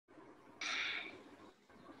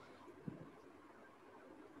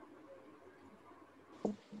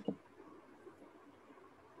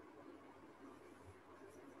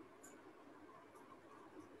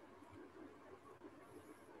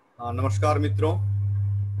नमस्कार मित्रों,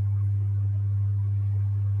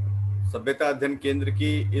 सभ्यता अध्ययन केंद्र की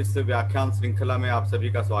इस व्याख्यान श्रृंखला में आप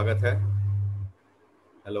सभी का स्वागत है।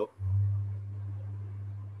 हेलो,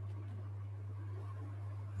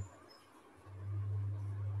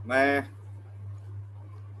 मैं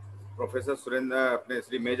प्रोफेसर अपने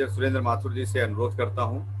श्री मेजर सुरेंद्र माथुर जी से अनुरोध करता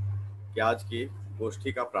हूं कि आज की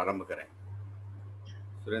गोष्ठी का प्रारंभ करें।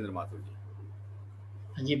 सुरेंद्र माथुर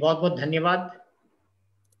जी। बहुत बहुत धन्यवाद।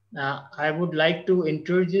 I would like to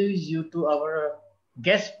introduce you to our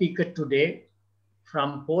guest speaker today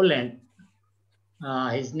from Poland.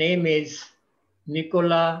 His name is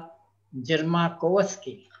Mikołaj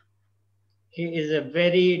Jarmakowski. He is a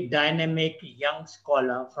very dynamic young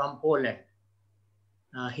scholar from Poland.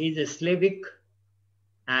 He is a Slavic,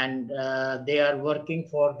 and they are working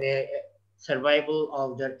for the survival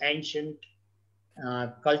of their ancient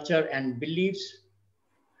culture and beliefs.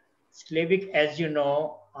 Slavic, as you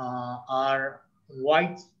know, are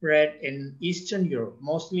widespread in Eastern Europe,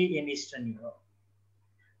 mostly in Eastern Europe.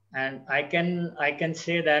 And I can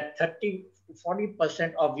say that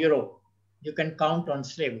 30–40% of Europe, you can count on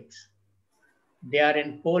Slavics. They are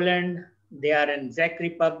in Poland, they are in Czech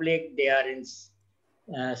Republic, they are in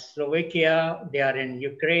Slovakia, they are in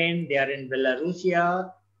Ukraine, they are in Belarusia,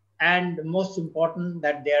 and most important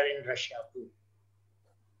that they are in Russia too.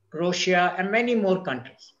 Croatia, and many more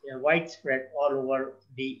countries. They are widespread all over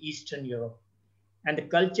the Eastern Europe. And the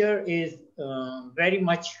culture is very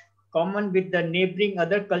much common with the neighboring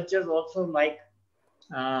other cultures also, like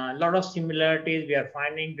a lot of similarities we are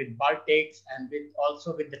finding with Baltics and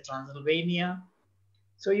also with the Transylvania.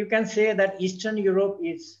 So you can say that Eastern Europe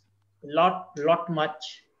is lot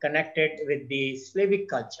much connected with the Slavic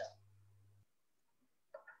culture.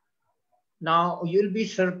 Now you'll be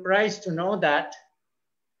surprised to know that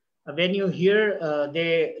when you hear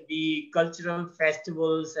the cultural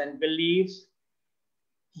festivals and beliefs,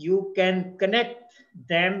 you can connect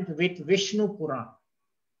them with Vishnu Puran.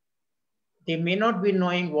 They may not be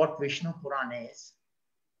knowing what Vishnu Puran is,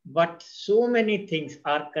 but so many things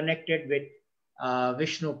are connected with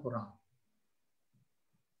Vishnu Puran.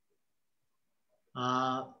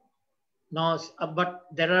 But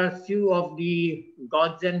there are few of the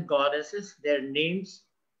gods and goddesses, their names.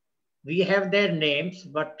 We have their names,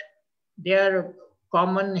 but they are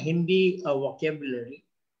common Hindi vocabulary.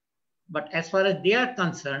 But as far as they are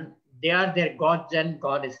concerned, they are their gods and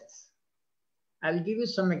goddesses. I will give you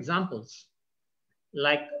some examples,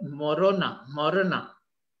 like Morona.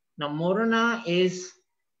 Now, Morona is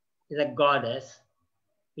a goddess,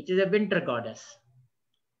 which is a winter goddess.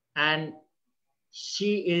 And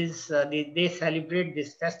she is, they celebrate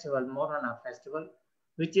this festival, Morona festival,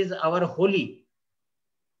 which is our Holi.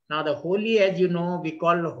 Now, the Holi, as you know, we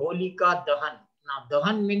call Holika Dahan. Now,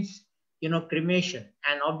 Dahan means, cremation.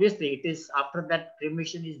 And obviously, it is after that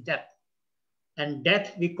cremation is death. And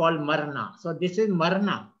death we call Marna. So, this is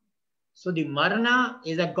Marna. So, the Marna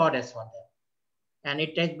is a goddess for them. And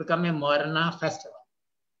it has become a Marna festival.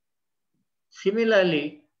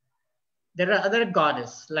 Similarly, there are other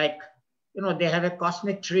goddesses, like, they have a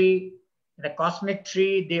cosmic tree. The cosmic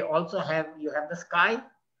tree, they also have, you have the sky.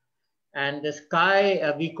 And the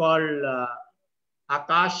sky we call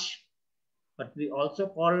Akash, but we also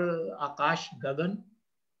call Akash Gagan.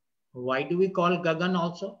 Why do we call Gagan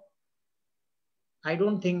also? I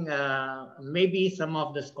don't think, maybe some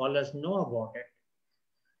of the scholars know about it.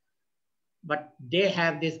 But they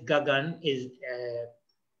have this Gagan is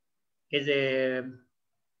a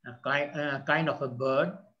kind of a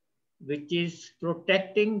bird which is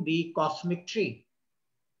protecting the cosmic tree.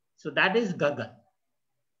 So that is Gagan.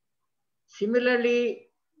 Similarly,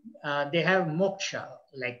 they have moksha,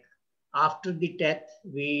 like after the death,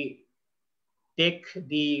 we take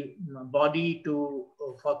the body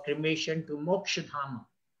for cremation to moksha dhama.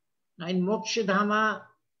 Now in moksha dhama,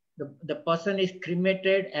 the person is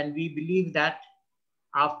cremated, and we believe that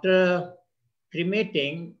after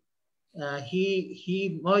cremating,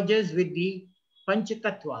 he merges with the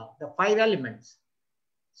Panchatattva, the 5 elements.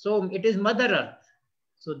 So it is Mother Earth.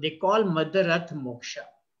 So they call Mother Earth moksha.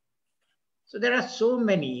 So there are so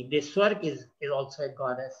many. The Swarg is also a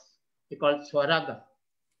goddess. We call it Swaraga.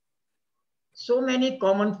 So many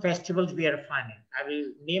common festivals we are finding. I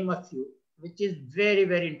will name a few, which is very,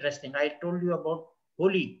 very interesting. I told you about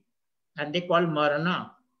Holi, and they call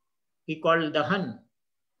Marna. We call Dahan.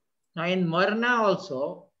 Now in Marna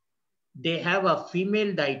also, they have a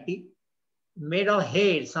female deity made of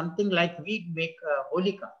hair, something like we make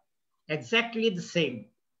Holika. Exactly the same.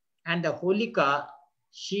 And the Holika,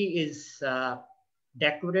 she is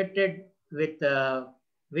decorated with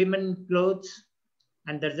women clothes,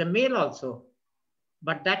 and there's a male also.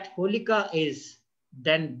 But that holika is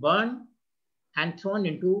then burned and thrown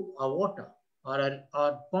into a water or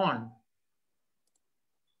a pond.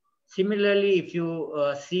 Similarly, if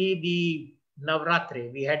you see the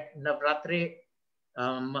Navratri, we had Navratri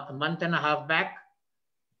a month and a half back,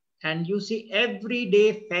 and you see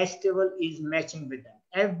everyday festival is matching with that.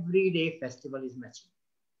 Everyday festival is matching.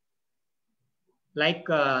 Like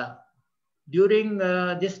during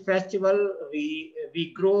this festival,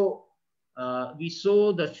 we grow, we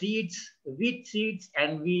sow the seeds, wheat seeds,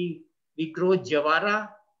 and we grow javara.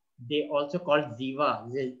 They also call jiva.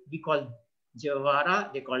 We call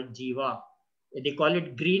javara, they call jiva. They call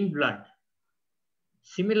it green blood.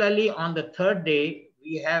 Similarly, on the third day,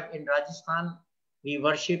 we have in Rajasthan, we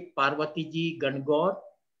worship Parvati Ji, Gangor.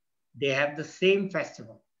 They have the same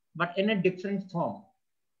festival, but in a different form.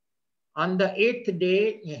 On the 8th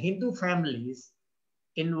day, Hindu families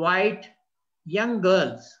invite young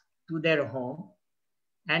girls to their home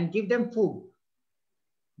and give them food.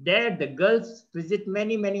 There, the girls visit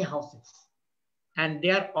many, many houses, and they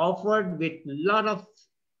are offered with a lot of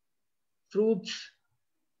fruits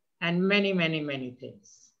and many, many, many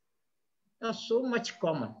things. There's so much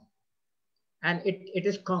common, and it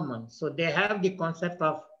is common. So they have the concept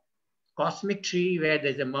of cosmic tree where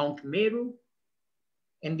there's a Mount Meru.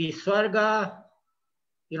 In the Swarga,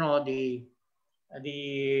 you know, they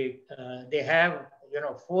have, you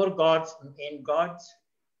know, 4 gods, main gods.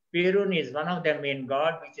 Perun is one of their main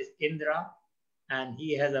god, which is Indra, and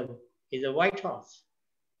he has a white horse.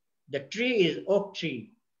 The tree is oak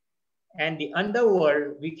tree, and the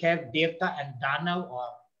underworld we have Devta and Danav or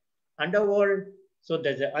underworld. So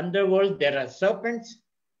there's an underworld. There are serpents,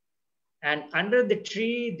 and under the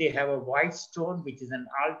tree they have a white stone, which is an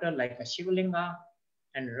altar like a Shivlinga.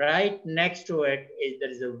 And right next to it there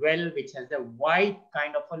is a well which has a white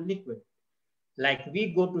kind of a liquid. Like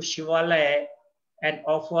we go to Shivalaya and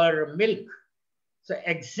offer milk. So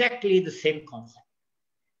exactly the same concept.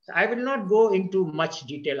 So I will not go into much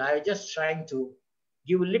detail. I was just trying to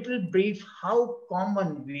give a little brief how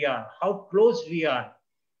common we are, how close we are.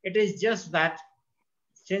 It is just that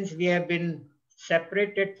since we have been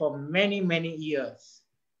separated for many, many years,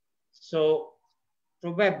 so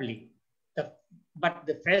probably but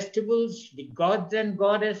the festivals, the gods and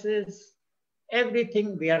goddesses,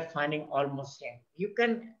 everything we are finding almost same. You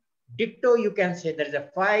can ditto, you can say there is a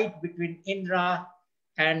fight between Indra,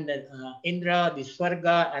 the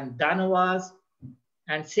Swarga and Danavas,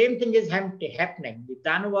 and same thing is happening. The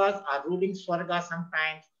Danavas are ruling Swarga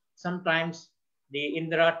sometimes the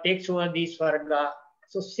Indra takes over the Swarga.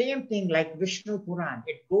 So same thing like Vishnu Puran,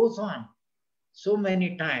 it goes on. So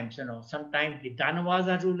many times, you know, sometimes the Danavas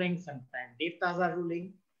are ruling, sometimes Devtas are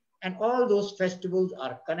ruling, and all those festivals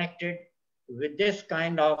are connected with this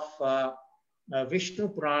kind of Vishnu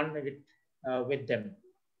Puran with them.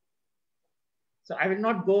 So I will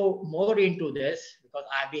not go more into this because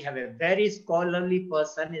we have a very scholarly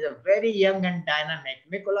person, is a very young and dynamic.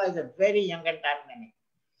 Mikołaj is a very young and dynamic.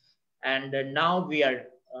 And now we are,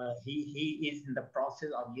 he is in the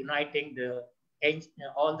process of uniting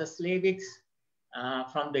all the Slavics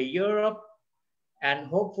from the Europe, and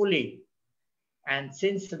hopefully, and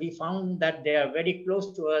since we found that they are very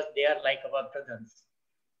close to us, they are like our brothers.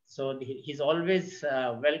 So he's always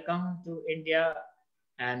welcome to India,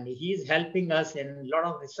 and he's helping us in a lot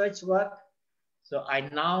of research work. So I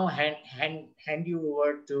now hand you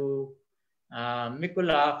over to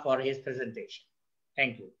Mikołaj for his presentation.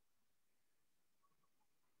 Thank you.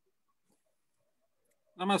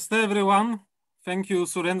 Namaste, everyone. Thank you,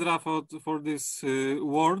 Surendra, for these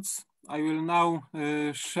words. I will now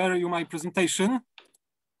share you my presentation.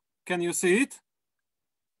 Can you see it?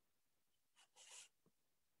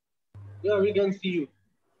 Yeah, we can see you.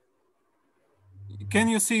 Can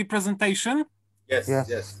you see presentation? Yes,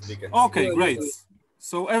 yes, we can. Okay, great.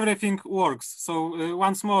 So everything works. So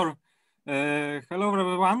once more, hello,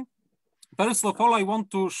 everyone. First of all, I want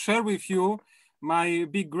to share with you my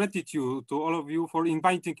big gratitude to all of you for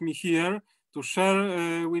inviting me here to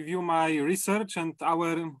share with you my research and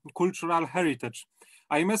our cultural heritage.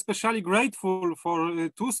 I am especially grateful for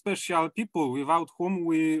 2 special people without whom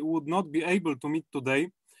we would not be able to meet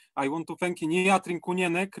today. I want to thank Nia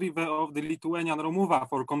Trinkuniene, Krive of the Lithuanian Romuva,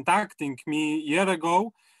 for contacting me a year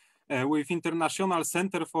ago with International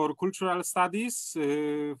Center for Cultural Studies,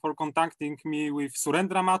 for contacting me with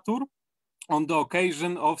Surendra Mathur on the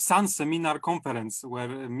occasion of Sun Seminar Conference, where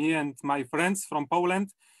me and my friends from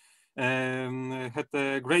Poland had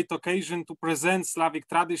a great occasion to present Slavic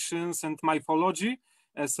traditions and mythology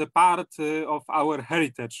as a part of our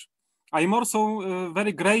heritage. I am also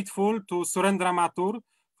very grateful to Surendra Mathur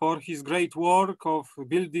for his great work of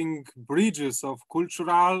building bridges of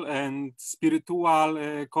cultural and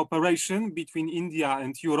spiritual cooperation between India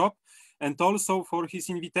and Europe, and also for his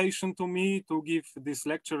invitation to me to give this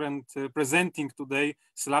lecture and presenting today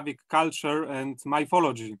Slavic culture and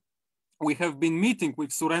mythology. We have been meeting with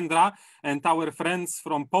Surendra and our friends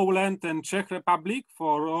from Poland and Czech Republic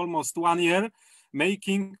for almost 1 year,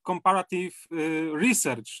 making comparative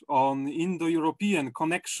research on Indo-European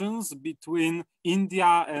connections between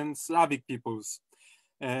India and Slavic peoples.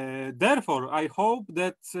 Therefore, I hope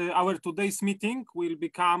that our today's meeting will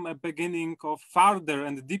become a beginning of further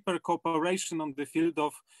and deeper cooperation on the field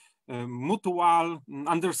of mutual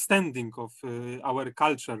understanding of our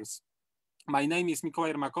cultures. My name is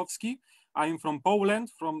Mikołaj Jarmakowski. I am from Poland,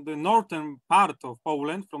 from the northern part of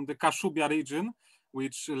Poland, from the Kashubia region,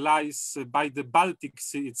 which lies by the Baltic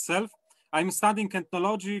Sea itself. I'm studying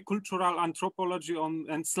ethnology, cultural anthropology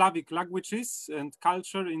and Slavic languages and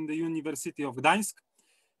culture in the University of Gdańsk.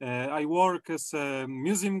 I work as a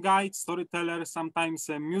museum guide, storyteller, sometimes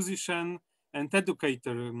a musician and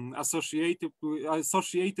educator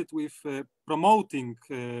associated with promoting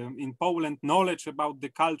in Poland knowledge about the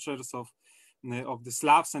cultures of the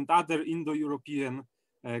Slavs and other Indo-European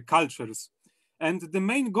cultures. And the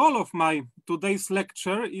main goal of my today's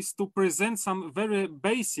lecture is to present some very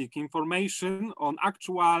basic information on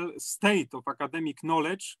actual state of academic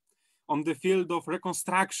knowledge on the field of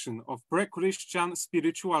reconstruction of pre-Christian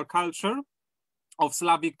spiritual culture of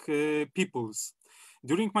Slavic peoples.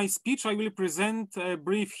 During my speech, I will present a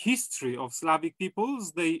brief history of Slavic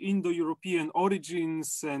peoples, their Indo-European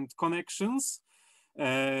origins and connections,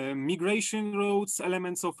 migration routes,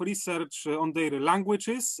 elements of research on their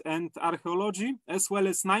languages and archaeology, as well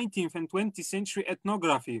as 19th and 20th century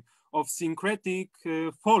ethnography of syncretic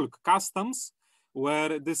folk customs,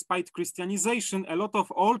 where despite Christianization, a lot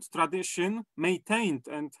of old tradition maintained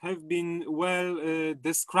and have been well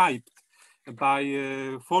described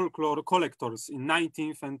by folklore collectors in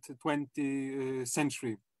 19th and 20th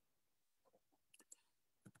century.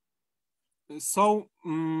 So,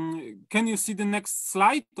 can you see the next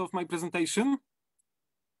slide of my presentation?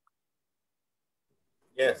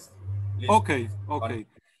 Yes. Please. Okay, okay.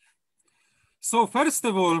 So first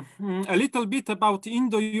of all, a little bit about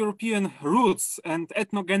Indo-European roots and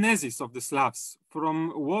ethnogenesis of the Slavs.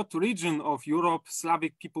 From what region of Europe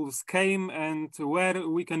Slavic peoples came and where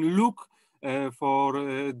we can look for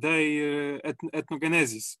their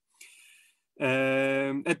ethnogenesis.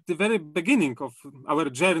 At the very beginning of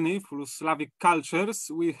our journey through Slavic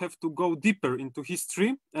cultures, we have to go deeper into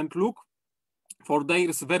history and look for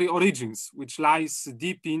their very origins, which lies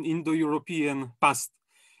deep in Indo-European past.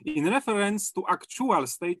 In reference to actual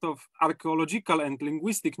state of archaeological and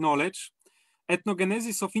linguistic knowledge,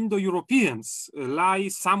 ethnogenesis of Indo-Europeans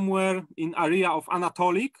lies somewhere in area of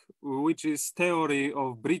Anatolic, which is theory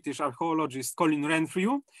of British archaeologist Colin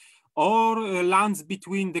Renfrew, or lands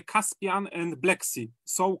between the Caspian and Black Sea,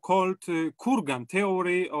 so-called Kurgan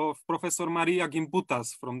theory of Professor Maria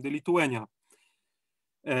Gimbutas from the Lithuania.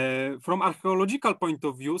 From archaeological point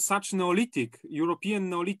of view, such Neolithic, European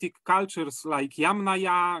Neolithic cultures like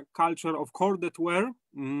Yamnaya culture of Kordetware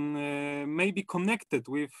may be connected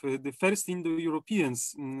with the first Indo-European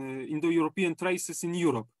traces in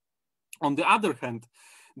Europe. On the other hand,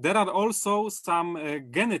 there are also some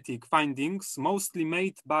genetic findings, mostly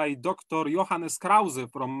made by Dr. Johannes Krause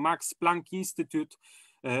from Max Planck Institute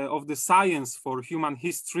of the Science for Human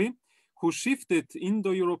History, who shifted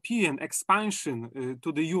Indo-European expansion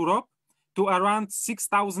to the Europe to around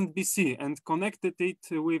 6000 BC and connected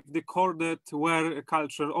it with the Kordetware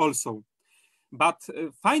culture also. But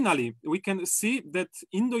finally, we can see that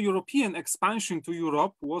Indo-European expansion to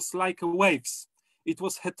Europe was like waves. It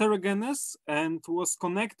was heterogeneous and was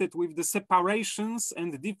connected with the separations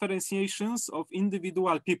and differentiations of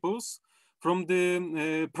individual peoples from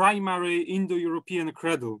the primary Indo-European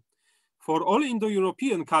cradle. For all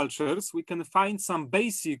Indo-European cultures, we can find some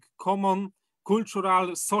basic common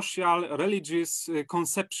cultural, social, religious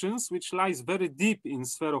conceptions, which lies very deep in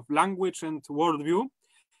sphere of language and worldview,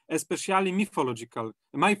 especially mythological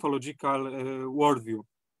worldview.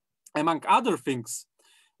 Among other things,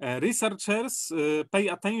 researchers pay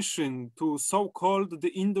attention to so-called the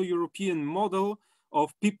Indo-European model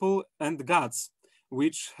of people and gods,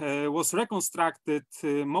 which was reconstructed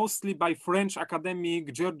mostly by French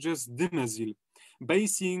academic Georges Dumézil,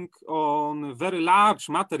 basing on very large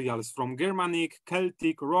materials from Germanic,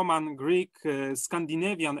 Celtic, Roman, Greek,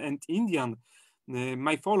 Scandinavian, and Indian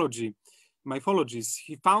mythologies.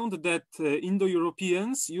 He found that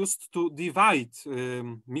Indo-Europeans used to divide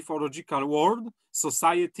mythological world,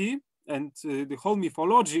 society, and the whole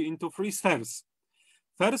mythology into three spheres.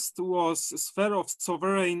 First was sphere of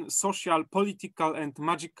sovereign social, political, and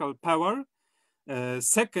magical power.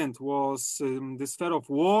 Second was the sphere of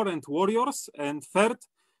war and warriors. And third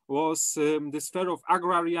was the sphere of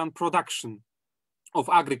agrarian production, of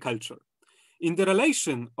agriculture. In the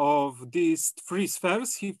relation of these three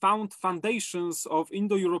spheres, he found foundations of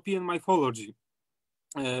Indo-European mythology.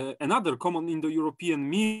 Another common Indo-European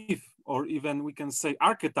myth, or even we can say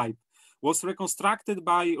archetype, was reconstructed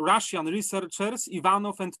by Russian researchers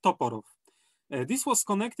Ivanov and Toporov. This was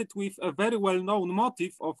connected with a very well-known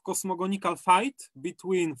motif of cosmogonical fight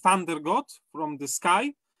between thunder god from the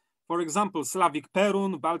sky, for example, Slavic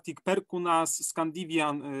Perun, Baltic Perkunas,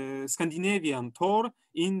 Scandinavian Thor,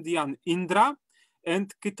 Indian Indra,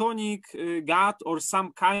 and Chthonic god or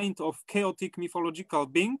some kind of chaotic mythological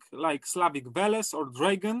being like Slavic Veles or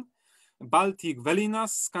dragon, Baltic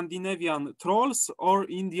Velinas, Scandinavian trolls, or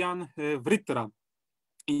Indian Vritra.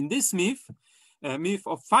 In this myth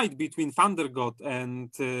of fight between thunder god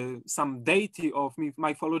and some deity of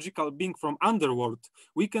mythological being from underworld,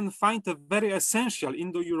 we can find a very essential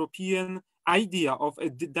Indo-European idea of a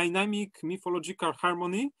dynamic mythological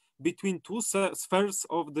harmony between two spheres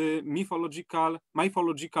of the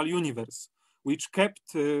mythological universe, which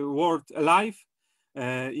kept world alive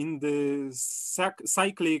in the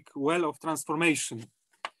cyclic well of transformation.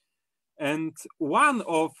 And one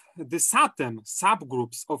of the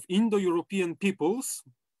subgroups of Indo-European peoples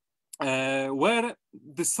were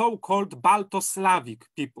the so-called Balto-Slavic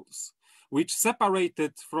peoples, which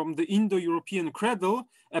separated from the Indo-European cradle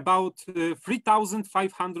about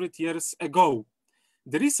 3,500 years ago.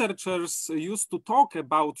 The researchers used to talk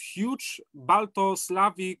about huge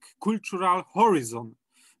Balto-Slavic cultural horizon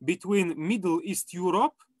between Middle East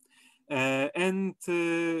Europe and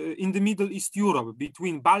in the Middle East Europe,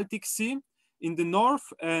 between Baltic Sea in the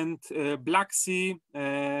north and Black Sea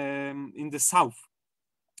in the south,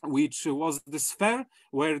 which was the sphere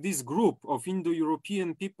where this group of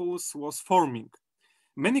Indo-European peoples was forming.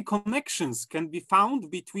 Many connections can be found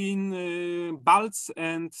between Balts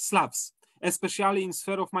and Slavs, especially in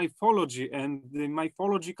sphere of mythology and the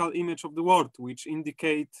mythological image of the world, which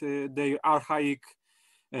indicate their archaic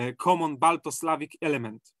common Balto-Slavic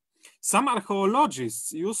element. Some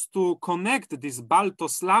archaeologists used to connect this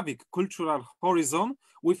Balto-Slavic cultural horizon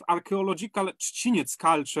with archaeological Chcinets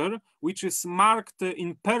culture, which is marked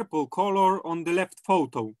in purple color on the left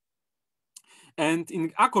photo. And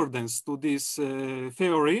in accordance to this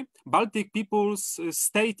theory, Baltic peoples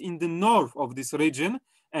stayed in the north of this region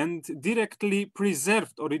and directly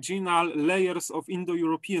preserved original layers of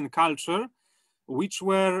Indo-European culture, which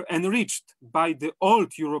were enriched by the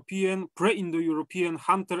old European, pre-Indo-European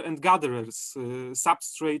hunter and gatherers,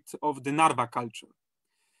 substrate of the Narva culture.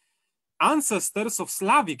 Ancestors of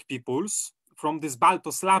Slavic peoples from this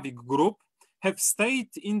Balto-Slavic group have stayed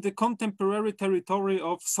in the contemporary territory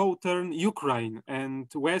of southern Ukraine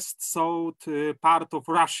and west-south part of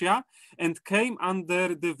Russia and came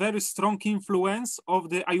under the very strong influence of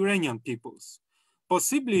the Iranian peoples.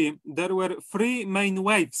 Possibly, there were three main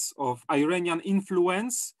waves of Iranian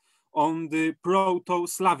influence on the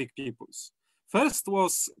Proto-Slavic peoples. First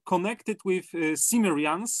was connected with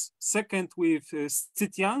Cimmerians, second with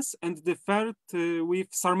Scythians, and the third with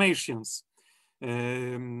Sarmatians.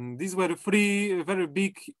 These were three very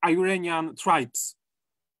big Iranian tribes,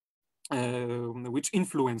 which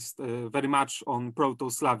influenced very much on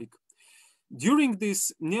Proto-Slavic. During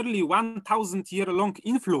this nearly 1,000-year-long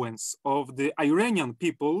influence of the Iranian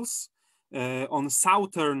peoples on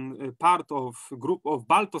southern part of group of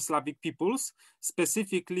Balto-Slavic peoples,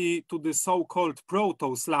 specifically to the so-called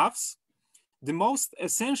Proto-Slavs, the most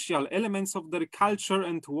essential elements of their culture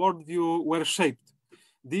and worldview were shaped.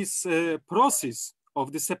 This process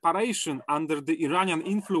of the separation under the Iranian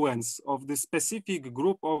influence of the specific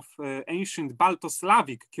group of ancient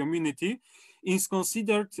Balto-Slavic community is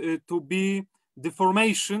considered to be the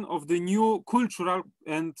formation of the new cultural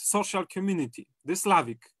and social community, the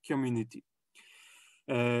Slavic community,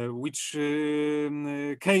 which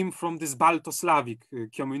came from this Balto-Slavic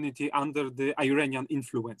community under the Iranian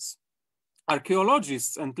influence.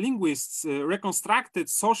 Archaeologists and linguists reconstructed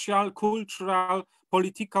social, cultural,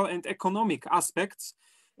 political, and economic aspects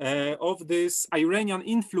of these Iranian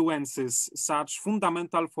influences, such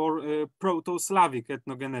fundamental for Proto-Slavic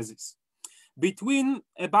ethnogenesis. Between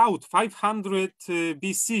about 500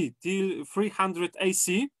 BC till 300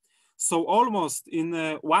 AC, so almost in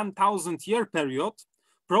a 1,000-year period,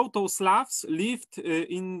 Proto-Slavs lived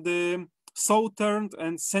in the the southern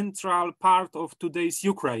and central part of today's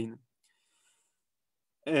Ukraine.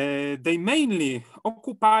 They mainly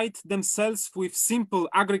occupied themselves with simple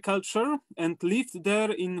agriculture and lived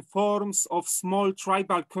there in forms of small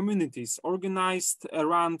tribal communities organized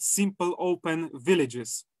around simple open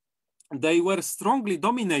villages. They were strongly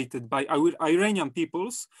dominated by Iranian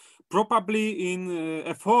peoples, probably in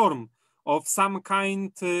a form of some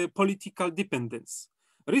kind political dependence.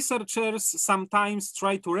 Researchers sometimes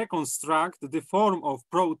try to reconstruct the form of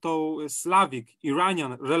Proto-Slavic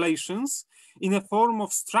Iranian relations in a form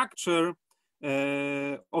of structure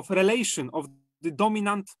of relation of the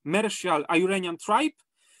dominant martial Iranian tribe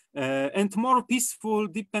and more peaceful,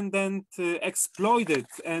 dependent, exploited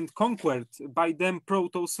and conquered by them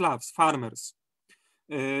Proto-Slavs, farmers.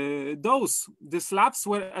 The Slavs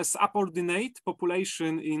were a subordinate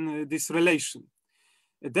population in this relation.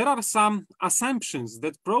 There are some assumptions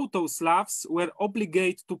that Proto-Slavs were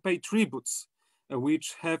obligated to pay tributes,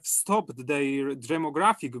 which have stopped their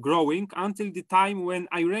demographic growing until the time when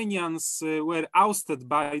Iranians were ousted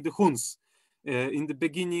by the Huns in the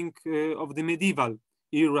beginning of the medieval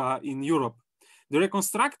era in Europe. The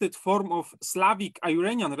reconstructed form of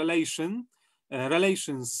Slavic-Iranian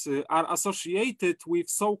relations are associated with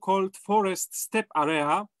so-called forest steppe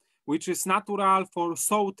area, which is natural for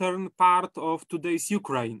southern part of today's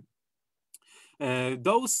Ukraine.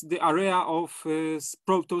 The area of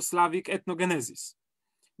Proto-Slavic ethnogenesis.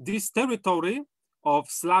 This territory of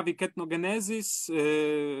Slavic ethnogenesis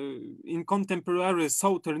in contemporary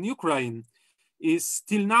southern Ukraine is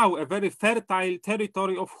still now a very fertile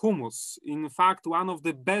territory of humus. In fact, one of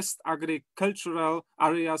the best agricultural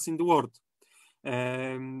areas in the world.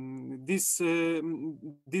 This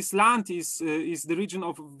land is the region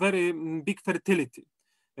of very big fertility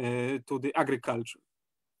to the agriculture.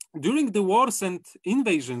 During the wars and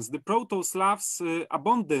invasions, the Proto-Slavs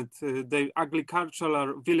abandoned their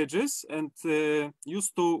agricultural villages and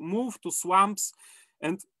used to move to swamps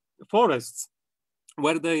and forests,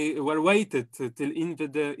 where they were waited till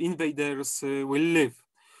invaders will live.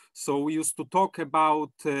 So we used to talk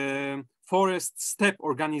about forest steppe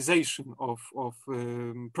organization of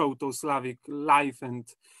Proto-Slavic life and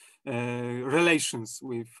relations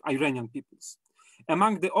with Iranian peoples.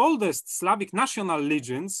 Among the oldest Slavic national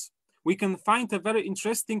legends, we can find a very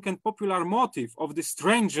interesting and popular motif of the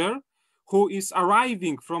stranger who is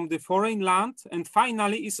arriving from the foreign land and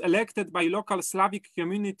finally is elected by local Slavic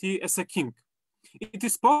community as a king. It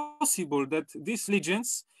is possible that these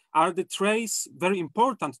legends are the trace, very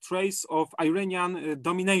important trace of Iranian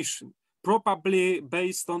domination, probably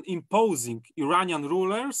based on imposing Iranian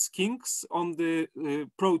rulers, kings on the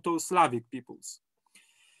Proto-Slavic peoples.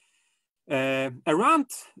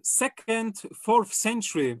 Around 2nd, 4th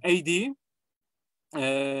century AD,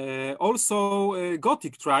 also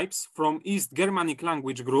Gothic tribes from East Germanic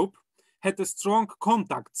language group had a strong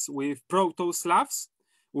contacts with Proto-Slavs.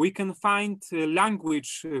 We can find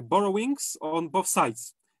language borrowings on both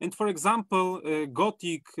sides. And for example,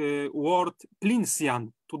 Gothic word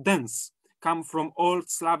plinsian, to dance, come from Old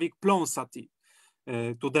Slavic plonsati,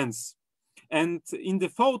 to dance. And in the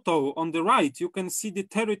photo on the right, you can see the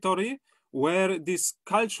territory where these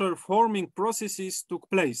culture forming processes took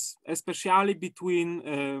place, especially between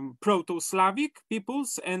Proto-Slavic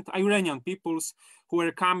peoples and Iranian peoples who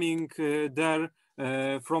were coming there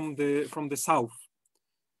from the south.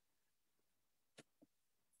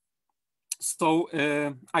 So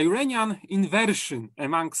Iranian inversion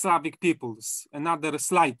among Slavic peoples, another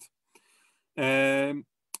slide.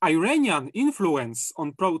 Iranian influence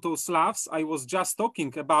on Proto-Slavs I was just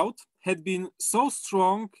talking about had been so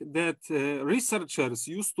strong that researchers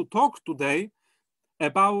used to talk today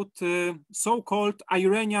about so-called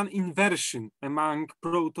Iranian inversion among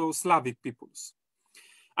Proto-Slavic peoples.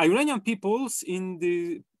 Iranian peoples in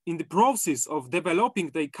the process of developing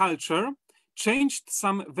their culture changed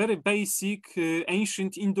some very basic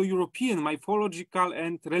ancient Indo-European mythological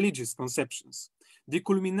and religious conceptions. The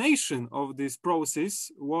culmination of this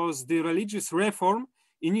process was the religious reform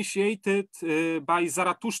initiated by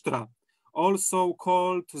Zarathustra, also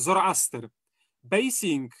called Zoroaster,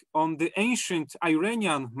 basing on the ancient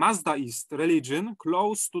Iranian Mazdaist religion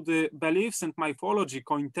close to the beliefs and mythology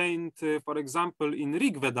contained, for example, in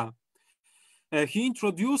Rig Veda. He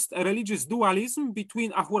introduced a religious dualism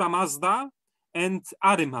between Ahura Mazda and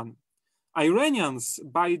Ahriman. Iranians,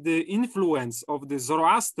 by the influence of the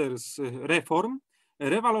Zoroaster's reform,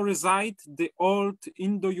 revalorized the old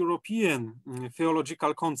Indo-European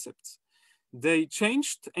theological concepts. They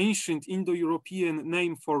changed ancient Indo-European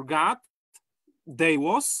name for God,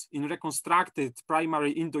 Deus, in reconstructed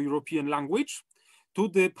primary Indo-European language, to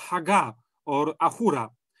the Bhaga or Ahura.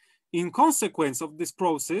 In consequence of this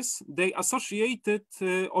process, they associated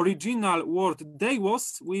original word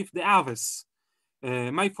Deivos with the Aves,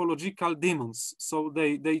 mythological demons. So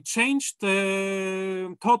they changed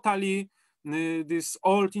totally this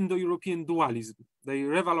old Indo-European dualism. They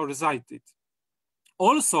revalorized it.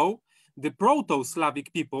 Also, the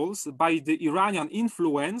Proto-Slavic peoples, by the Iranian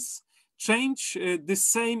influence, changed the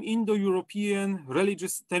same Indo-European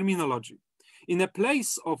religious terminology. In a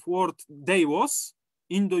place of word Deivos,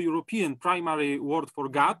 Indo-European primary word for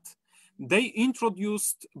God, they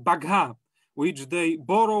introduced Bagha, which they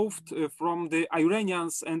borrowed from the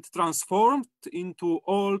Iranians and transformed into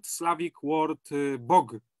Old Slavic word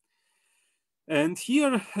Bog. And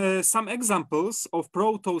here some examples of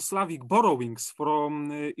Proto-Slavic borrowings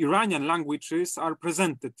from Iranian languages are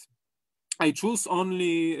presented. I choose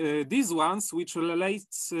only these ones which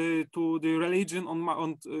relates to the religion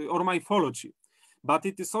or mythology. But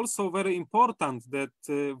it is also very important that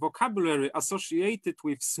vocabulary associated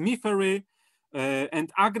with smithery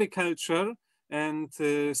and agriculture and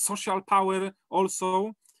social power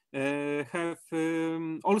also have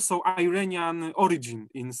also Iranian origin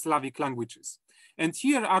in Slavic languages. And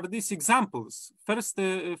here are these examples. First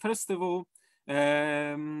of all,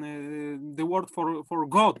 the word for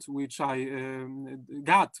God, which I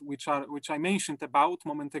mentioned about a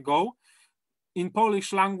moment ago. In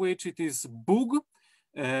Polish language, it is Bóg.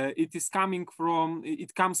 It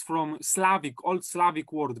comes from Slavic, Old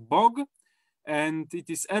Slavic word Bog, and it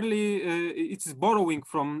is borrowing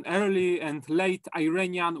from early and late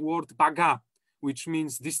Iranian word Baga, which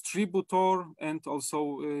means distributor and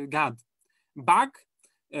also God. Bag,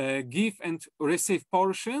 give and receive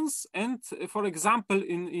portions, and for example,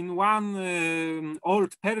 in one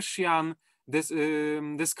old Persian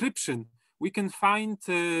description, we can find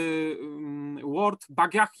word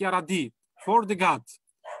Bagach Yaradi, for the God.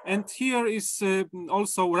 And here is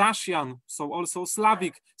also Russian, so also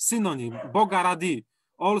Slavic synonym, Bogaradi,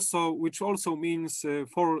 which also means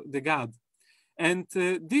for the God. And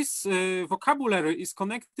this vocabulary is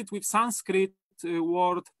connected with Sanskrit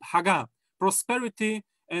word Bhaga, prosperity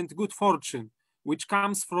and good fortune, which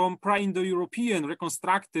comes from Indo-European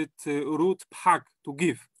reconstructed root Bhag, to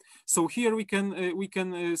give. So here we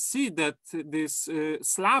can see that this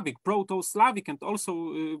Slavic, Proto-Slavic, and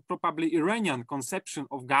also probably Iranian conception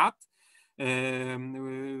of God,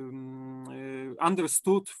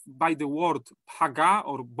 understood by the word Bhaga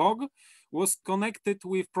or Bog, was connected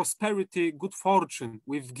with prosperity, good fortune,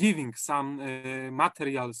 with giving some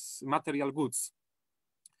material goods.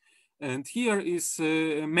 And here is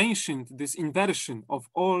mentioned this inversion of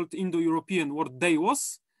old Indo-European word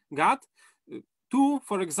Deivos, God, to,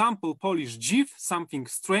 for example, Polish dziw, something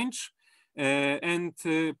strange, and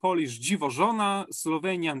Polish dziwożona,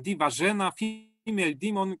 Slovenian diva-żena, female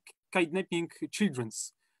demon kidnapping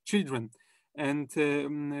children. And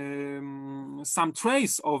some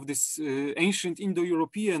trace of this ancient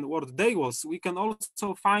Indo-European word Deivos we can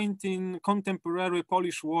also find in contemporary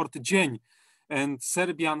Polish word dzień, and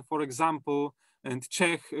Serbian, for example, and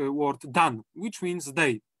Czech word dan, which means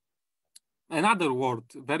day. Another word,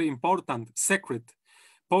 very important, sacred,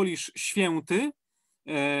 Polish święty,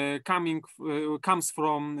 comes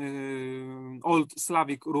from Old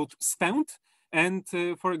Slavic root spęt, and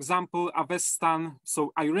for example, Avestan,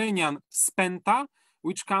 so Iranian spenta,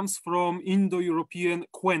 which comes from Indo-European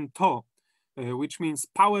kwento, which means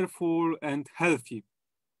powerful and healthy.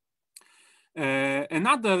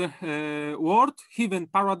 Another word, heaven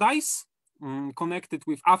paradise, connected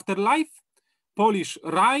with afterlife, Polish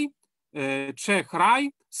raj, Czech raj,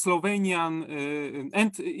 Slovenian,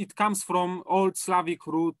 and it comes from Old Slavic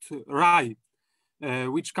root raj,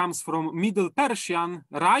 which comes from Middle Persian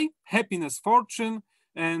raj, happiness, fortune,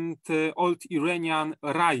 and Old Iranian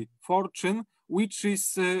raj, fortune, which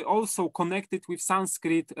is also connected with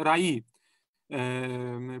Sanskrit rai,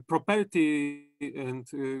 property and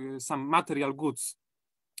some material goods.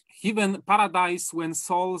 Heaven paradise when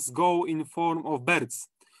souls go in form of birds.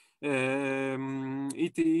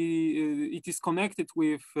 It is connected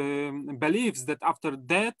with beliefs that after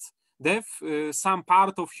death, some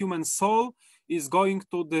part of human soul is going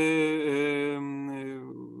to the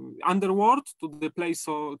underworld, to the place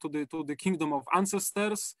of, to the kingdom of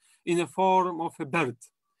ancestors in a form of a bird.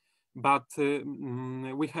 But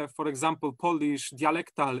we have, for example, Polish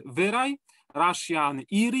dialectal wyraj, Russian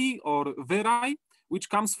iri or wyraj, which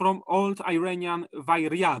comes from Old Iranian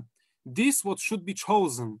vajrya. This what should be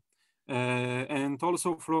chosen, and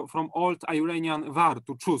also from Old Iranian var,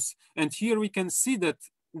 to choose. And here we can see that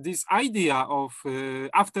this idea of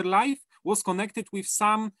afterlife was connected with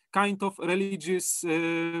some kind of religious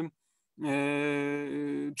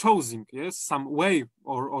choosing, yes, some way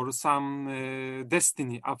or some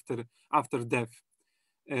destiny after death.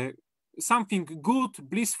 Something good,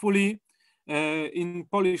 blissfully, in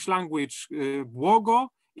Polish language, błogo,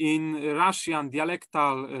 in Russian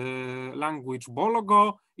dialectal language,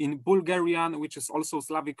 bologo, in Bulgarian, which is also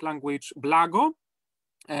Slavic language, blago.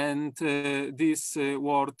 And this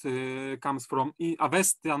word comes from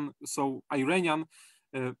Avestian, so Iranian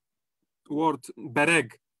word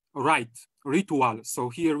bereg, right, ritual. So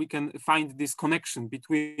here we can find this connection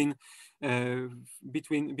between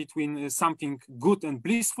something good and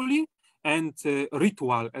blissfully and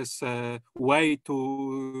ritual as a way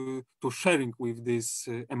to sharing with this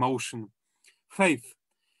emotion. Faith,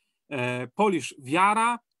 Polish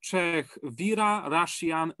wiara, Czech vira,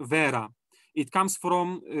 Russian vera. It comes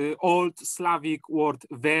from old Slavic word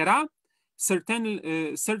vera,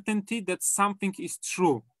 certainty that something is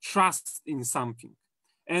true, trust in something.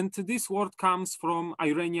 And this word comes from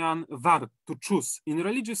Iranian var, to choose. In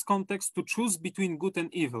religious context, to choose between good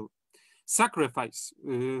and evil. Sacrifice,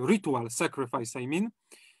 ritual sacrifice, I mean.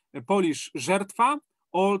 Polish żertwa,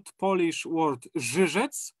 old Polish word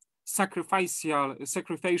żyżec,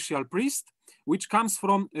 sacrificial priest, which comes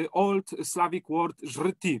from old Slavic word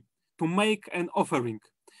żrti, to make an offering.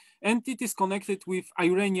 And it is connected with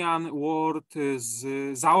Iranian word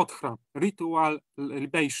zaothra, ritual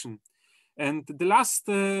libation. And the last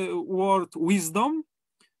word, wisdom,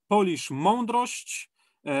 Polish mądrość,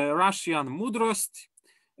 Russian mudrost,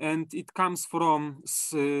 and it comes from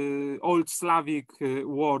old Slavic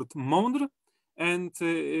word mądr, and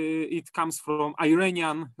it comes from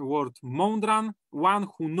Iranian word mądran, one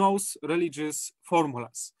who knows religious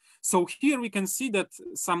formulas. So here we can see that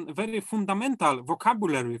some very fundamental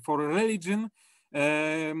vocabulary for religion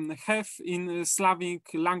have in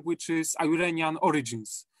Slavic languages Iranian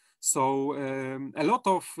origins. So a lot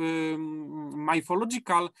of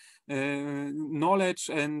mythological knowledge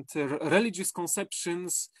and religious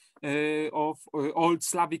conceptions of old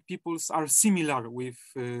Slavic peoples are similar with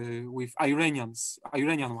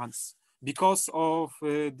Iranian ones, because of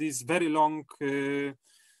this very long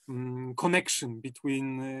connection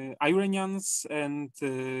between Iranians and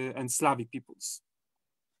Slavic peoples.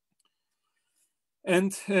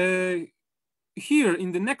 And here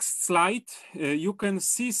in the next slide, you can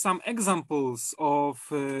see some examples of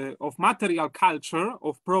material culture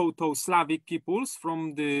of Proto-Slavic peoples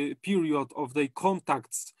from the period of their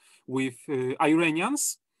contacts with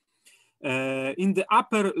Iranians. In the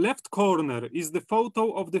upper left corner is the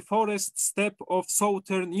photo of the forest steppe of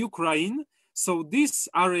southern Ukraine. So this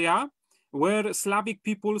area where Slavic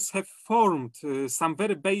peoples have formed some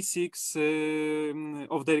very basics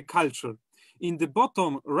of their culture. In the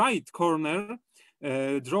bottom right corner,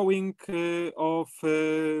 drawing of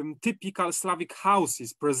typical Slavic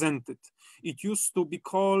houses presented. It used to be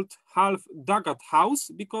called half Dagat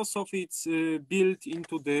house because of its built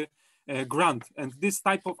into the ground. And this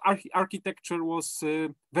type of architecture was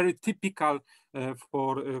very typical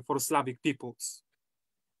for Slavic peoples.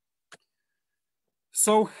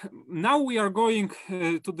 So now we are going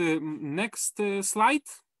to the next slide.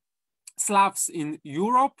 Slavs in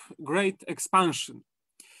Europe, great expansion.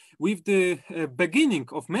 With the beginning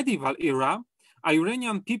of medieval era,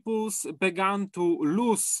 Iranian peoples began to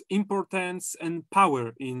lose importance and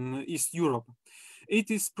power in East Europe.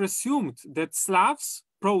 It is presumed that Slavs,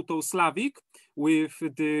 Proto-Slavic, with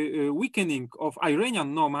the weakening of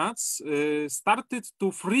Iranian nomads, started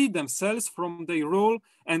to free themselves from their rule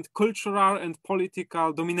and cultural and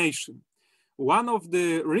political domination. One of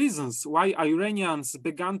the reasons why Iranians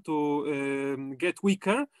began to get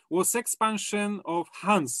weaker was expansion of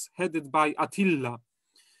Hans, headed by Attila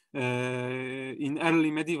in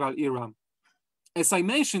early medieval era. As I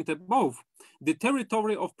mentioned above, the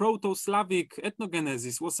territory of Proto-Slavic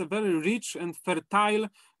ethnogenesis was a very rich and fertile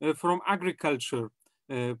from agriculture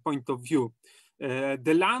point of view.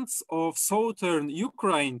 The lands of southern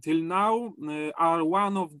Ukraine till now are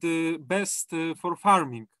one of the best for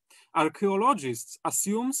farming. Archaeologists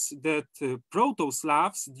assume that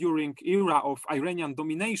Proto-Slavs during era of Iranian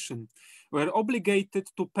domination were obligated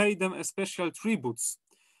to pay them special tributes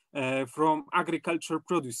from agriculture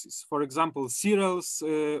produces, for example, cereals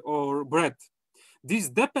or bread. This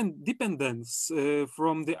dependence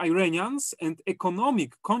from the Iranians and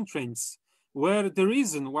economic constraints were the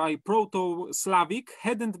reason why Proto-Slavic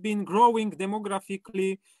hadn't been growing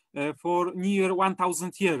demographically for near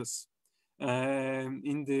 1,000 years.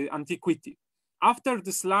 In the antiquity. After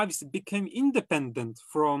the Slavs became independent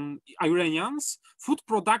from Iranians, food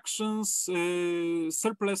productions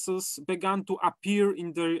surpluses began to appear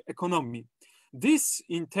in their economy. This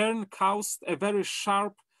in turn caused a very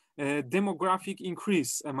sharp demographic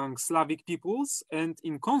increase among Slavic peoples, and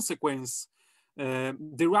in consequence,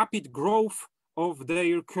 the rapid growth of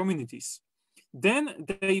their communities. Then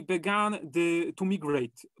they began to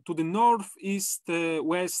migrate to the north, east,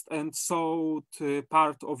 west, and south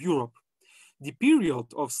part of Europe. The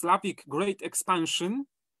period of Slavic great expansion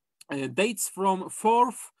dates from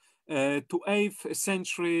 4th to 8th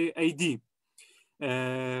century AD.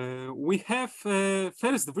 We have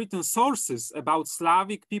first written sources about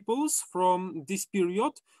Slavic peoples from this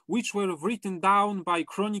period, which were written down by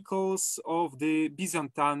chronicles of the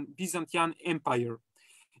Byzantine Empire.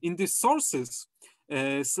 In these sources,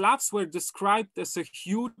 Slavs were described as a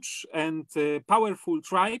huge and powerful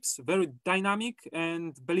tribes, very dynamic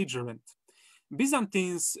and belligerent.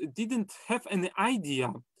 Byzantines didn't have any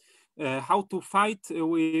idea how to fight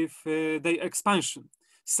with their expansion.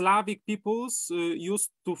 Slavic peoples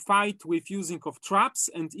used to fight with using of traps,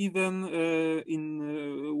 and even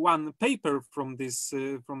in one paper from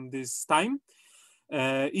this time,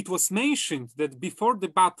 it was mentioned that before the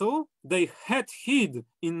battle, they had hid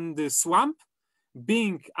in the swamp.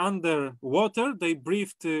 Being under water, they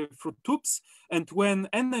breathed through tubes, and when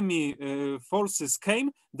enemy forces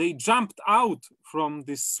came, they jumped out from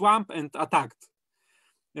the swamp and attacked.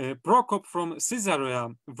 Prokop from Caesarea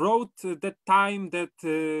wrote that time that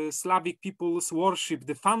Slavic peoples worshipped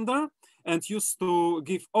the thunder and used to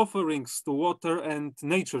give offerings to water and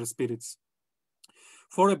nature spirits.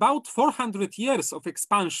 For about 400 years of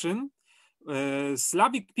expansion,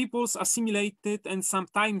 Slavic peoples assimilated and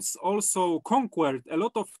sometimes also conquered a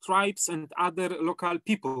lot of tribes and other local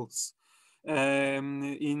peoples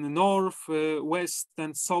in north, west,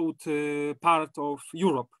 and south part of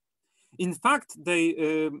Europe. In fact,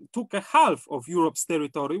 they took a half of Europe's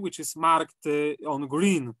territory, which is marked on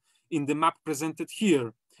green in the map presented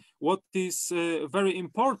here. What is very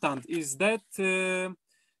important is that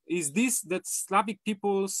that Slavic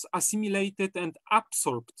peoples assimilated and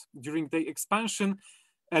absorbed during their expansion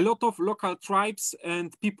a lot of local tribes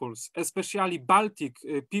and peoples, especially Baltic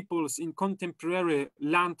peoples in contemporary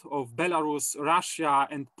land of Belarus, Russia,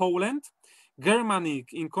 and Poland,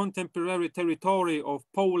 Germanic in contemporary territory of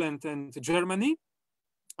Poland and Germany,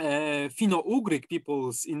 Finno-Ugric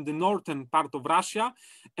peoples in the northern part of Russia,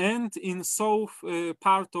 and in south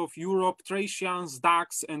part of Europe, Thracians,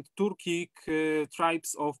 Dacs, and Turkic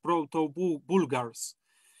tribes of Proto-Bulgars.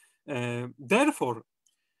 Therefore,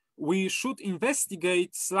 we should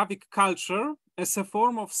investigate Slavic culture as a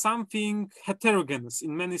form of something heterogeneous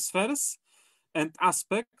in many spheres and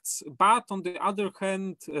aspects, but on the other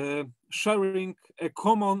hand, sharing a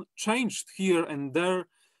common, changed here and there,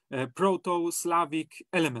 Proto-Slavic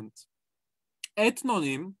element.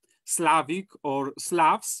 Ethnonym Slavic or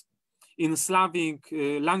Slavs, in Slavic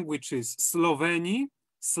languages Sloveni,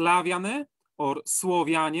 Slaviane, or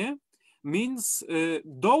Słowianie, means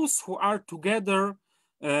those who are together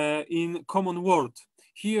in common word.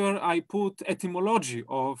 Here I put etymology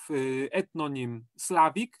of ethnonym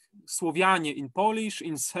Slavic, Słowianie in Polish,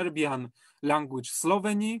 in Serbian language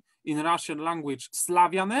Sloveni, in Russian language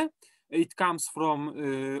Slaviane. It comes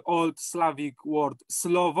from Old Slavic word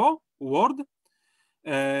Slovo, word,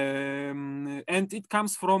 and it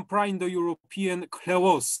comes from Indo-European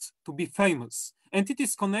kleos, to be famous. And it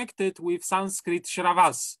is connected with Sanskrit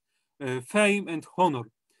shravas, fame and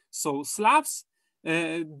honor. So Slavs,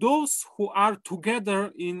 those who are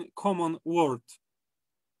together in common word.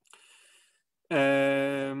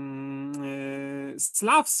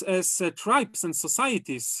 Slavs as tribes and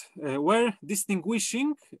societies were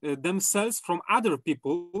distinguishing themselves from other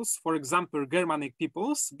peoples, for example, Germanic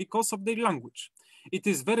peoples, because of their language. It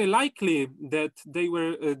is very likely that they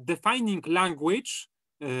were defining language,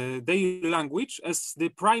 their language, as the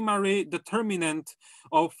primary determinant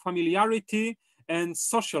of familiarity and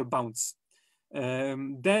social bonds.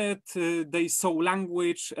 That they saw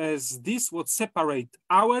language as this would separate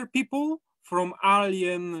our people from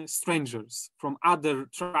alien strangers, from other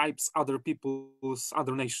tribes, other peoples,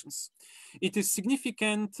 other nations. It is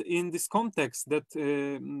significant in this context that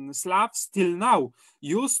Slavs till now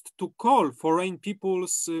used to call foreign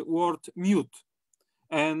peoples word mute.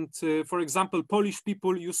 And for example, Polish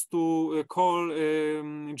people used to call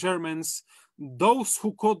Germans those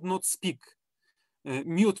who could not speak,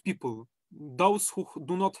 mute people, those who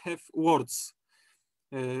do not have words.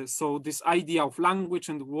 So this idea of language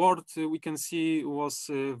and word, we can see, was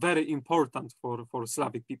very important for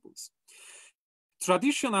Slavic peoples.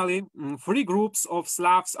 Traditionally, three groups of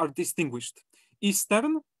Slavs are distinguished: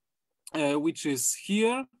 Eastern, which is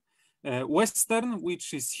here, Western,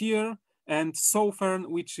 which is here, and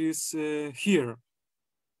Southern, which is here.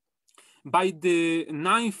 By the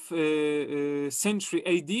 9th century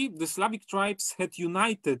AD, the Slavic tribes had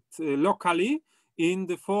united locally in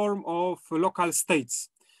the form of local states.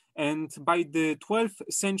 And by the 12th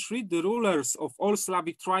century, the rulers of all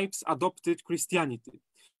Slavic tribes adopted Christianity.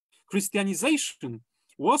 Christianization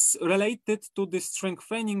was related to the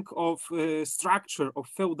strengthening of structure of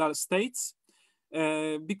feudal states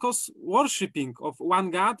because worshipping of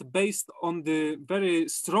one god based on the very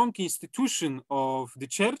strong institution of the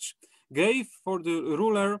church gave for the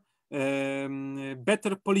ruler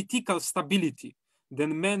better political stability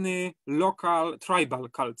than many local tribal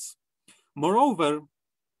cults. Moreover,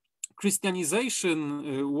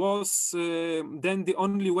 Christianization was then the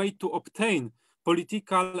only way to obtain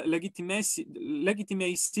political legitimacy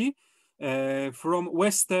from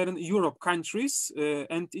Western Europe countries,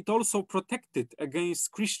 and it also protected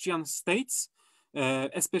against Christian states,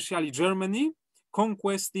 especially Germany,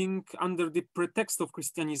 conquesting under the pretext of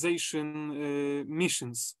Christianization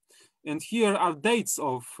missions. And here are dates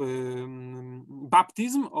of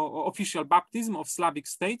baptism, or official baptism of Slavic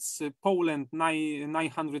states: Poland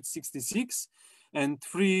 966, and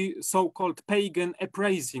 3 so-called pagan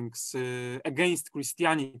uprisings against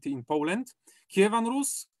Christianity in Poland: Kievan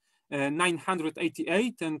Rus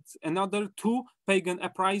 988, and another 2 pagan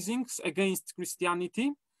uprisings against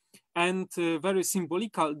Christianity, and very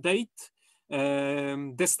symbolical date,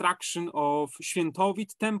 destruction of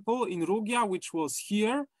Świętowit temple in Rugia, which was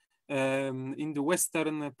here in the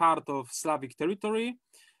western part of Slavic territory.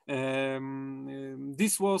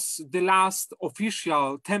 This was the last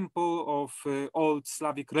official temple of old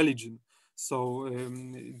Slavic religion. So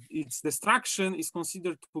its destruction is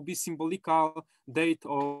considered to be symbolical date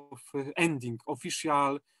of ending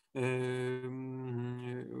official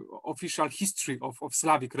history of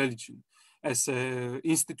Slavic religion as an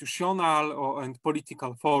institutional and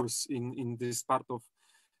political force in this part of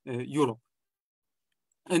Europe.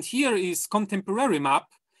 And here is contemporary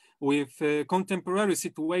map with contemporary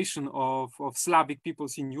situation of Slavic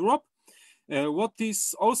peoples in Europe. What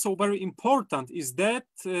is also very important is that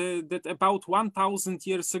that about 1,000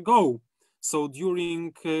 years ago, so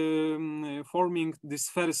during forming these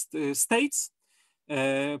first states,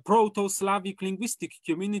 Proto-Slavic linguistic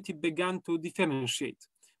community began to differentiate.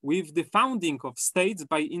 With the founding of states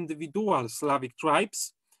by individual Slavic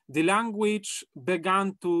tribes, the language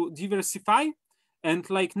began to diversify, and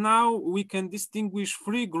like now we can distinguish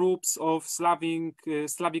 3 groups of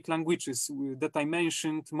Slavic languages that I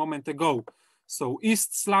mentioned a moment ago. So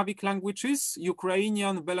East Slavic languages,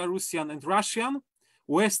 Ukrainian, Belarusian, and Russian.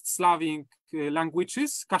 West Slavic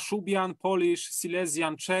languages, Kashubian, Polish,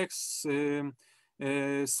 Silesian, Czechs,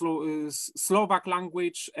 Slovak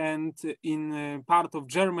language, and in part of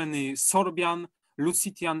Germany, Sorbian,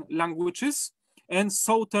 Lusitian languages, and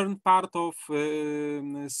southern part of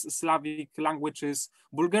Slavic languages,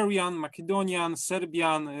 Bulgarian, Macedonian,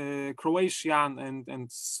 Serbian, Croatian, and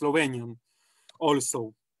Slovenian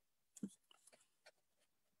also.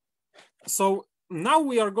 So now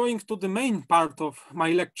we are going to the main part of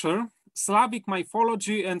my lecture, Slavic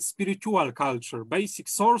mythology and spiritual culture, basic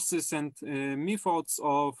sources and methods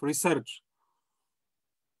of research.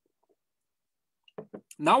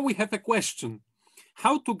 Now we have a question: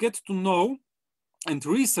 how to get to know and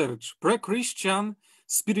research pre-Christian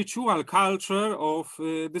spiritual culture of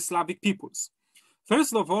the Slavic peoples.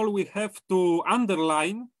 First of all, we have to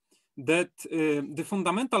underline that the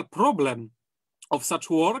fundamental problem of such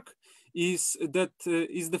work is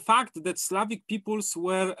the fact that Slavic peoples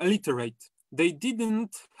were illiterate. They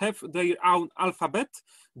didn't have their own alphabet.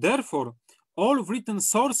 Therefore, all written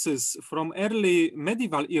sources from early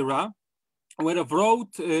medieval era were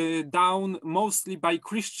wrote down mostly by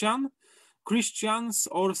Christians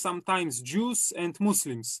or sometimes Jews and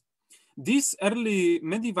Muslims. These early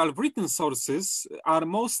medieval written sources are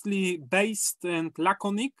mostly based and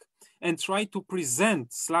laconic and try to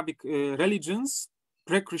present Slavic religions,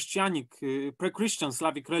 pre-Christian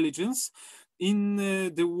Slavic religions, in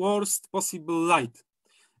the worst possible light,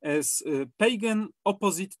 as pagan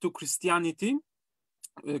opposite to Christianity,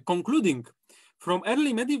 concluding from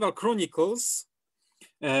early medieval chronicles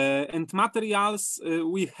and materials,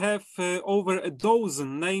 we have over a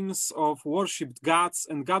dozen names of worshipped gods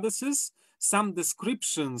and goddesses, some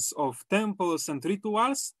descriptions of temples and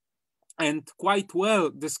rituals, and quite well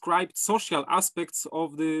described social aspects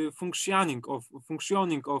of the functioning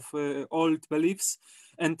of old beliefs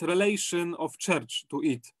and relation of church to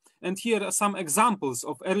it. And here are some examples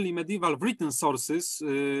of early medieval written sources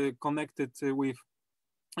connected with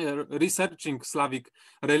researching Slavic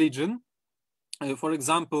religion. For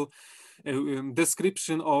example,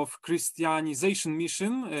 description of Christianization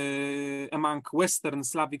mission among Western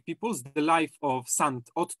Slavic peoples, the life of Saint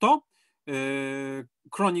Otto,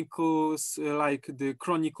 chronicles like the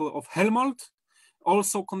Chronicle of Helmold,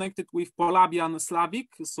 also connected with Polabian Slavic,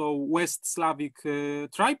 so West Slavic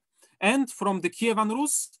tribe, and from the Kievan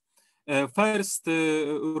Rus, first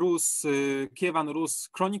Rus, Kievan Rus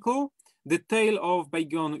Chronicle, the tale of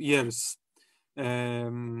bygone years.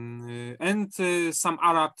 And some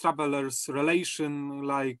Arab travelers' relation,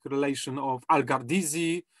 like relation of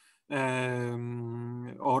Al-Gardizi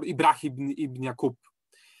or Ibrahim ibn Yaqub.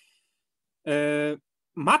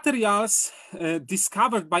 Materials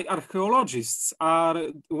discovered by archaeologists are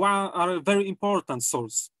a very important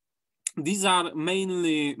source. These are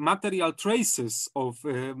mainly material traces of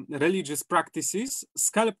religious practices,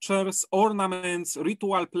 sculptures, ornaments,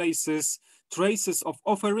 ritual places, traces of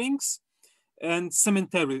offerings, and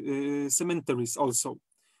cemeteries also.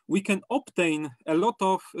 We can obtain a lot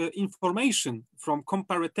of information from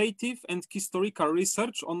comparative and historical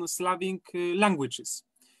research on Slavic languages.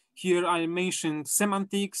 Here I mentioned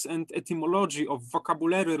semantics and etymology of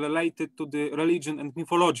vocabulary related to the religion and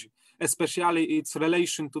mythology, especially its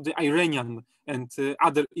relation to the Iranian and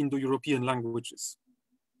other Indo-European languages.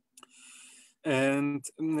 And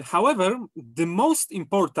however, the most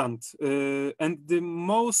important and the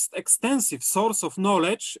most extensive source of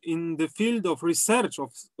knowledge in the field of research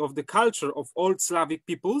of the culture of old Slavic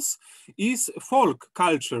peoples is folk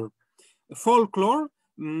culture, folklore,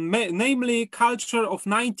 namely culture of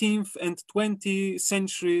 19th and 20th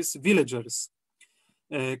centuries villagers.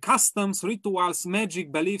 Customs, rituals,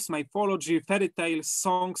 magic, beliefs, mythology, fairy tales,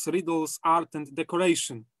 songs, riddles, art, and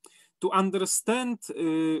decoration. To understand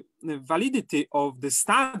the validity of the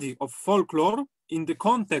study of folklore in the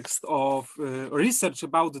context of research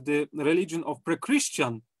about the religion of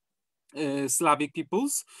pre-Christian Slavic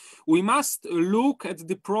peoples, we must look at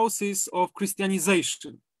the process of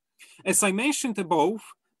Christianization. As I mentioned above,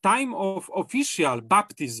 time of official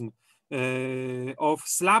baptism of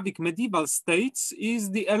Slavic medieval states is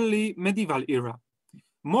the early medieval era.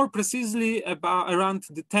 More precisely, around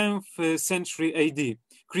the 10th century AD.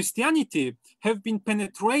 Christianity have been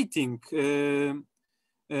penetrating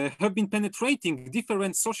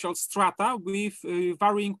different social strata with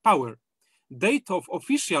varying power. Date of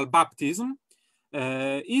official baptism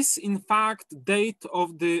is in fact date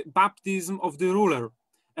of the baptism of the ruler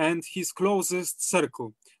and his closest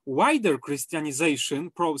circle. Wider Christianization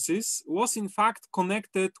process was in fact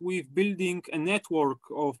connected with building a network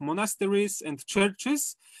of monasteries and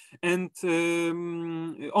churches, and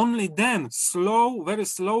only then very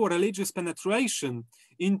slow religious penetration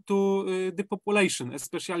into the population,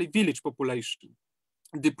 especially village population.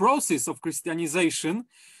 The process of Christianization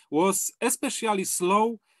was especially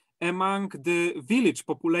slow among the village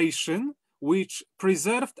population, which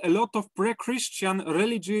preserved a lot of pre-Christian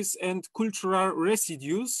religious and cultural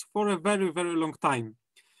residues for a very, very long time.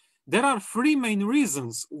 There are three main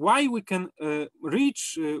reasons why we can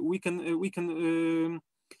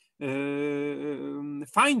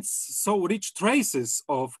find so rich traces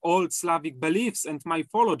of old Slavic beliefs and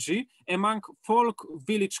mythology among folk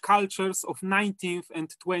village cultures of 19th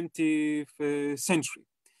and 20th century.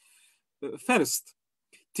 First,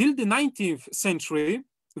 till the 19th century,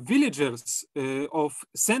 villagers of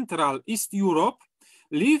Central East Europe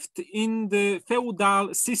lived in the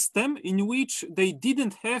feudal system in which they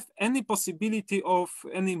didn't have any possibility of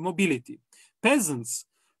any mobility. Peasants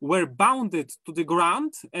were bounded to the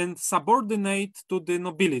ground and subordinate to the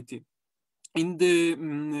nobility. In the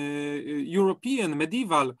European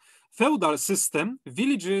medieval feudal system,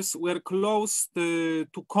 villages were closed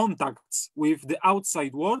to contacts with the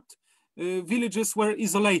outside world. Villages were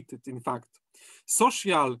isolated, in fact.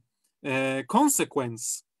 Social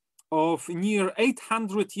consequence of near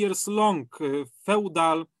 800 years long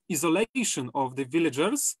feudal isolation of the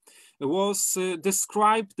villagers was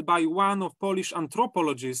described by one of Polish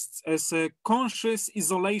anthropologists as a conscious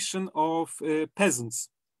isolation of peasants,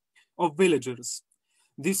 of villagers.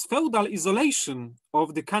 This feudal isolation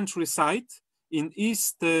of the countryside in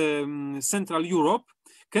East Central Europe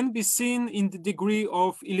can be seen in the degree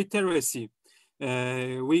of illiteracy,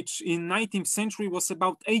 which in 19th century was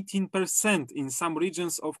about 18% in some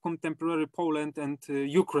regions of contemporary Poland and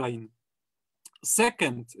Ukraine.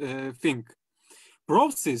 Second thing,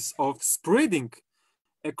 process of spreading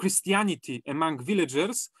Christianity among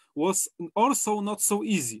villagers was also not so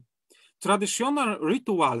easy. Traditional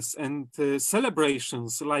rituals and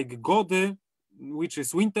celebrations like Gody, which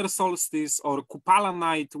is winter solstice, or Kupala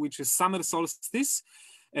night, which is summer solstice,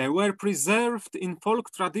 were preserved in folk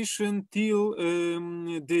tradition till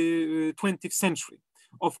the 20th century.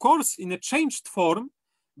 of course in a changed form,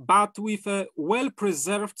 but with a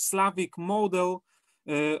well-preserved Slavic model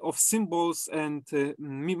of symbols and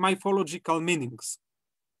mythological meanings.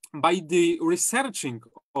 By the researching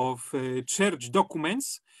of church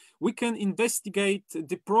documents, we can investigate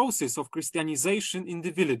the process of Christianization in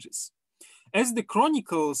the villages. As the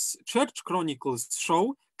church chronicles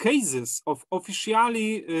show, cases of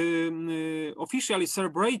officially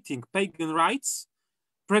celebrating pagan rites,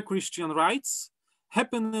 pre-Christian rites,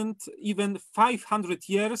 happened even 500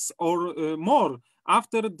 years or more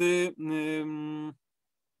after the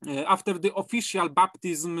official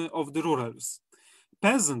baptism of the rulers.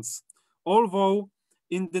 Peasants, although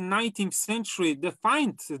in the 19th century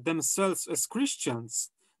defined themselves as Christians,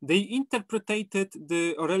 they interpreted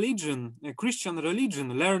the religion, Christian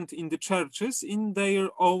religion learned in the churches in their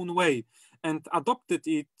own way and adopted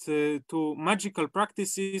it to magical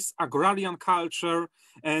practices, agrarian culture,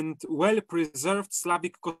 and well-preserved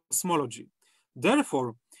Slavic cosmology.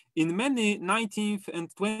 Therefore, in many 19th and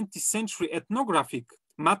 20th century ethnographic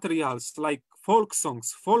materials like folk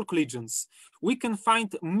songs, folk legends, we can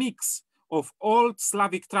find a mix of old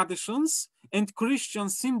Slavic traditions and Christian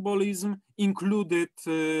symbolism included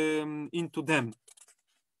into them.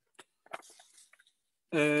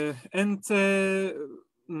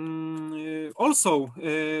 Also,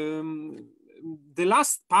 the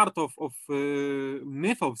last part of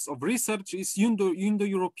methods of research is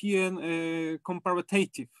Indo-European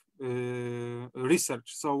comparative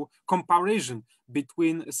research, so comparison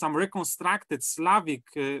between some reconstructed Slavic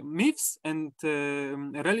myths and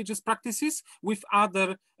religious practices with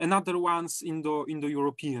other ones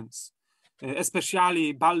Indo-Europeans,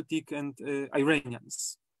 especially Baltic and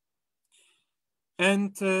Iranians.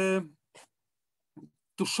 And to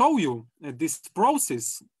show you this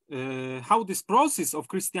process, how this process of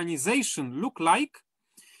Christianization look like,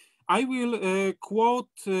 I will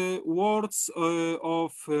quote words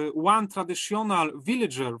of one traditional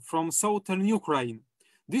villager from southern Ukraine.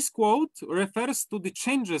 This quote refers to the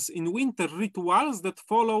changes in winter rituals that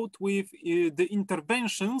followed with the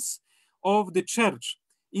interventions of the church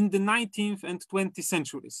in the 19th and 20th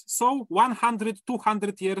centuries. So 100,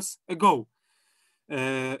 200 years ago.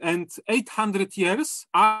 And 800 years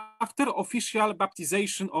after official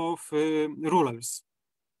baptization of rulers.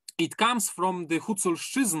 It comes from the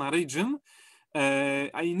Huculszczyzna region.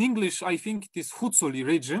 In English, I think it is Huculi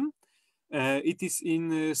region. It is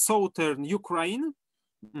in southern Ukraine,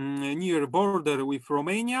 near border with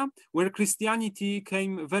Romania, where Christianity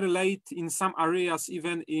came very late in some areas,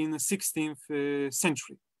 even in 16th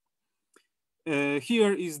century.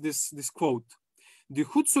 Here is this quote. The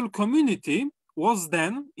Hucul community was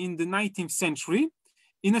then, in the 19th century,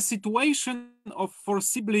 in a situation of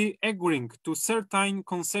forcibly agreeing to certain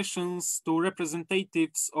concessions to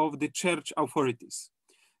representatives of the church authorities.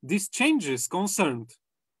 These changes concerned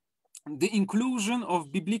the inclusion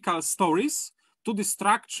of biblical stories to the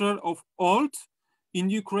structure of old, in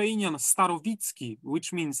Ukrainian Starovitsky,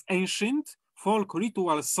 which means ancient, folk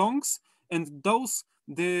ritual songs, and those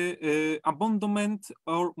the abandonment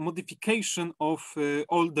or modification of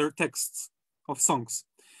older texts of songs.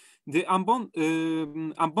 The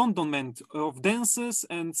abandonment of dances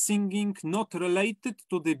and singing not related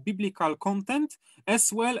to the biblical content,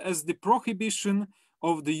 as well as the prohibition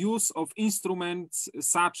of the use of instruments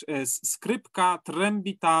such as skripka,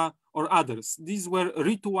 trembita, or others. These were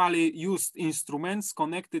ritually used instruments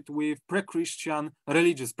connected with pre-Christian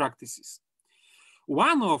religious practices.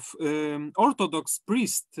 One of Orthodox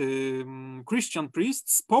Christian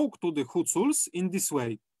priests spoke to the Huculs in this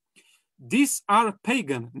way. These are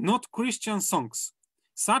pagan, not Christian songs.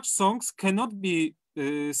 Such songs cannot be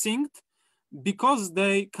sung because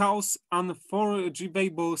they cause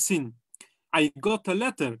unforgivable sin. I got a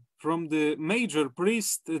letter from the major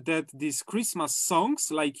priest that these Christmas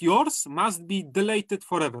songs, like yours, must be deleted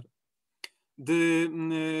forever.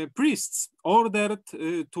 The priests ordered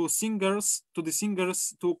to the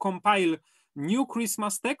singers to compile new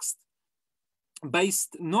Christmas text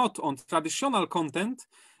based not on traditional content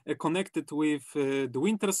connected with the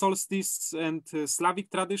winter solstice and Slavic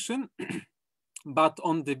tradition, but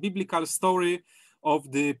on the biblical story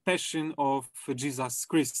of the Passion of Jesus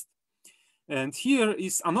Christ. And here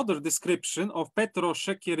is another description of Petro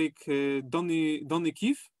Szekieryk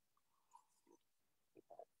Donikiv,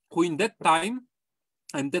 who in that time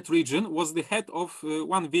and that region was the head of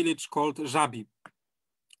one village called Żabi.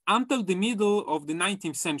 Until the middle of the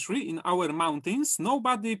 19th century in our mountains,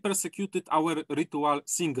 nobody persecuted our ritual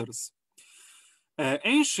singers.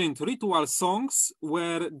 Ancient ritual songs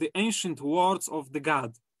were the ancient words of the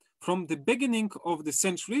god. From the beginning of the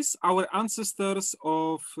centuries, our ancestors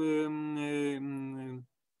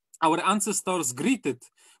greeted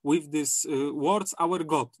with these words our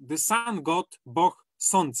God, the sun god, Bog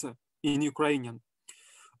Sonce in Ukrainian.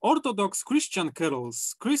 Orthodox Christian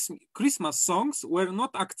carols, Christmas songs were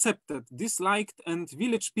not accepted, disliked, and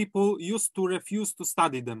village people used to refuse to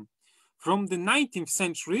study them. From the 19th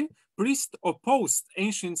century, priests opposed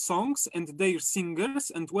ancient songs and their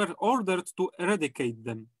singers and were ordered to eradicate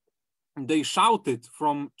them. They shouted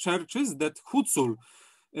from churches that Hutzul,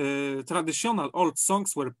 traditional old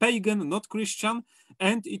songs, were pagan, not Christian,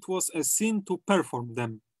 and it was a sin to perform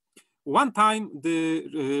them. One time,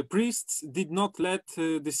 the priests did not let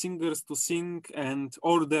the singers to sing and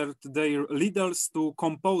ordered their leaders to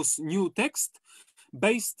compose new text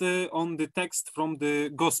based on the text from the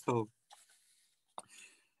gospel.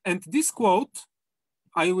 And this quote,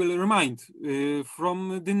 I will remind,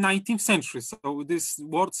 from the 19th century. So these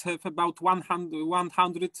words have about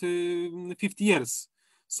 150 years.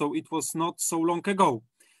 So it was not so long ago.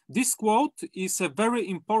 This quote is a very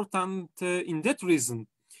important in that reason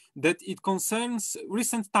that it concerns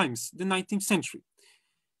recent times, the 19th century.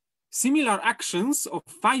 Similar actions of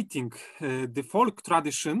fighting the folk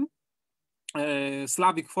tradition,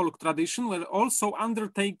 Slavic folk tradition, were also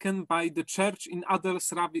undertaken by the church in other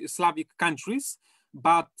Slavic countries,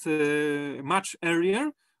 but much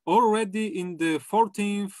earlier, already in the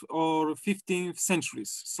 14th or 15th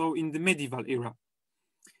centuries, so in the medieval era.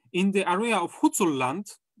 In the area of Hutzul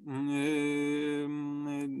land,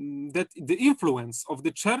 that the influence of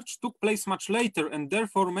the church took place much later, and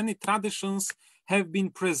therefore many traditions have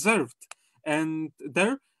been preserved and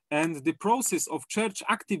the process of church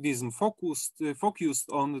activism focused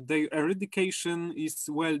on their eradication is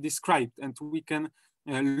well described, and we can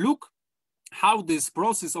look how this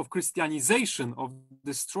process of Christianization, of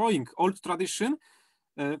destroying old tradition,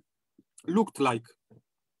 looked like.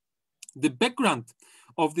 The background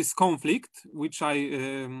of this conflict, which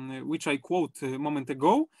I quote a moment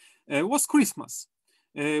ago, was Christmas,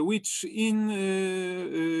 which in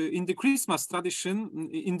the Christmas tradition,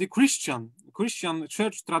 in the Christian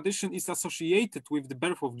church tradition, is associated with the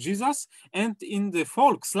birth of Jesus, and in the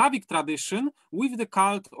folk Slavic tradition with the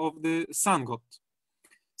cult of the sun god.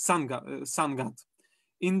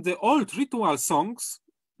 In the old ritual songs,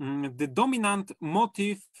 the dominant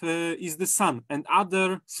motif is the sun and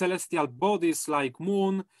other celestial bodies like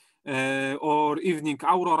moon or evening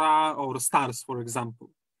aurora or stars, for example.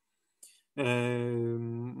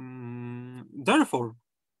 Therefore,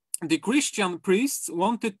 the Christian priests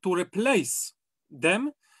wanted to replace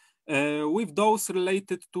them with those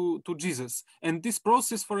related to Jesus. And this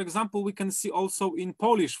process, for example, we can see also in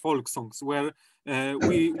Polish folk songs, where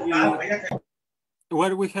we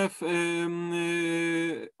have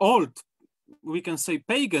old, we can say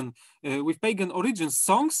pagan, with pagan origins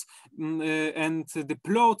songs, and the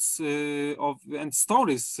plots and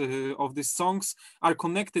stories of these songs are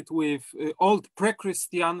connected with old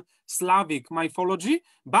pre-Christian Slavic mythology,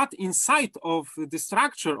 but inside of the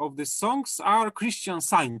structure of the songs are Christian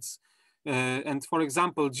signs. And for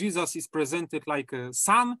example, Jesus is presented like a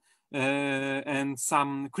sun, and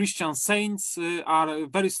some Christian saints are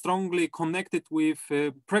very strongly connected with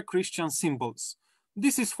pre-Christian symbols.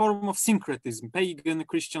 This is form of syncretism, pagan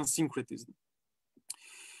Christian syncretism.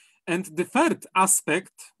 And the third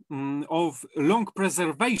aspect of long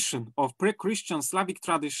preservation of pre-Christian Slavic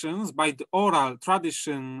traditions by the oral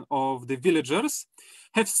tradition of the villagers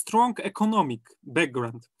have strong economic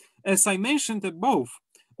background. As I mentioned above,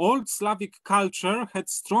 old Slavic culture had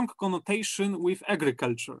strong connotation with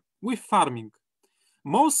agriculture, with farming.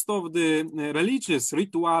 Most of the religious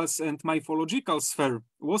rituals and mythological sphere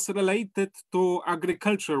was related to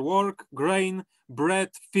agriculture work, grain, bread,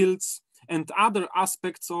 fields, and other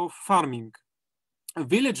aspects of farming.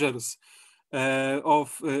 Villagers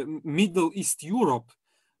of Middle East Europe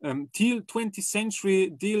till 20th century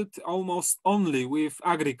dealt almost only with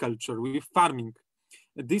agriculture, with farming.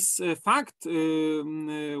 This fact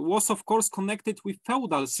was of course connected with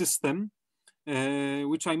feudal system,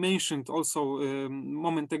 which I mentioned also a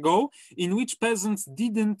moment ago, in which peasants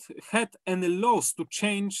didn't have any laws to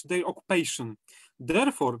change their occupation.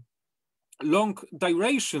 Therefore, long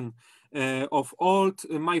duration of old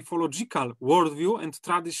mythological worldview and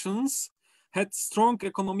traditions had strong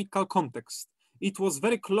economical context. It was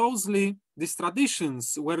very closely, these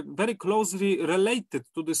traditions were very closely related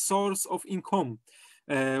to the source of income,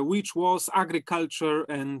 which was agriculture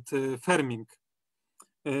and farming.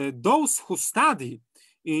 Those who study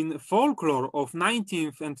in folklore of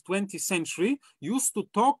 19th and 20th century used to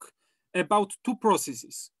talk about two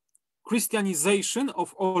processes: Christianization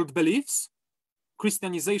of old beliefs,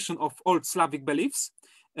 Christianization of old Slavic beliefs,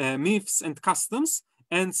 myths and customs,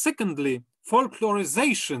 and secondly,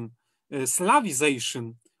 folklorization, Slavization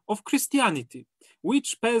of Christianity, which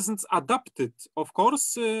peasants adapted, of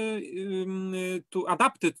course, to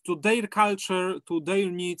adapt it to their culture, to their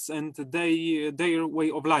needs, and their way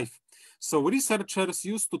of life. So researchers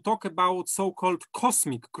used to talk about so-called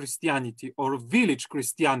cosmic Christianity or village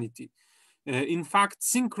Christianity. In fact,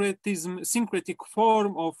 syncretic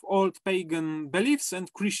form of old pagan beliefs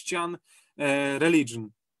and Christian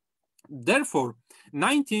religion. Therefore,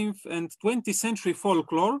 19th and 20th century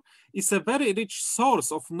folklore is a very rich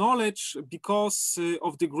source of knowledge because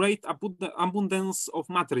of the great abundance of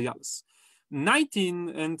materials. 19th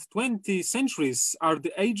and 20th centuries are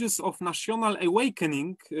the ages of national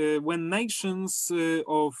awakening when nations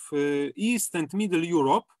of East and Middle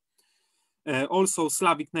Europe, also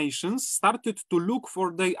Slavic nations, started to look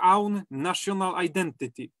for their own national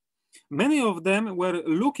identity. Many of them were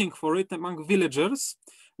looking for it among villagers,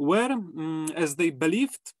 where, as they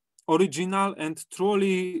believed, original and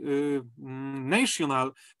truly national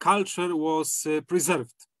culture was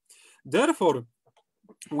preserved. Therefore,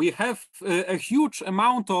 we have a huge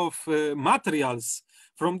amount of materials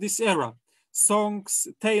from this era: songs,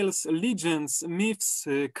 tales, legends, myths,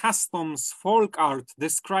 customs, folk art,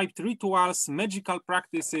 described rituals, magical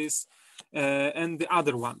practices, and the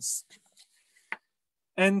other ones.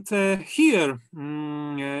 And here,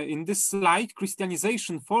 in this slide,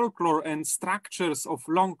 Christianization, folklore, and structures of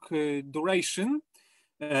long duration.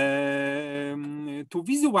 To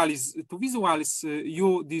visualize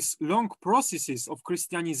you these long processes of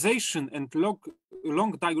Christianization and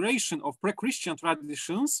long duration of pre-Christian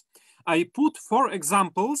traditions, I put 4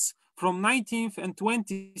 examples from 19th and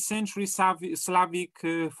 20th century Slavic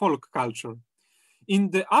folk culture.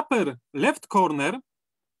 In the upper left corner,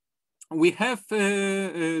 we have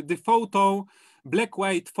the photo,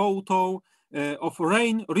 black-white photo of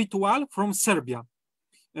rain ritual from Serbia.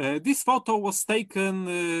 This photo was taken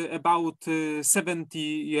about 70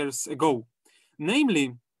 years ago.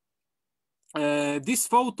 Namely, this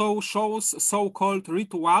photo shows so-called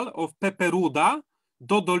ritual of Peperuda,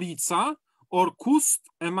 Dodolica, or Kust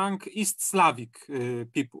among East Slavic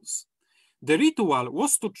peoples. The ritual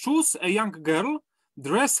was to choose a young girl,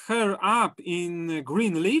 dress her up in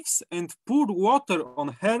green leaves, and pour water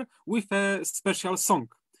on her with a special song.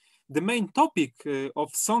 The main topic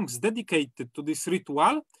of songs dedicated to this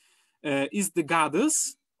ritual is the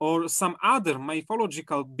goddess or some other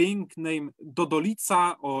mythological being named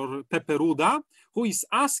Dodolica or Peperuda, who is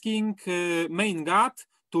asking main god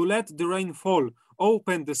to let the rain fall,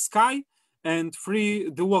 open the sky, and free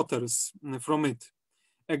the waters from it.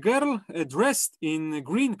 A girl dressed in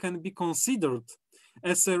green can be considered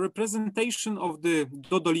as a representation of the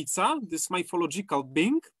Dodolica, this mythological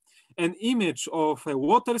being, an image of a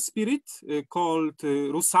water spirit called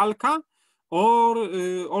Rusalka, or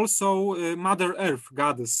also Mother Earth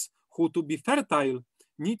goddess, who to be fertile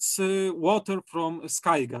needs water from a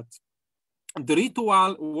sky god. The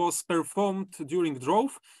ritual was performed during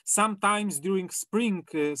drought, sometimes during spring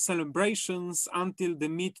celebrations until the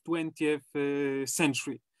mid-20th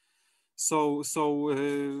century. So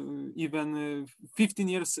even 50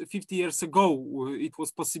 years ago, it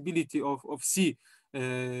was possibility of see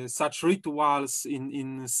such rituals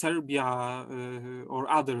in Serbia or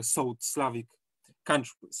other South Slavic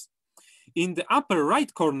countries. In the upper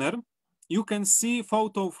right corner, you can see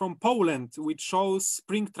photo from Poland, which shows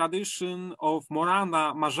spring tradition of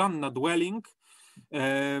Morana Marzanna dwelling,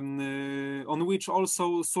 on which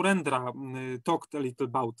also Surendra talked a little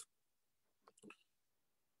about.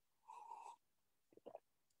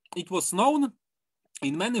 It was known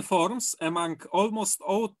in many forms among almost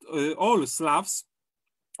all Slavs,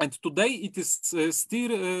 and today it is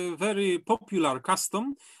still a very popular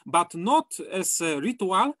custom, but not as a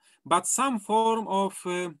ritual, but some form of,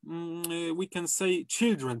 we can say,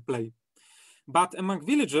 children play. But among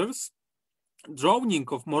villagers, drawing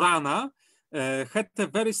of Morana had a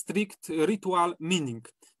very strict ritual meaning.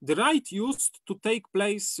 The rite used to take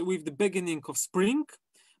place with the beginning of spring.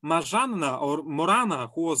 Marzanna or Morana,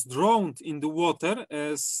 who was drowned in the water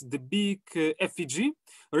as the big effigy,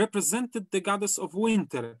 represented the goddess of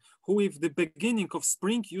winter, who with the beginning of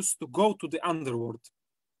spring used to go to the underworld.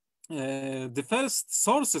 The first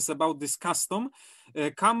sources about this custom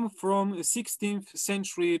come from 16th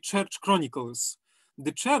century church chronicles.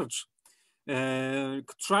 The church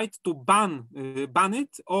tried to ban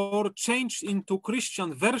it or change into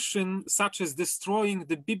Christian version, such as destroying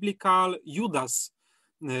the biblical Judas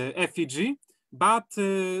effigy, but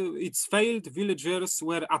it's failed. Villagers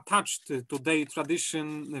were attached to their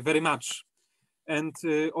tradition very much. And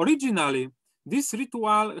originally, This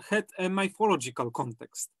ritual had a mythological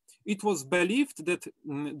context. It was believed that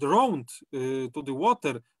drowned to the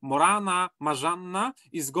water, Morana Marzanna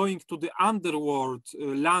is going to the underworld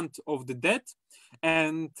land of the dead,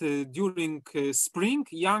 and during spring,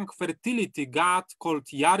 young fertility god called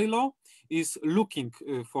Yarilo is looking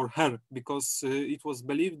for her, because it was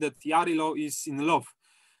believed that Yarilo is in love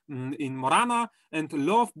in Morana, and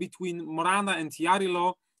love between Morana and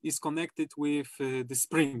Yarilo is connected with the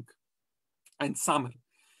spring and summer.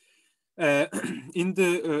 In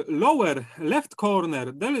the lower left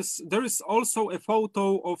corner, there is also a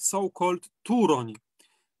photo of so-called Turoni.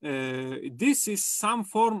 This is some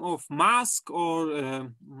form of mask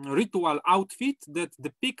or ritual outfit that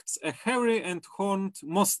depicts a hairy and horned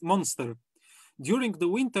monster. During the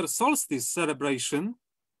winter solstice celebration,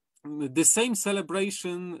 the same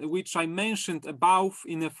celebration which I mentioned above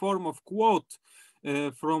in a form of quote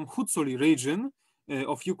from Hutsuli region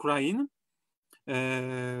of Ukraine,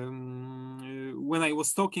 when I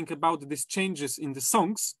was talking about these changes in the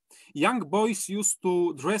songs, young boys used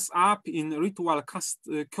to dress up in ritual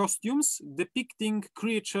costumes depicting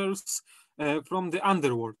creatures from the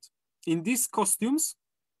underworld. In these costumes,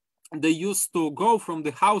 they used to go from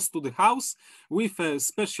the house to the house with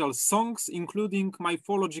special songs, including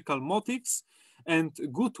mythological motifs and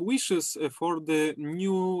good wishes for the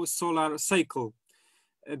new solar cycle.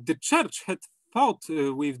 The church had fought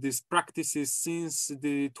with these practices since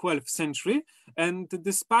the 12th century, and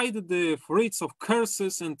despite the threats of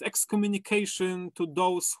curses and excommunication to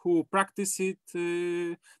those who practice it,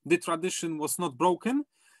 the tradition was not broken.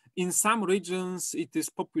 In some regions, it is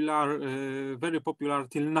popular, very popular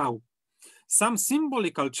till now. Some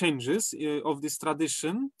symbolical changes of this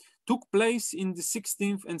tradition took place in the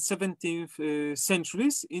 16th and 17th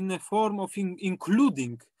centuries in the form of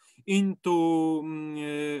including into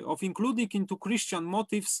Christian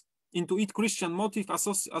motifs, Christian motif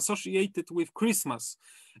associated with Christmas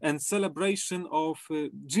and celebration of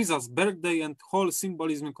Jesus' birthday and whole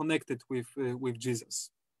symbolism connected with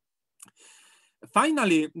Jesus.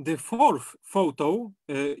 Finally, the fourth photo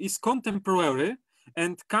is contemporary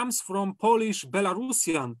and comes from Polish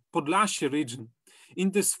Belarusian Podlasie region.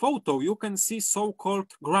 In this photo, you can see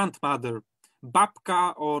so-called grandmother,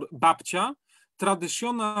 babka or babcia,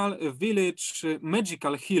 traditional village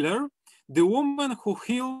magical healer, the woman who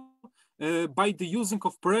heals by the using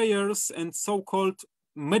of prayers and so-called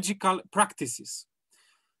magical practices.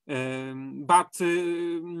 But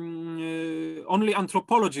only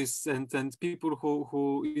anthropologists and people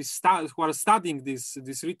who are studying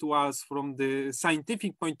these rituals from the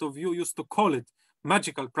scientific point of view used to call it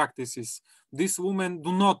magical practices. These women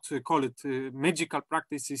do not call it magical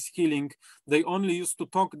practices, healing. They only used to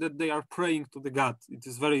talk that they are praying to the God. It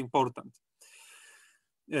is very important.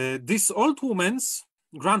 These old women's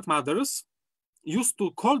grandmothers used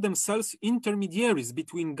to call themselves intermediaries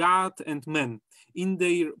between God and man. In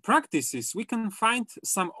their practices, we can find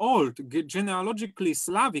some old genealogically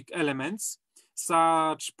Slavic elements,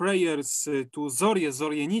 such prayers to Zorje,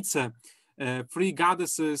 Zorienice, three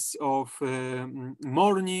goddesses of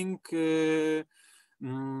morning,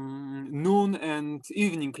 noon, and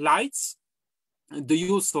evening lights, the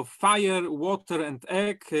use of fire, water, and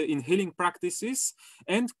egg in healing practices,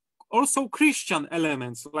 and also Christian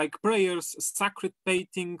elements like prayers, sacred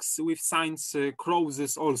paintings with signs,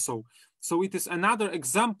 crosses also. So it is another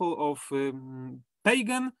example of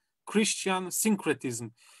pagan Christian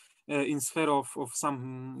syncretism in sphere of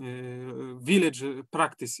some village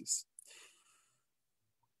practices.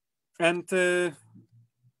 And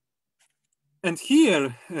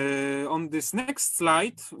here on this next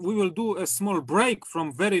slide, we will do a small break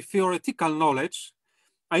from very theoretical knowledge.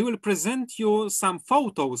 I will present you some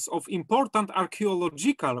photos of important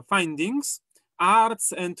archaeological findings,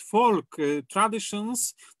 arts and folk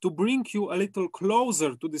traditions to bring you a little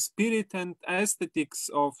closer to the spirit and aesthetics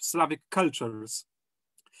of Slavic cultures.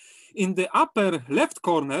 In the upper left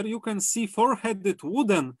corner, you can see four-headed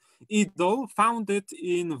wooden idol founded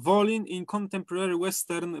in Wolin in contemporary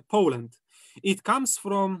Western Poland. It comes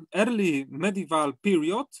from early medieval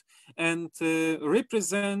period and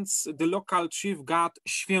represents the local chief god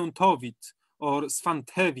Świętowit or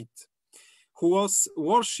Swantewit, who was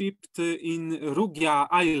worshipped in Rugia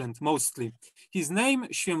Island mostly. His name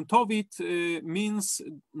Świętowit means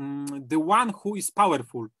the one who is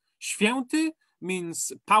powerful. Święty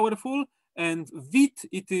means powerful, and Wit,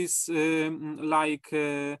 it is like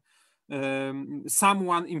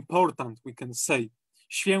someone important, we can say.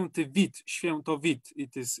 Święty Wit, Świętowit,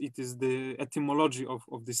 it is the etymology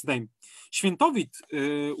of this name. Świętowit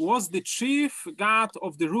was the chief god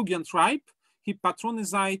of the Rugian tribe. he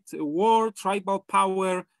patronized war, tribal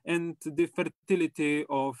power, and the fertility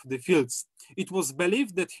of the fields. It was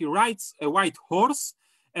believed that he rides a white horse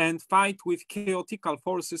and fight with chaotical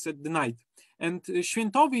forces at the night. And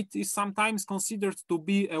Świętowit is sometimes considered to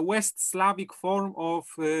be a West Slavic form of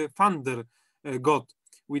thunder god,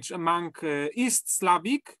 which among East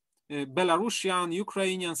Slavic, Belarusian,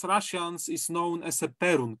 Ukrainians, Russians is known as a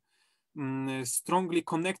Perun, strongly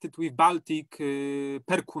connected with Baltic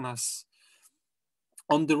Perkunas.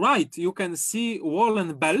 On the right, you can see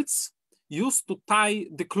woolen belts used to tie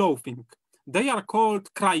the clothing. They are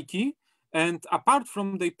called kraiki, and apart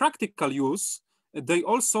from their practical use, they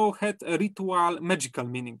also had a ritual magical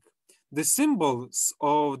meaning. The symbols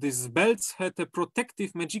of these belts had a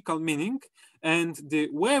protective magical meaning, and the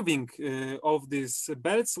weaving of these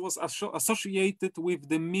belts was associated with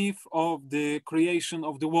the myth of the creation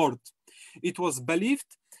of the world. It was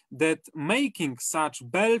believed that making such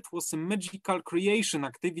belt was a magical creation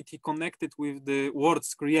activity connected with the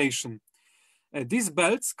world's creation. These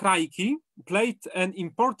belts, kraiki, played an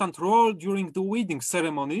important role during the wedding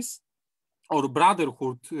ceremonies or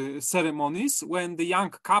brotherhood ceremonies, when the young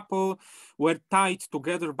couple were tied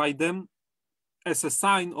together by them as a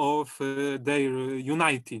sign of their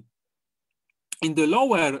unity. In the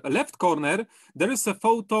lower left corner, there is a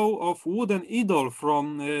photo of wooden idol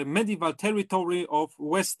from medieval territory of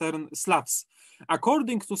Western Slavs.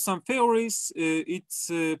 According to some theories,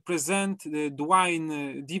 it's present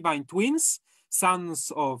divine twins,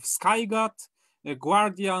 sons of sky god,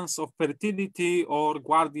 guardians of fertility, or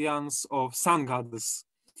guardians of sun goddess.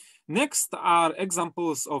 Next are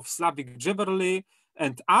examples of Slavic jewelry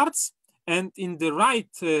and arts, and in the right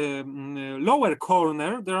lower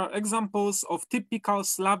corner there are examples of typical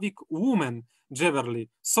Slavic woman jewelry,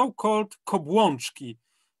 so-called kobłączki,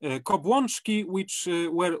 which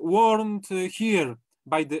were worn here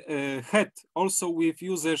by the head, also with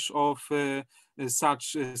usage of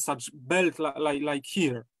such belt like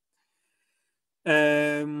here.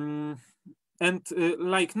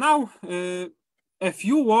 Like now, a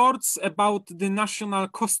few words about the national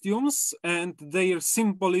costumes and their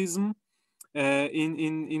symbolism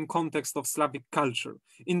in context of Slavic culture.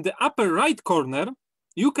 In the upper right corner,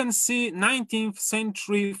 you can see 19th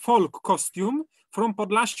century folk costume from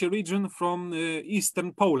Podlasie region from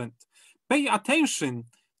eastern Poland. Pay attention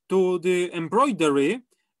to the embroidery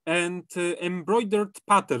and embroidered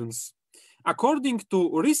patterns. According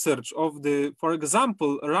to research of the, for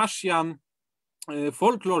example, Russian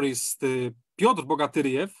folklorist Piotr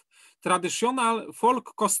Bogatyriev, traditional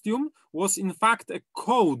folk costume was in fact a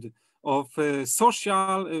code of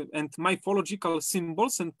social and mythological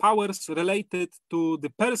symbols and powers related to the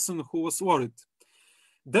person who was wore it.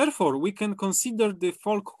 Therefore, we can consider the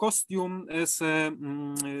folk costume as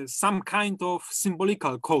some kind of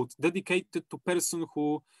symbolical code dedicated to person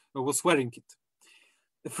who was wearing it.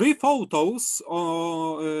 Three photos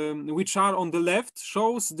which are on the left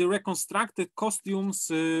shows the reconstructed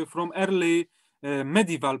costumes from early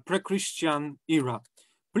medieval pre-Christian era.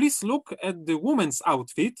 Please look at the woman's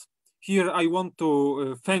outfit. Here I want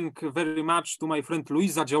to thank very much to my friend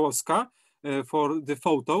Luisa Działowska for the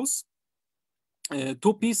photos.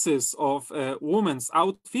 Two pieces of a woman's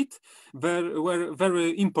outfit were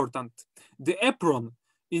very important. The apron,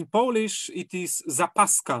 in Polish, it is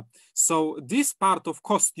zapaska. So this part of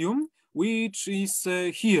costume, which is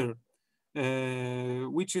here,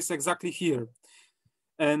 which is exactly here.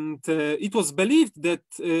 And it was believed that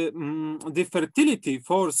the fertility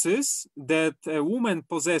forces that a woman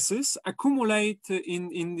possesses accumulate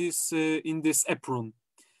in this apron.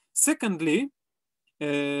 Secondly,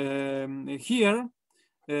 here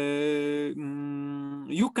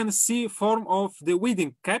you can see form of the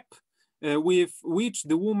wedding cap with which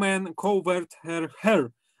the woman covered her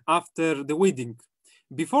hair after the wedding.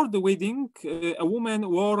 Before the wedding, a woman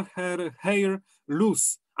wore her hair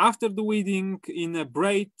loose. After the wedding, in a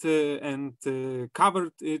braid and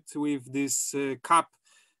covered it with this cap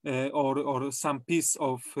or some piece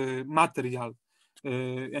of material.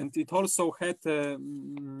 And it also had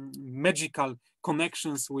magical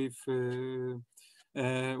connections with the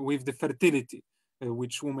fertility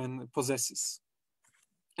which woman possesses.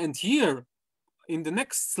 And here, in the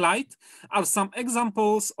next slide, are some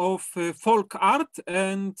examples of folk art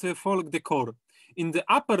and folk decor. In the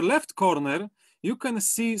upper left corner, you can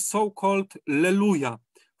see so-called Leluja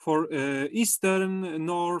for Eastern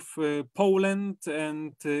North Poland,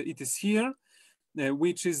 and it is here,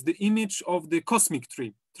 which is the image of the cosmic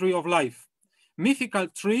tree, tree of life. Mythical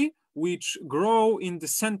tree which grow in the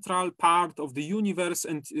central part of the universe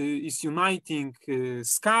and is uniting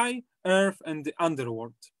sky, earth, and the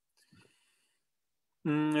underworld.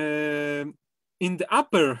 In the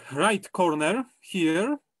upper right corner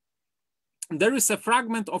here, there is a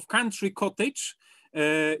fragment of country cottage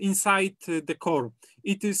inside the core.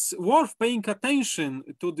 It is worth paying attention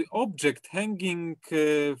to the object hanging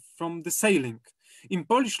from the ceiling. In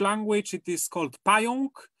Polish language, it is called pająk.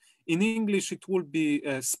 In English, it would be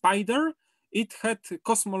a spider. It had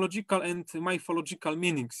cosmological and mythological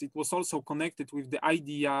meanings. It was also connected with the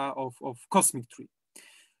idea of cosmic tree.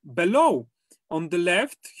 Below, on the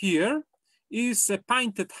left here, is a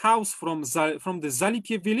painted house from the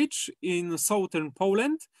Zalipie village in southern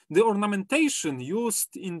Poland. The ornamentation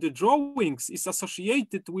used in the drawings is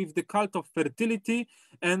associated with the cult of fertility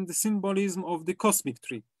and the symbolism of the cosmic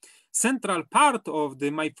tree. Central part of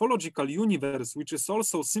the mythological universe, which is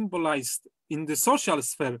also symbolized in the social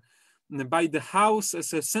sphere by the house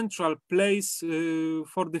as a central place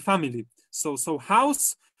for the family. So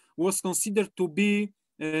house was considered to be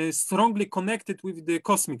strongly connected with the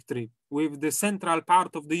cosmic tree, with the central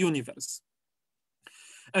part of the universe.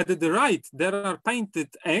 At the right, there are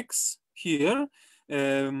painted eggs here,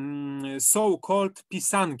 so-called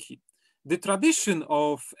pisanki. The tradition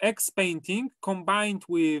of eggs painting combined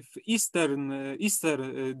with Easter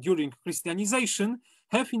during Christianization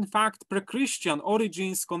have in fact pre-Christian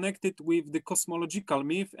origins connected with the cosmological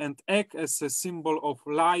myth and egg as a symbol of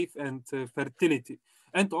life and fertility,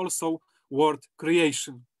 and also world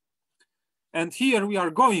creation. And here we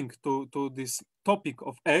are going to this topic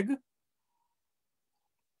of egg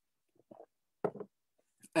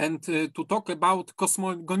and to talk about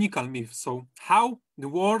cosmogonical myth. So how the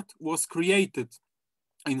world was created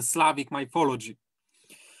in Slavic mythology.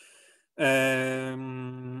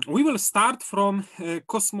 We will start from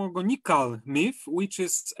cosmogonical myth, which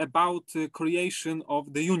is about creation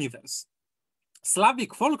of the universe.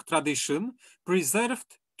 Slavic folk tradition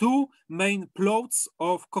preserved two main plots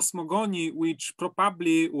of cosmogony, which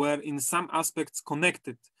probably were in some aspects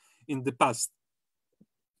connected in the past.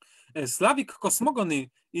 Slavic cosmogony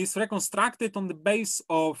is reconstructed on the base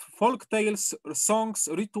of folk tales, songs,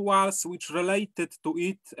 rituals which related to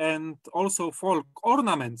it, and also folk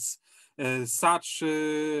ornaments, such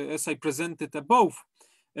as I presented above,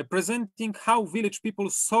 presenting how village people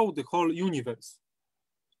saw the whole universe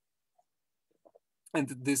and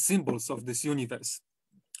the symbols of this universe.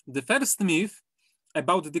 The first myth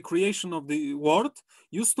about the creation of the world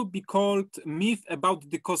used to be called myth about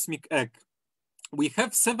the cosmic egg. We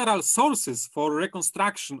have several sources for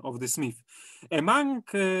reconstruction of this myth. Among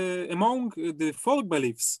the folk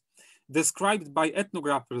beliefs described by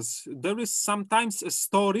ethnographers, there is sometimes a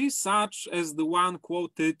story such as the one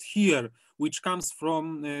quoted here, which comes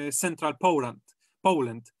from central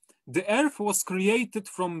Poland. The earth was created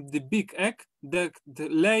from the big egg that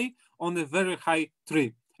lay on a very high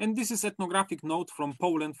tree. And this is ethnographic note from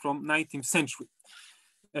Poland from 19th century.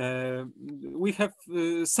 We have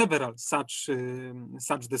several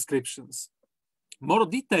such descriptions. More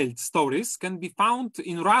detailed stories can be found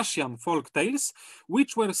in Russian folk tales,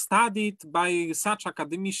 which were studied by such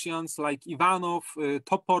academicians like Ivanov,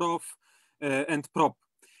 Toporov, and Prop.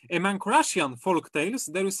 Among Russian folk tales,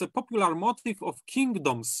 there is a popular motif of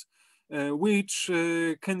kingdoms, which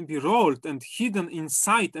can be rolled and hidden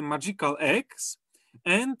inside a magical eggs,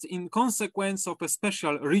 and in consequence of a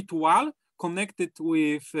special ritual connected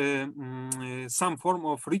with some form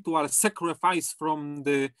of ritual sacrifice from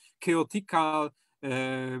the chaotical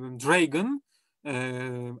dragon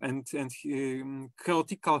and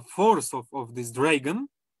chaotical force of this dragon.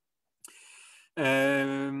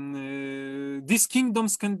 These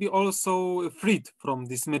kingdoms can be also freed from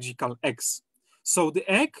these magical eggs. So the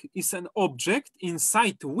egg is an object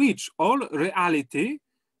inside which all reality,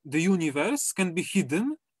 the universe, can be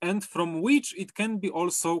hidden and from which it can be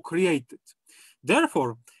also created.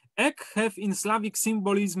 Therefore, eggs have in Slavic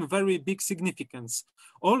symbolism very big significance.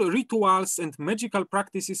 All rituals and magical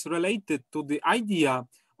practices related to the idea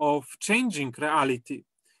of changing reality,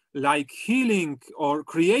 like healing or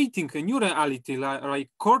creating a new reality, like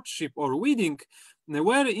courtship or wedding,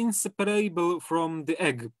 were inseparable from the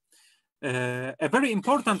egg. A very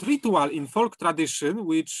important ritual in folk tradition,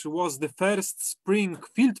 which was the first spring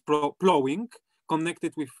field plowing,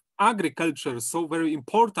 connected with agriculture, so very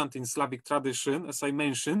important in Slavic tradition, as I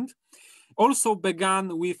mentioned, also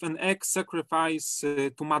began with an egg sacrifice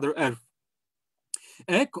to Mother Earth.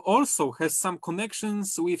 Egg also has some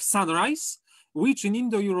connections with sunrise, which in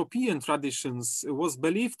Indo-European traditions was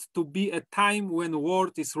believed to be a time when the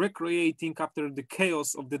world is recreating after the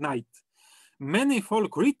chaos of the night. Many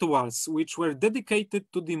folk rituals which were dedicated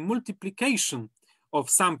to the multiplication of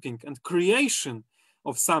something and creation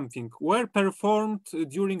of something were performed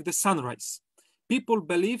during the sunrise. people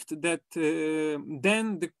believed that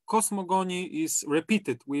then the cosmogony is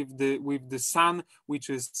repeated with the sun, which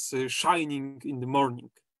is shining in the morning.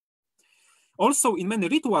 Also, in many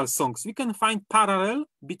ritual songs, we can find parallel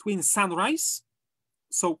between sunrise,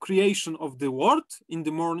 so creation of the world in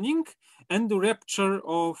the morning, and the rapture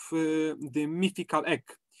of the mythical egg.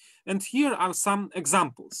 And here are some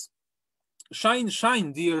examples. Shine,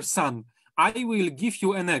 shine, dear sun, I will give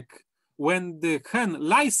you an egg. When the hen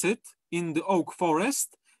lies it in the oak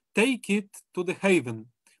forest, take it to the haven.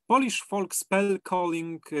 Polish folk spell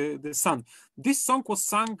calling the sun. This song was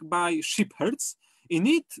sung by shepherds. In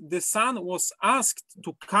it, the sun was asked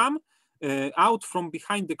to come out from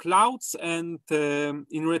behind the clouds, and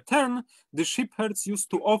in return, the shepherds used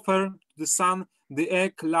to offer to the sun the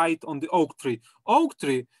egg light on the oak tree. Oak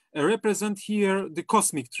tree represent here the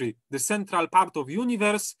cosmic tree, the central part of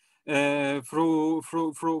universe through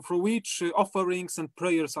which offerings and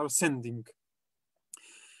prayers are sending.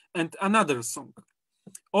 And another song.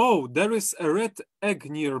 Oh, there is a red egg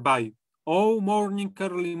nearby. Oh, morning,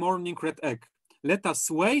 early morning, red egg. Let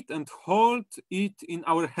us wait and hold it in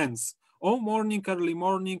our hands. Oh, morning, early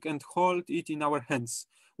morning, and hold it in our hands.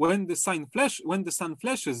 When the sun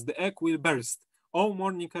flashes, the egg will burst. Oh,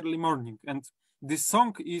 morning, early morning. And this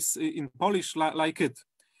song is in Polish like it.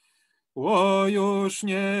 O, już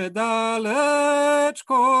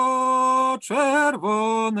niedaleczko,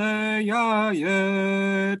 czerwone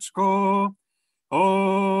jajeczko.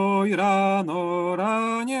 Oj, rano,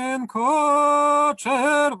 ranienko,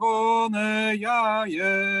 czerwone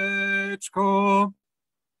jajeczko.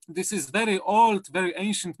 This is very old, very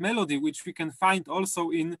ancient melody, which we can find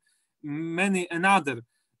also in many another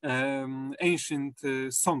ancient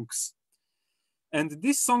songs. And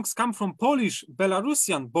these songs come from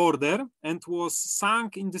Polish-Belarusian border and was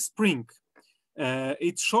sung in the spring.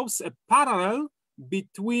 It shows a parallel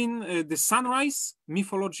between the sunrise,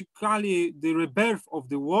 mythologically the rebirth of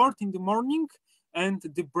the world in the morning, and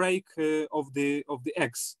the break of the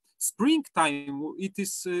eggs. Springtime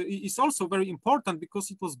is also very important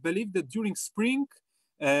because it was believed that during spring,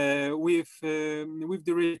 with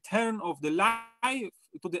the return of the life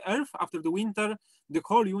to the earth after the winter, the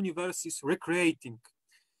whole universe is recreating.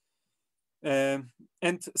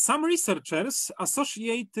 And some researchers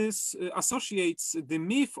associates the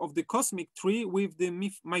myth of the cosmic tree with the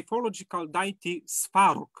mythological deity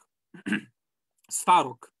Svarog.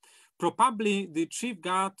 Svarog, probably the chief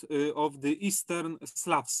god of the Eastern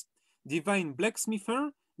Slavs, divine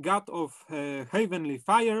blacksmither, god of heavenly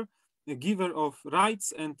fire, giver of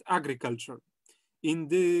rights and agriculture. In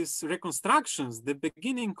these reconstructions, the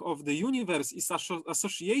beginning of the universe is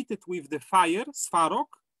associated with the fire, Svarog,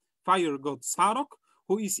 fire god Svarog,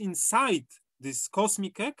 who is inside this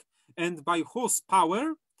cosmic egg, and by whose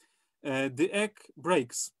power the egg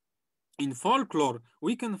breaks. In folklore,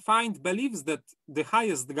 we can find beliefs that the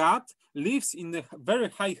highest god lives in a very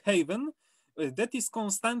high heaven that is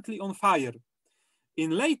constantly on fire.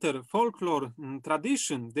 In later folklore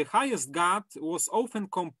tradition, the highest god was often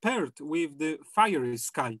compared with the fiery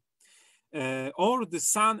sky, or the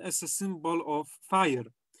sun as a symbol of fire.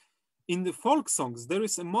 In the folk songs, there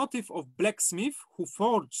is a motif of blacksmith who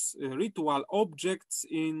forges ritual objects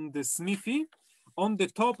in the smithy on the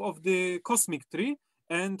top of the cosmic tree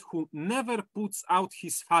and who never puts out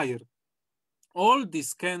his fire. All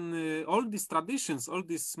these traditions, all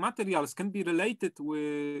these materials can be related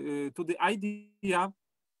to the idea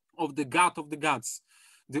of the god of the gods,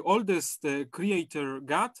 the oldest creator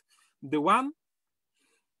god, the one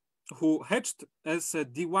who hatched as a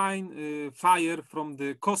divine fire from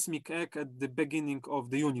the cosmic egg at the beginning of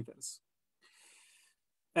the universe.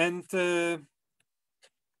 And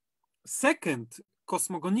second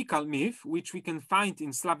cosmogonical myth, which we can find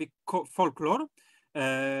in Slavic folklore,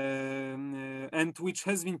 and which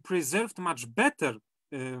has been preserved much better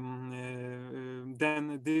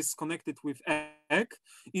than this connected with egg,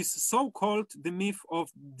 is so-called the myth of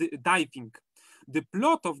the diving. The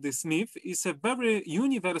plot of this myth is a very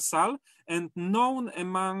universal and known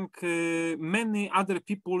among many other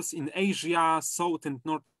peoples in Asia, South and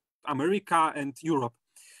North America and Europe.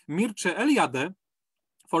 Mircea Eliade,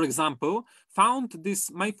 for example, found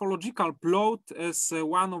this mythological plot as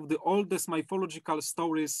one of the oldest mythological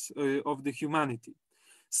stories of the humanity.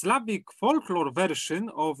 Slavic folklore version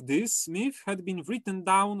of this myth had been written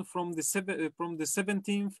down from the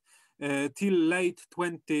 17th till late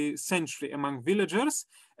 20th century among villagers,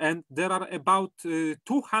 and there are about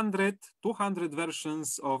 200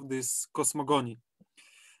 versions of this cosmogony.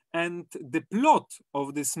 And the plot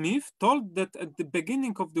of this myth told that at the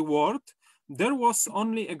beginning of the world, there was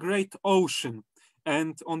only a great ocean.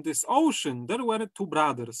 And on this ocean, there were two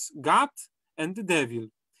brothers, God and the devil.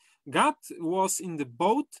 God was in the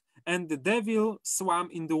boat and the devil swam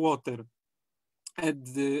in the water.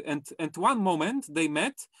 At one moment they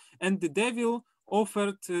met, and the devil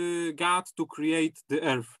offered God to create the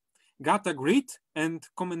earth. God agreed and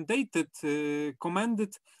commanded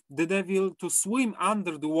the devil to swim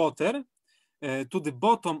under the water to the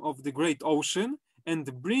bottom of the great ocean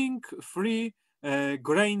and bring 3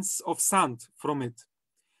 grains of sand from it.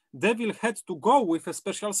 Devil had to go with a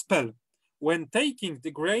special spell. When taking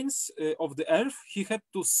the grains of the earth, he had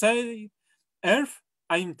to say, "Earth,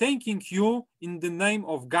 I am taking you in the name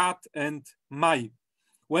of God and my."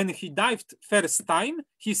 When he dived first time,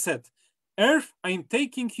 he said, "Earth, I am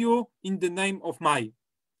taking you in the name of my."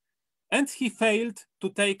 And he failed to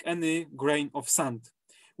take any grain of sand.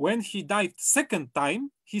 When he dived second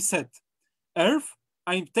time, he said, "Earth,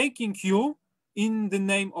 I am taking you in the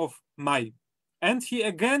name of my." And he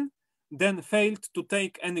again then failed to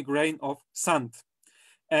take any grain of sand.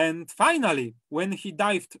 And finally, when he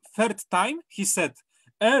dived third time, he said,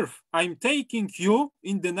 "Earth, I'm taking you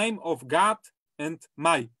in the name of God and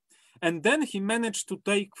my." And then he managed to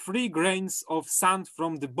take 3 grains of sand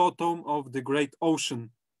from the bottom of the great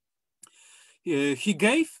ocean. He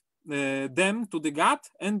gave them to the God,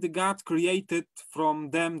 and the God created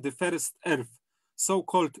from them the first earth,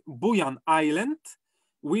 so-called Buyan Island,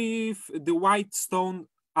 with the white stone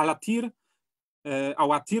Awatir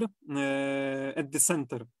at the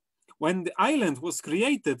center. When the island was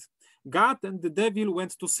created, God and the devil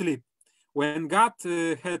went to sleep. When God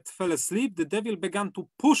had fell asleep, the devil began to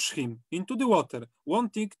push him into the water,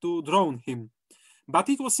 wanting to drown him. But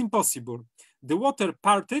it was impossible. The water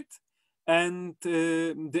parted, and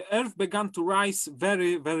the earth began to rise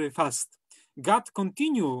very, very fast. God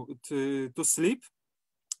continued to sleep.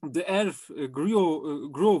 The earth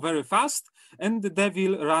grew very fast, and the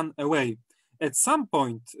devil ran away. At some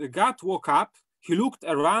point, God woke up. He looked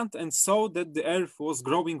around and saw that the earth was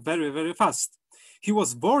growing very, very fast. He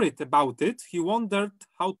was worried about it. He wondered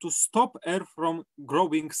how to stop earth from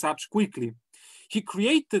growing such quickly. He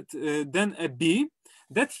created then a bee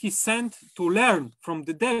that he sent to learn from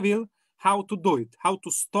the devil how to do it, how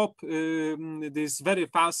to stop this very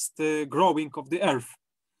fast growing of the earth.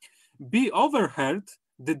 Bee overheard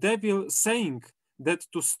the devil saying that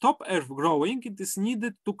to stop earth growing, it is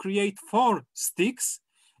needed to create 4 sticks,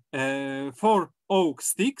 4 oak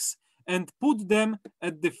sticks, and put them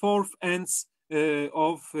at the 4 ends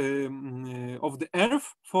of the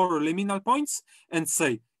earth, 4 liminal points, and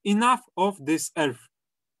say, "Enough of this earth."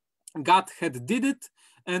 God had did it,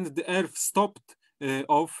 and the earth stopped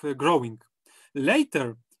of growing.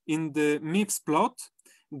 Later in the myth's plot,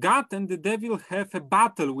 God and the devil have a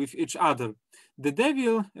battle with each other. The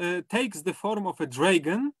devil takes the form of a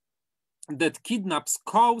dragon that kidnaps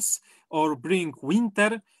cows or bring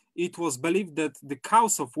winter. It was believed that the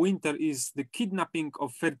cause of winter is the kidnapping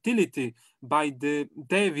of fertility by the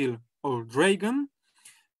devil or dragon.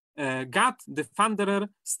 God, the thunderer,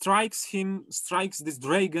 strikes this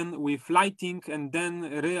dragon with lightning, and then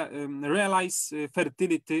realize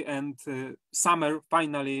fertility, and summer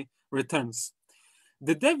finally returns.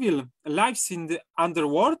 The devil lives in the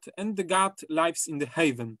underworld, and the God lives in the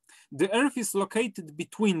heaven. The earth is located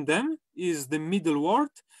between them, is the middle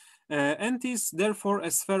world, and is therefore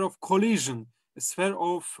a sphere of collision, a sphere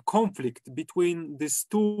of conflict between these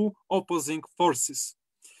 2 opposing forces.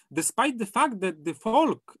 Despite the fact that the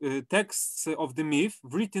folk texts of the myth,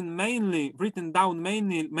 written down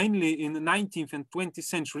mainly in the 19th and 20th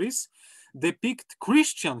centuries, depict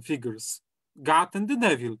Christian figures, God and the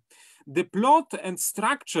devil, the plot and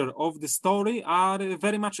structure of the story are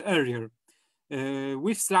very much earlier,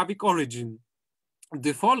 with Slavic origin.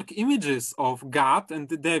 The folk images of God and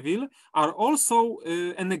the devil are also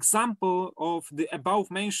an example of the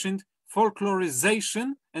above-mentioned folklorization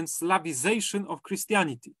and Slavization of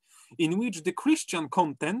Christianity, in which the Christian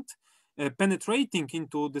content penetrating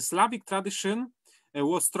into the Slavic tradition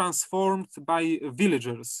was transformed by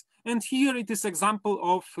villagers. And here it is example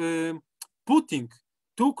of putting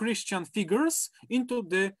 2 Christian figures into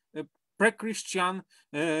the pre-Christian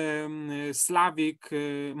Slavic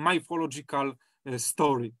mythological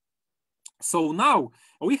story. So now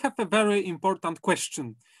we have a very important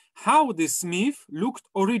question: how this myth looked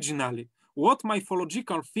originally? What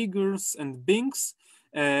mythological figures and beings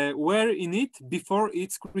were in it before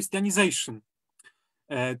its Christianization?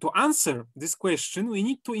 To answer this question, we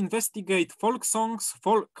need to investigate folk songs,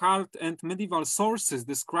 folk art, and medieval sources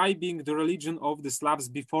describing the religion of the Slavs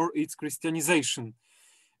before its Christianization.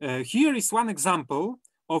 Here is one example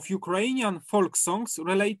of Ukrainian folk songs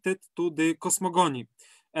related to the cosmogony,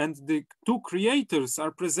 and the 2 creators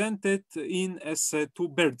are presented in as 2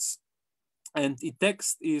 birds. And the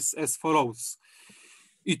text is as follows.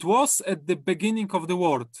 It was at the beginning of the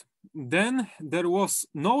world. Then there was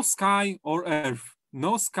no sky or earth,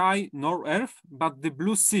 no sky nor earth, but the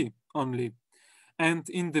blue sea only. And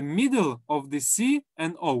in the middle of the sea,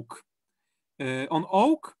 an oak. On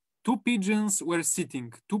oak, two pigeons were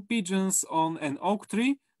sitting, two pigeons on an oak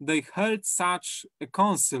tree. They held such a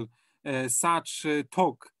council, such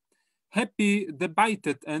talk. Happy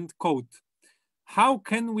debated and quote, how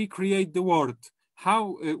can we create the world?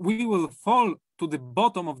 How we will fall to the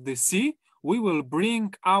bottom of the sea. We will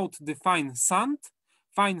bring out the fine sand,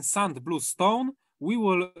 blue stone. We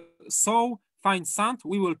will sow fine sand.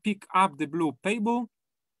 We will pick up the blue pebble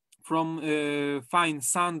from fine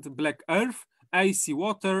sand, black earth, icy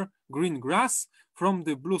water, green grass, from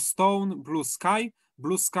the blue stone, blue sky,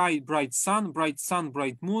 bright sun,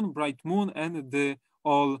 bright moon, and the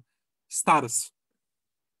all stars.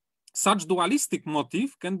 Such dualistic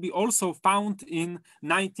motif can be also found in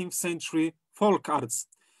 19th century folk arts.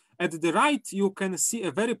 At the right, you can see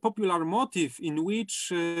a very popular motif in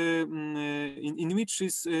which is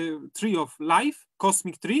tree of life,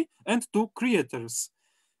 cosmic tree, and two creators,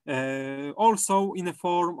 also in a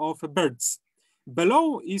form of birds.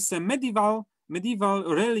 Below is a medieval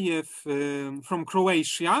relief from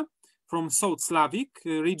Croatia, from South Slavic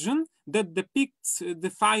region, that depicts the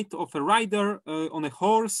fight of a rider on a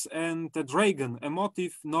horse and a dragon, a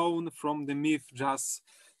motif known from the myth just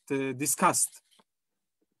discussed.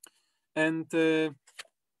 And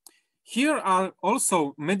here are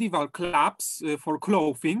also medieval clubs for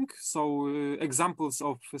clothing, so examples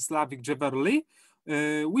of Slavic jewelry,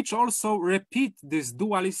 which also repeat this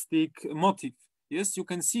dualistic motif. Yes, you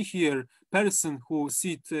can see here person who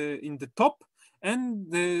sit in the top,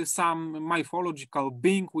 and some mythological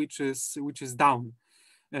being which is down,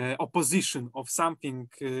 opposition of something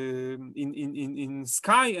in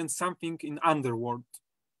sky and something in underworld.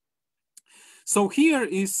 So here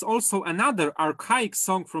is also another archaic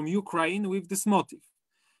song from Ukraine with this motif.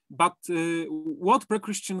 But what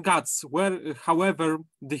pre-Christian gods were, however,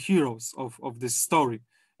 the heroes of this story.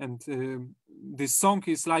 And this song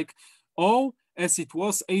is like, oh, as it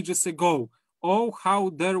was ages ago, oh,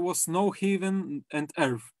 how there was no heaven and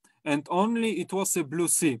earth, and only it was a blue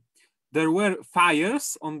sea. There were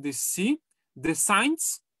fires on this sea, the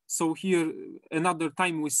saints, so here another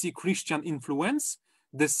time we see Christian influence.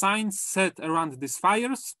 The saints sat around these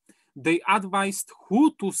fires. They advised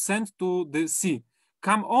who to send to the sea.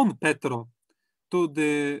 Come on, Petro, to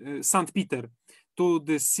the St. Peter, to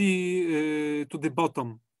the sea, to the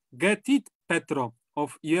bottom. Get it, Petro,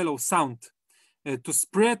 of yellow sound, to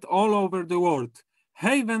spread all over the world.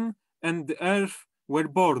 Heaven and the earth were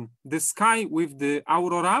born. The sky with the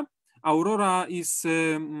aurora. Aurora is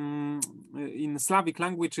in Slavic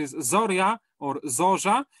language is Zoria or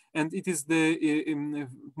Zorza, and it is the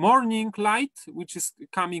morning light which is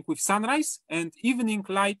coming with sunrise, and evening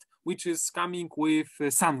light which is coming with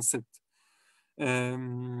sunset,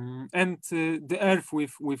 and the earth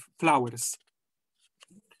with flowers.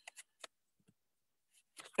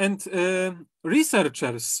 And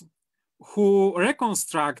researchers who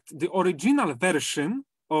reconstruct the original version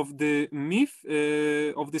of the myth,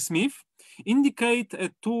 of this myth, indicate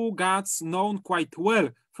two gods known quite well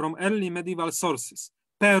from early medieval sources: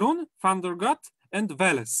 Perun, thunder god, and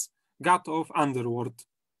Veles, god of underworld,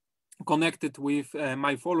 connected with a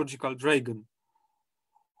mythological dragon.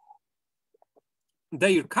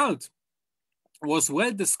 Their cult was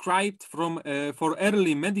well described for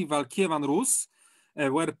early medieval Kievan Rus,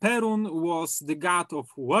 where Perun was the god of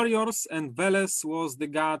warriors and Veles was the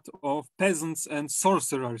god of peasants and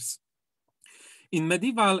sorcerers. In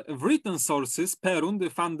medieval written sources, Perun, the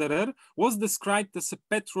thunderer, was described as a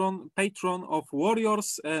patron of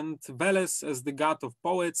warriors, and Veles as the god of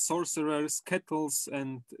poets, sorcerers, kettles,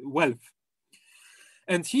 and wealth.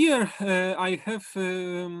 And here I have,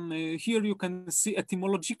 here you can see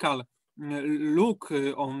etymological look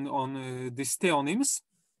on these theonyms.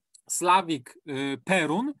 Slavic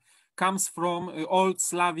Perun comes from Old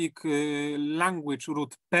Slavic language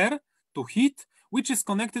root per, to heat, which is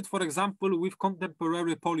connected, for example, with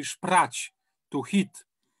contemporary Polish prać, to heat.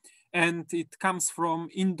 And it comes from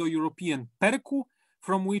Indo-European perku,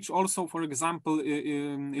 from which also, for example,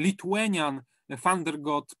 Lithuanian thunder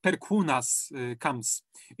god Perkūnas comes.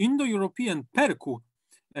 Indo-European perku,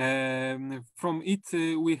 from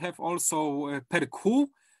it we have also perku,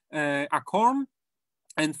 acorn,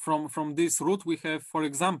 and from this root we have, for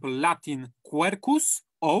example, Latin quercus,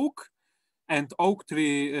 oak, and oak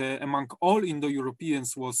tree among all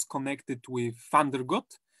Indo-Europeans was connected with thunder god.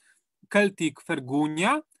 Celtic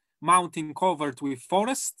Fergunia, mountain covered with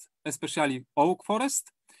forest, especially oak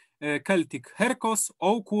forest. Celtic Herkos,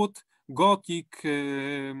 Oakwood, Gothic,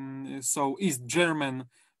 so East German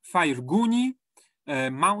Fairguni,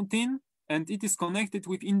 mountain, and it is connected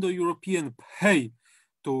with Indo-European phe,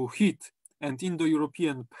 to hit, and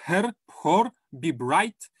Indo-European phor, be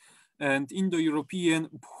bright, and Indo-European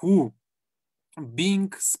phu,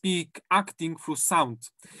 being, speak, acting through sound.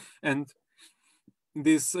 And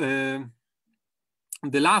this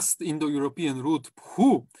the last Indo-European root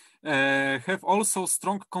phu have also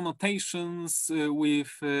strong connotations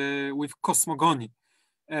with cosmogony,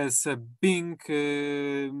 as a being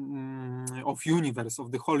of universe,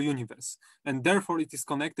 of the whole universe, and therefore it is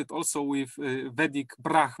connected also with Vedic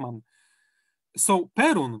Brahman. So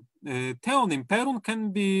Perun, theonym Perun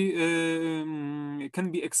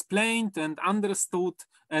can be explained and understood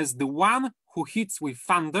as the one who hits with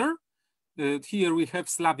thunder. Here we have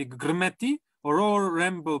Slavic grmeti, roar,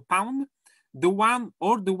 ramble, pound. The one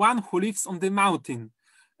who lives on the mountain.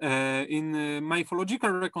 In mythological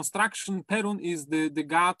reconstruction, Perun is the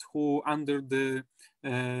god who, under the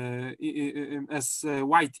as a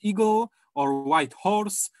white eagle or white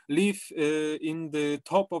horse, live in the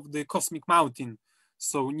top of the cosmic mountain,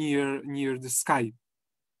 so near the sky.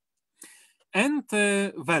 And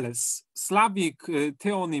Veles, Slavic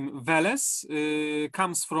theonym Veles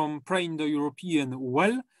comes from Pre-Indo-European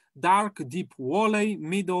well, dark, deep valley,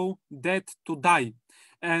 meadow, dead to die.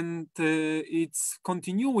 And it's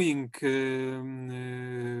continuing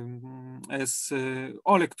as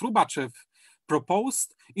Oleg Trubachev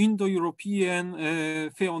proposed, Indo-European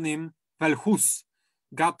theonym Velhus,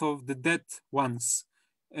 god of the dead ones,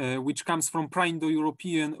 which comes from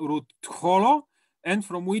Pre-Indo-European root tcholo, and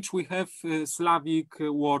from which we have Slavic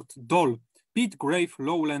word dol, pit, grave,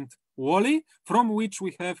 lowland, valley, from which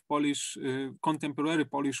we have Polish, contemporary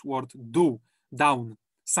Polish word dół, down.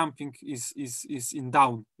 Something is in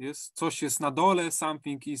down, yes? Coś jest na dole,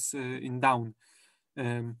 something is in down.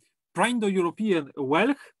 Pre-Indo-European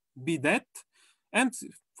welch, be dead, and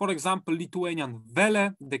for example, Lithuanian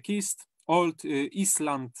vele, the kist, Old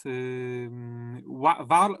Island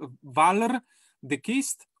valr, the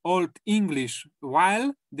kist, Old English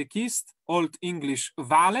while, the kist, Old English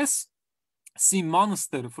vales, sea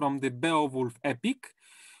monster from the Beowulf epic,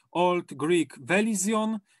 Old Greek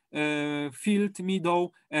velision, field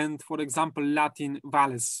meadow, and for example Latin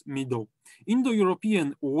valles meadow.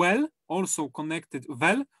 Indo-European well, also connected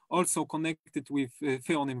also connected with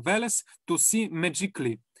theonym veles, to see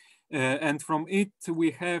magically, and from it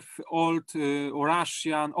we have Old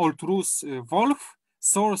Russian, Old Rus wolf,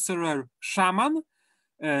 sorcerer, shaman,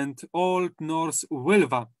 and Old Norse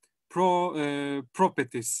wilva,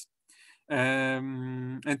 prophetess.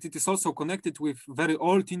 And it is also connected with very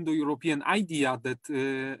old Indo-European idea that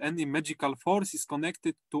any magical force is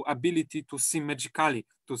connected to ability to see magically,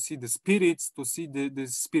 to see the spirits, to see the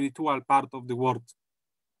spiritual part of the world.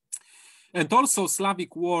 And also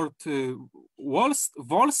Slavic word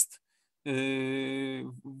wolst,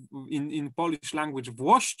 in Polish language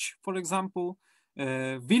włość, for example,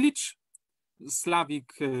 village, Slavic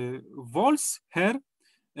vols, hair,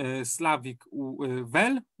 Slavic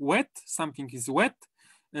vel, wet, something is wet,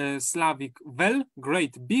 Slavic vel,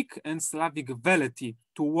 great, big, and Slavic velety,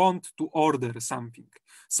 to want, to order something.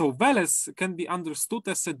 So veles can be understood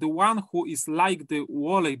as the one who is like the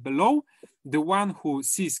valley below, the one who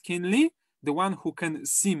sees keenly, the one who can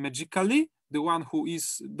see magically, the one who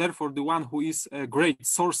is, therefore, the one who is a great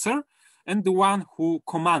sorcerer, and the one who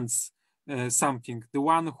commands something, the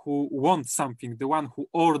one who wants something, the one who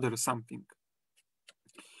orders something.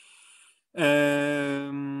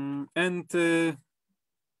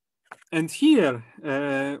 And here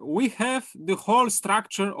we have the whole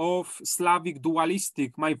structure of Slavic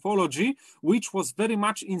dualistic mythology, which was very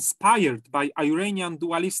much inspired by Iranian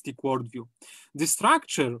dualistic worldview. The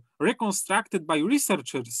structure reconstructed by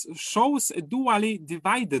researchers shows a dually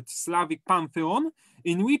divided Slavic pantheon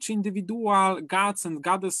in which individual gods and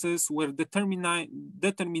goddesses were determined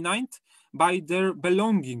by their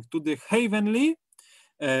belonging to the heavenly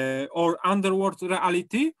or underworld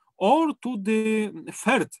reality, or to the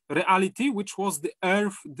third reality, which was the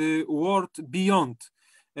earth, the world beyond,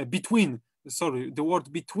 the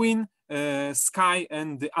world between sky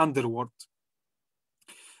and the underworld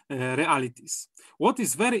realities. What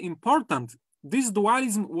is very important, this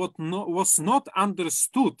dualism was not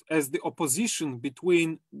understood as the opposition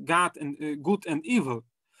between God and good and evil,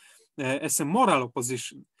 as a moral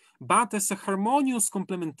opposition, but as a harmonious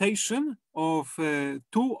complementation of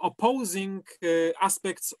two opposing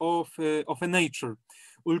aspects of a nature,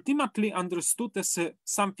 ultimately understood as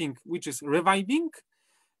something which is reviving,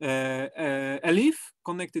 a leaf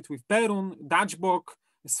connected with Perun, Dachbok,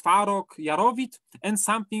 Svarog, Jarovit, and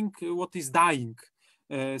something what is dying,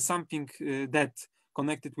 something that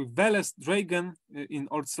connected with Veles, dragon, in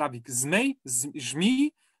Old Slavic Zmej,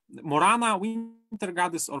 Żmi, Morana, winter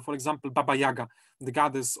goddess, or for example, Baba Yaga, the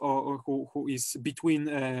goddess who is between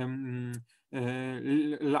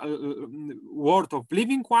world of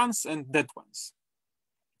living ones and dead ones.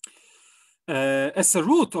 As a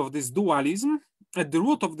root of this dualism, at the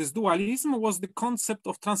root of this dualism was the concept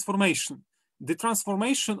of transformation, the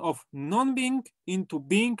transformation of non-being into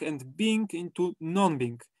being and being into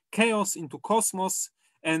non-being, chaos into cosmos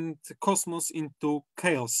and cosmos into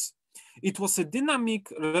chaos. It was a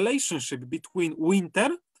dynamic relationship between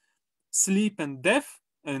winter, sleep and death,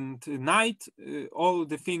 and night, all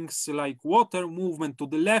the things like water, movement to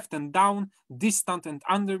the left and down, distant and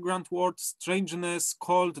underground world, strangeness,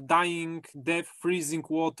 cold, dying, death, freezing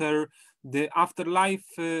water, the afterlife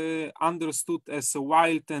understood as a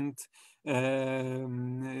wild and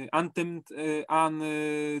untamed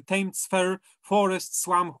sphere, forest,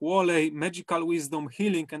 swamp, valley, magical wisdom,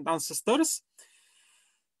 healing and ancestors.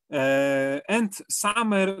 And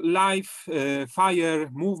summer, life, fire,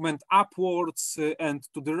 movement upwards and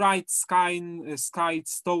to the right, sky,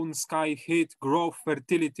 stone, sky, heat, growth,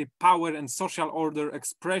 fertility, power and social order,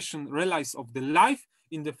 expression, realize of the life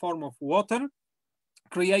in the form of water,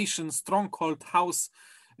 creation, stronghold, house,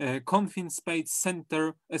 confine, space,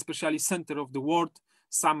 center, especially center of the world,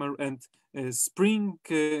 summer and spring,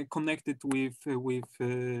 connected with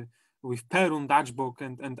Perun, Dachbok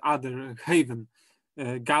and other haven.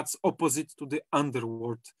 Gods opposite to the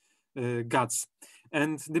underworld gods.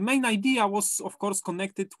 And the main idea was, of course,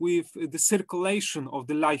 connected with the circulation of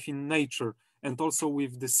the life in nature and also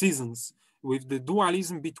with the seasons, with the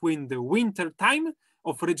dualism between the winter time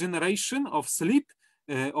of regeneration, of sleep,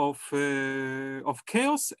 of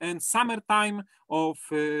chaos, and summertime of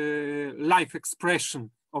life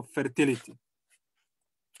expression, of fertility.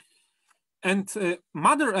 And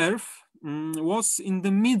Mother Earth was in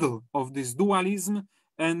the middle of this dualism,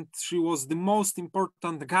 and she was the most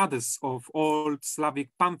important goddess of old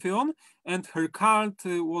Slavic pantheon, and her cult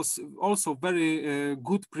was also very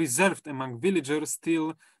good preserved among villagers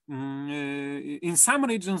still in some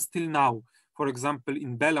regions till now, for example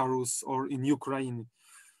in Belarus or in Ukraine.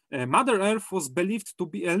 Mother Earth was believed to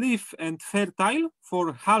be alive and fertile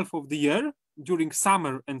for half of the year during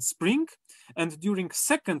summer and spring, and during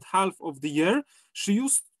second half of the year she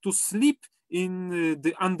used to sleep in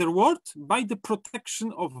the underworld by the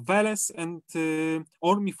protection of Veles and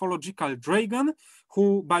or mythological dragon,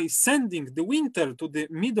 who by sending the winter to the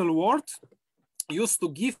middle world used to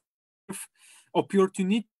give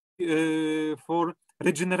opportunity for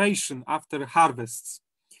regeneration after harvests.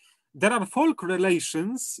 There are folk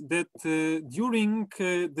relations that during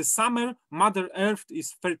the summer, Mother Earth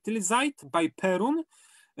is fertilized by Perun,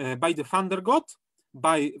 by the thunder god,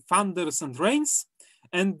 by thunders and rains,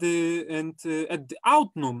 and at the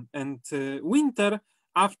autumn and winter,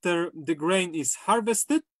 after the grain is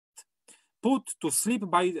harvested, put to sleep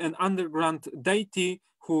by an underground deity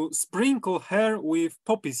who sprinkle her with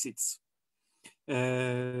poppy seeds.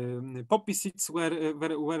 Poppy seeds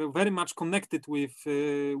were very much connected with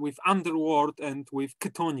underworld and with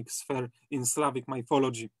chthonic sphere in Slavic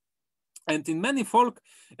mythology. And in many folk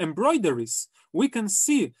embroideries, we can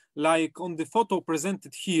see, like on the photo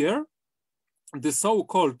presented here, the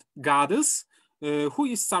so-called goddess who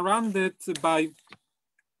is surrounded by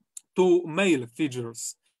two male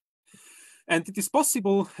figures. And it is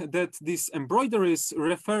possible that these embroideries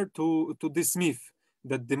refer to this myth,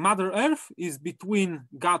 that the Mother Earth is between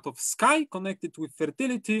god of sky, connected with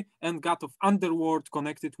fertility, and god of underworld,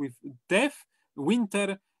 connected with death,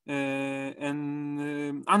 winter,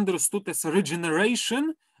 and understood as a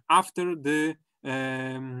regeneration after the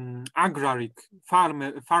agraric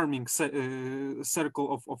farming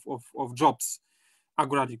circle of jobs,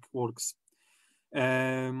 agraric works.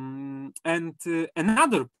 And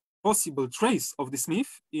another possible trace of this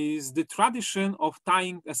myth is the tradition of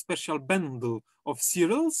tying a special bundle of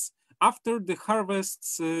cereals after the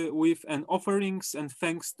harvests with an offerings and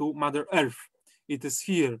thanks to Mother Earth. It is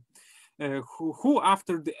here, who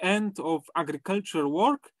after the end of agricultural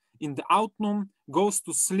work in the autumn goes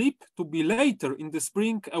to sleep to be later in the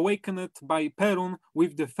spring awakened by Perun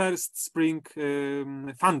with the first spring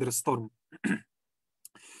thunderstorm.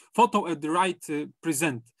 Photo at the right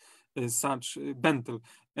present such bundle.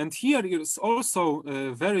 And here is also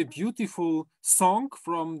a very beautiful song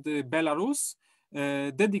from the Belarus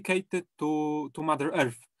dedicated to Mother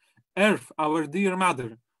Earth. Earth, our dear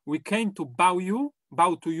mother, we came to bow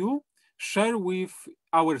to you, share with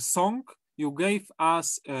our song. You gave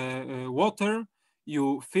us water,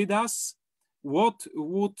 you feed us, what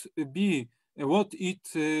would it be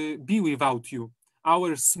without you?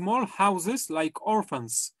 Our small houses like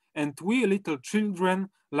orphans, and we little children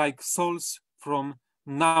like souls from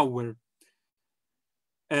nowhere.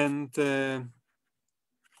 And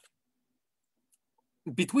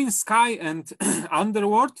between sky and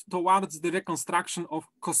underworld towards the reconstruction of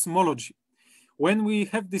cosmology. When we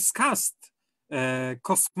have discussed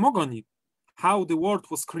cosmogony, how the world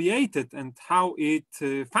was created and how it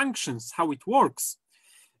functions, how it works,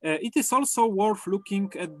 it is also worth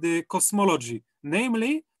looking at the cosmology,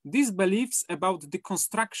 namely these beliefs about the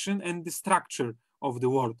construction and the structure of the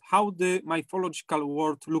world, how the mythological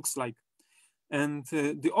world looks like. And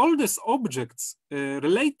the oldest objects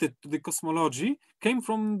related to the cosmology came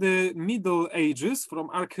from the Middle Ages, from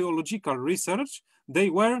archaeological research. They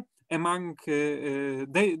were among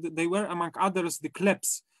others the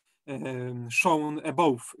klebs shown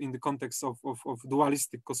above in the context of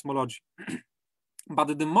dualistic cosmology.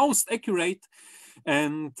 But the most accurate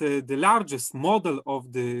and the largest model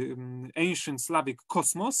of the ancient Slavic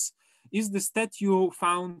cosmos is the statue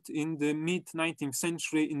found in the mid-19th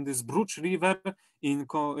century in the Zbruch River in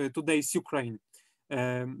today's Ukraine.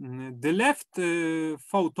 The left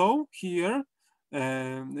photo here,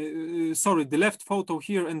 the left photo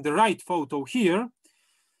here and the right photo here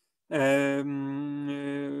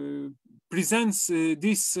presents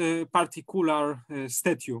this particular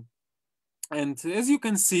statue. And as you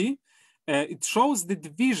can see, it shows the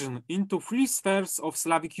division into three spheres of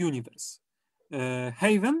Slavic universe.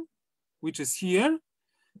 Haven, which is here,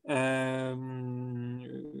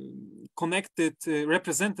 connected,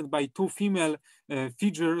 represented by two female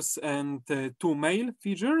figures and two male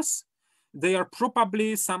figures. They are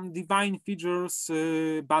probably some divine figures,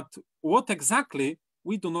 but what exactly,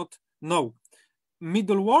 we do not know.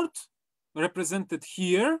 Middle world, represented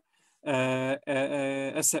here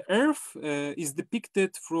as a earth, is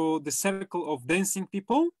depicted through the circle of dancing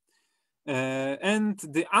people. And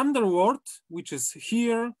the underworld, which is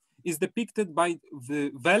here, is depicted by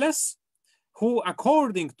the Veles, who,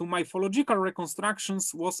 according to mythological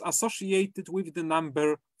reconstructions, was associated with the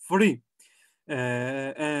number 3,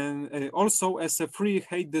 and also as a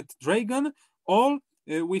three-headed dragon, all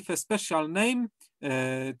with a special name,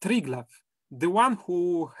 Triglav, the one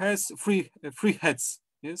who has three heads.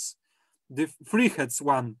 Yes, the three heads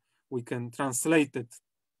one, we can translate it.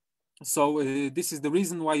 So this is the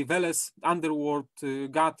reason why Veles, underworld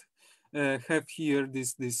god, have here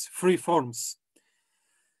these three forms.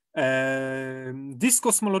 This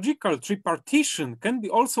cosmological tripartition can be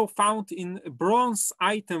also found in a bronze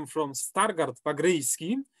item from Stargard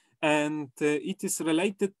Wagryjski, and it is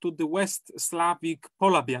related to the West Slavic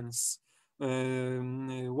Polabians.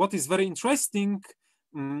 What is very interesting,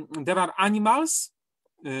 there are animals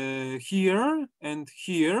here and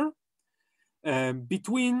here,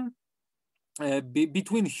 between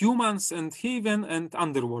humans and heaven and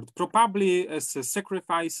underworld, probably as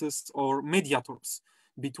sacrifices or mediators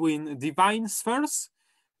between divine spheres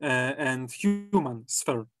and human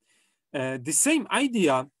sphere. The same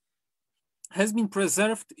idea has been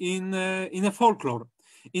preserved in a folklore.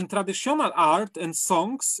 In traditional art and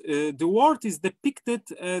songs, the world is depicted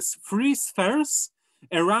as three spheres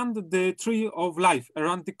around the tree of life,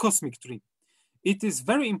 around the cosmic tree. It is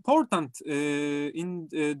very important in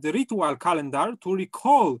the ritual calendar to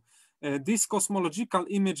recall these cosmological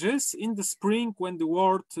images in the spring, when the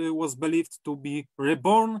world was believed to be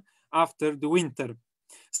reborn after the winter.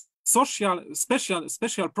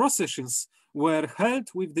 Special processions were held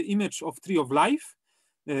with the image of tree of life,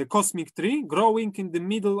 cosmic tree, growing in the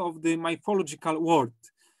middle of the mythological world.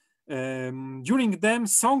 During them,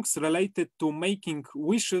 songs related to making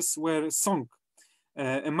wishes were sung.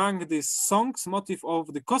 Among these songs, motif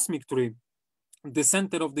of the cosmic tree, the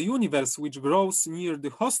center of the universe, which grows near the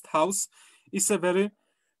host house, is a very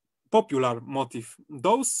popular motif.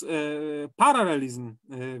 Those parallelism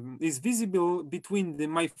is visible between the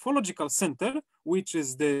mythological center, which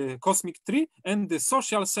is the cosmic tree, and the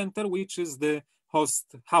social center, which is the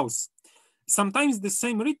host house. Sometimes the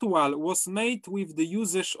same ritual was made with the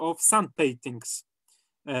usage of sand paintings.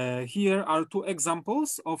 Here are two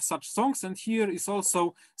examples of such songs, and here is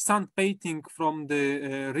also sand painting from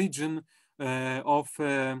the region of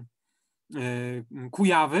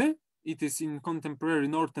Kujawy. It is in contemporary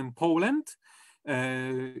northern Poland,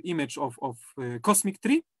 image of cosmic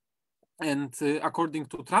tree. And according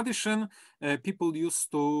to tradition, people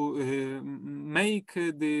used to make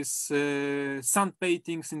these sand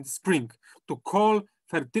paintings in the spring to call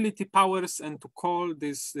fertility powers and to call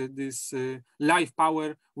this life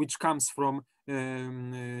power which comes from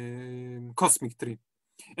cosmic tree.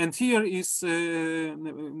 And here is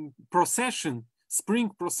procession, spring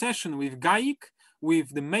procession with Gaik,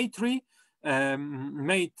 with the Maitri,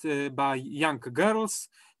 made by young girls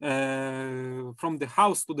from the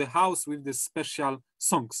house to the house with the special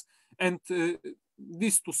songs. And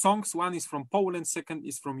these two songs, one is from Poland, second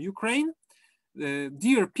is from Ukraine.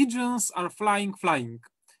 Dear pigeons are flying, flying.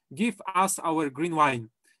 Give us our green wine.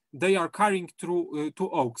 They are carrying through 2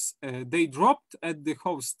 oaks. They dropped at the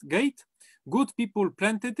host gate. Good people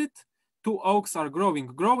planted it. 2 oaks are growing,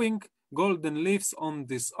 growing. Golden leaves on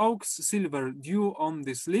these oaks, silver dew on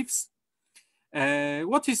these leaves.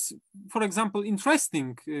 What is, for example,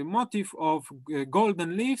 interesting motif of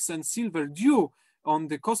golden leaves and silver dew on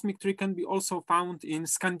the cosmic tree can be also found in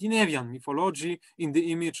Scandinavian mythology in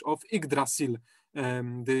the image of Yggdrasil,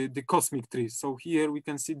 the cosmic tree. So here we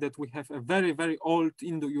can see that we have a very, very old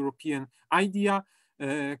Indo-European idea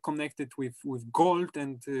connected with gold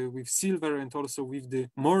and with silver, and also with the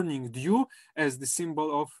morning dew as the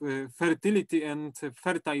symbol of fertility and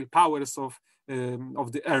fertile powers of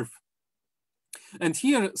the earth. And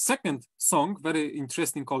here, second song, very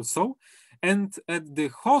interesting also. And at the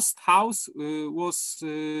host house was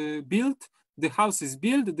built, the house is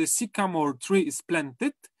built, the sycamore tree is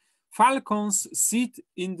planted, falcons sit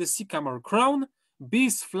in the sycamore crown,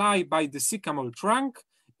 bees fly by the sycamore trunk,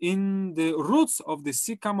 in the roots of the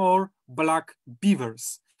sycamore, black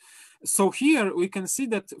beavers. So here we can see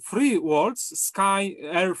that 3 worlds, sky,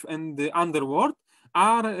 earth, and the underworld,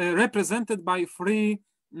 are represented by 3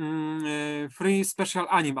 special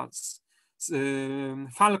animals.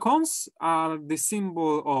 Falcons are the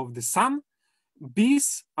symbol of the sun.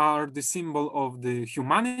 Bees are the symbol of the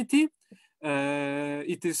humanity.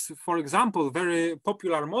 It is, for example, very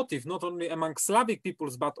popular motif, not only among Slavic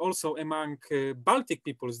peoples, but also among Baltic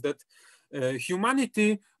peoples, that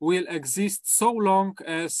humanity will exist so long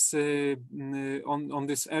as on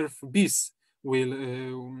this earth bees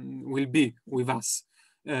will be with us.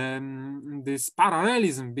 This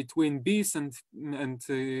parallelism between bees and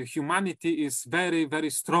humanity is very, very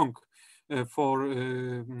strong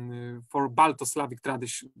for Balto-Slavic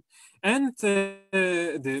tradition. And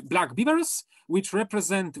the black beavers, which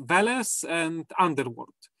represent Veles and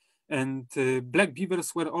underworld. And black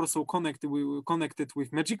beavers were also connected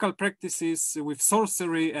with magical practices, with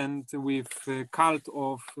sorcery, and with cult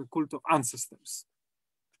of ancestors.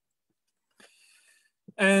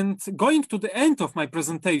 And going to the end of my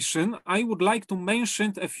presentation, I would like to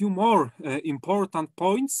mention a few more important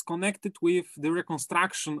points connected with the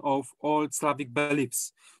reconstruction of old Slavic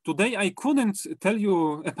beliefs. Today, I couldn't tell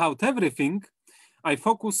you about everything. I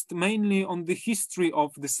focused mainly on the history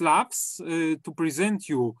of the Slavs to present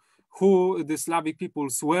you who the Slavic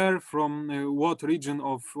peoples were, from what region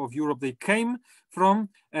of Europe they came from,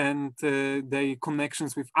 and their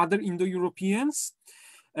connections with other Indo-Europeans.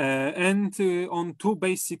 And on 2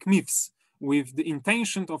 basic myths, with the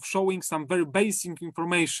intention of showing some very basic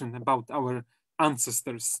information about our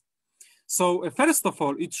ancestors. So first of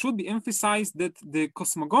all, it should be emphasized that the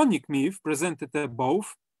cosmogonic myth presented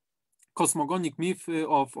above, cosmogonic myth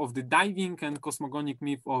of the diving and cosmogonic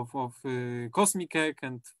myth of cosmic egg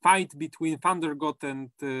and fight between thunder god and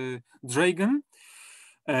dragon,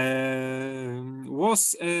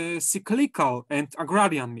 was a cyclical and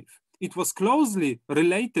agrarian myth. It was closely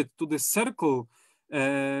related to the circle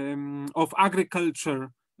of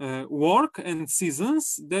agriculture work and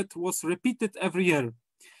seasons that was repeated every year.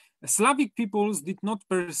 Slavic peoples did not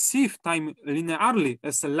perceive time linearly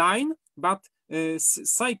as a line, but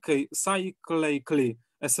cyclically,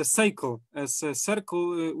 as a cycle, as a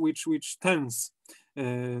circle which turns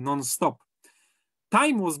non-stop.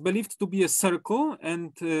 Time was believed to be a circle,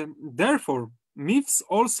 and therefore myths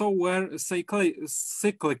also were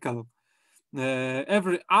cyclical.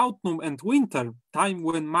 Every autumn and winter, time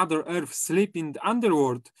when Mother Earth slept in the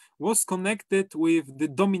underworld, was connected with the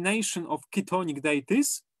domination of chthonic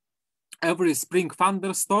deities. Every spring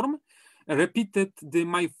thunderstorm repeated the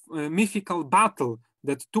mythical battle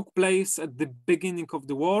that took place at the beginning of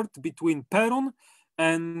the world between Perun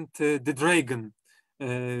and the dragon.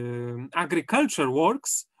 Agriculture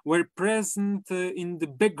works were present in the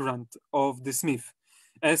background of this myth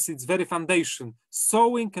as its very foundation.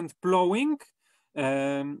 Sowing and plowing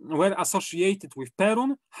were associated with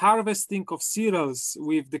Perun, harvesting of cereals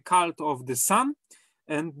with the cult of the sun,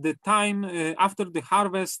 and the time after the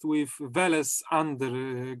harvest with Veles,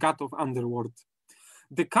 god of underworld.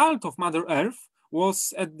 The cult of Mother Earth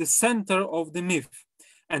was at the center of the myth.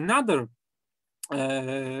 Another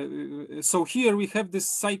so here we have this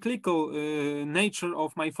cyclical nature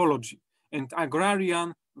of mythology and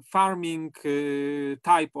agrarian farming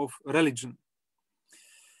type of religion.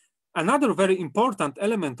 Another very important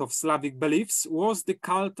element of Slavic beliefs was the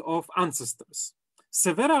cult of ancestors.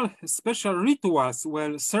 Several special rituals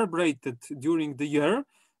were celebrated during the year,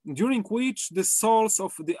 during which the souls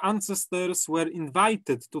of the ancestors were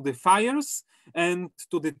invited to the fires and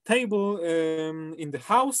to the table in the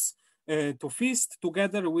house to feast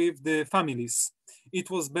together with the families. It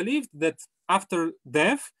was believed that after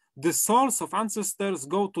death, the souls of ancestors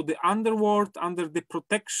go to the underworld under the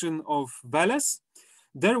protection of Veles.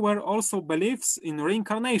 There were also beliefs in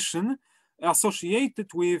reincarnation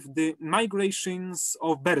associated with the migrations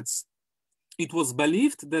of birds. It was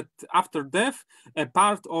believed that after death, a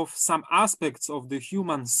part of some aspects of the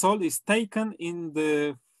human soul is taken in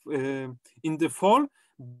the fall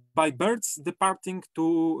by birds departing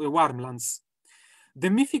to warm lands. The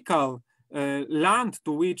mythical land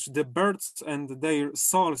to which the birds and their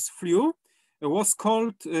souls flew was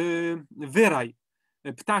called Wyrai,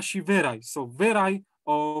 Ptasi Wyrai, so Wyrai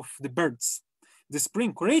of the birds. The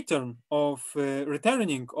spring returning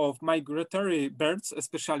of migratory birds,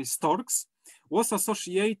 especially storks, was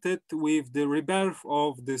associated with the rebirth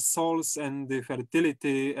of the souls and the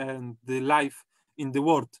fertility and the life in the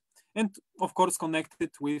world, and of course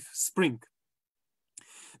connected with spring.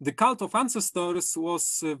 The cult of ancestors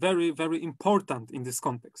was very, very important in this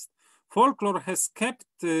context. Folklore has kept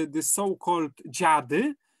the so-called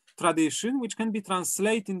dziady tradition, which can be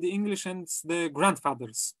translated in the English as the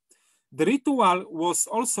grandfathers. The ritual was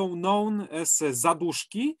also known as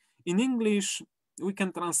zaduszki. In English, we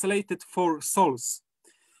can translate it for souls.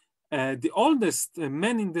 The oldest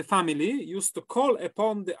men in the family used to call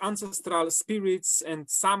upon the ancestral spirits and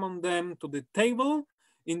summon them to the table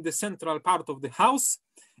in the central part of the house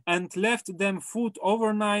and left them food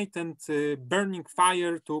overnight and burning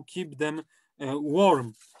fire to keep them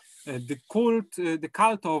warm. The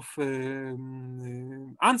cult of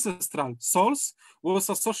ancestral souls was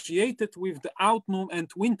associated with the autumn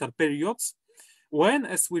and winter periods when,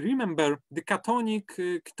 as we remember, the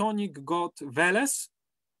chthonic god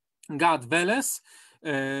Veles,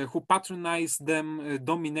 who patronized them,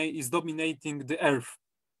 is dominating the earth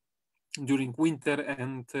during winter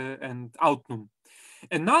and autumn.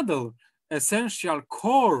 Another essential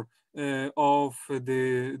core of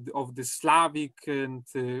the Slavic and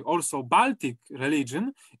also Baltic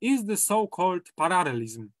religion is the so-called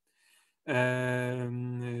parallelism,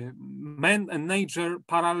 man and nature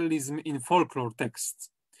parallelism in folklore texts.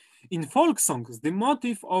 In folk songs, the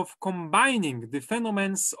motive of combining the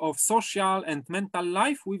phenomena of social and mental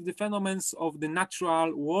life with the phenomena of the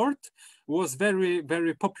natural world was very,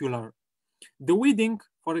 very popular. The wedding,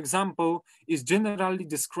 for example, is generally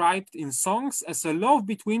described in songs as a love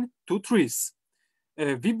between two trees,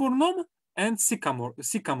 viburnum and sycamore.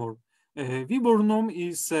 Viburnum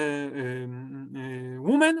is a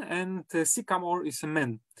woman and sycamore is a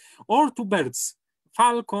man, or two birds,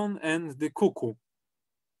 falcon and the cuckoo.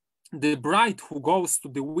 The bride who goes to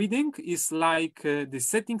the wedding is like the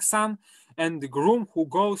setting sun, and the groom who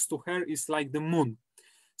goes to her is like the moon.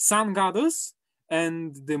 Sun goddess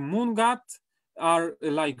and the moon god are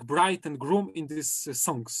like bride and groom in these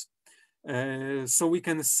songs. So we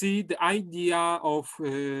can see the idea of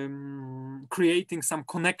creating some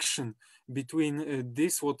connection between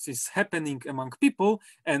this, what is happening among people,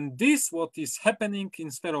 and this, what is happening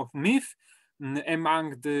in sphere of myth,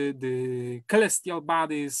 among the celestial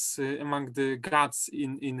bodies, among the gods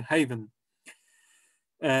in heaven.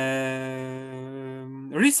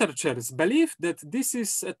 Researchers believe that this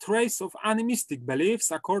is a trace of animistic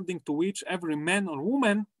beliefs, according to which every man or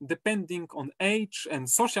woman, depending on age and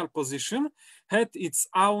social position, had its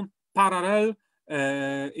own parallel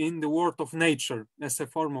in the world of nature as a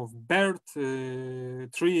form of bird,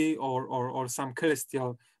 tree, or some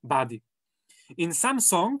celestial body. In some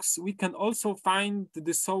songs, we can also find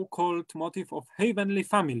the so-called motif of heavenly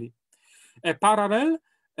family, a parallel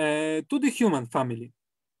to the human family.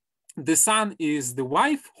 The sun is the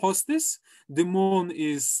wife, hostess, the moon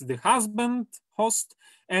is the husband, host,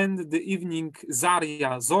 and the evening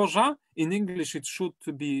Zarya, Zorza. In English, it should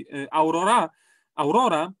be Aurora,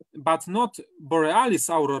 but not Borealis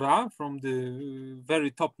Aurora from the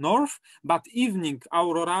very top north, but evening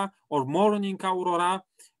Aurora or morning Aurora,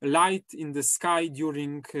 light in the sky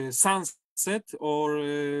during sunset or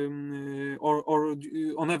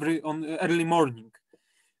on early morning.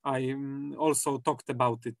 I also talked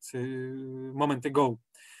about it a moment ago.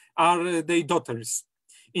 Are they daughters?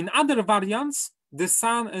 In other variants, the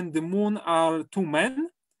sun and the moon are two men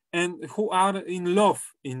and who are in love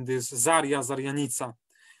in this Zaryanica,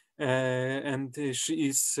 and she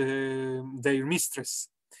is their mistress.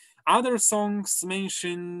 Other songs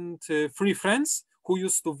mentioned three friends who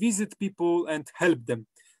used to visit people and help them.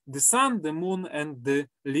 the sun, the moon, and the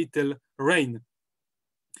little rain.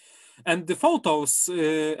 And the photos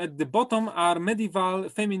at the bottom are medieval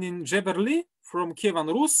feminine jewelry from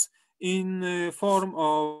Kievan Rus in form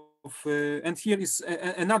of, and here is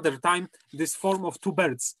another time, this form of two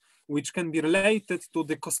birds, which can be related to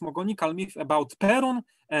the cosmogonical myth about Perun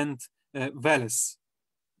and Veles.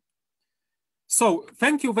 So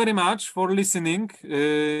thank you very much for listening.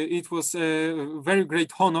 It was a very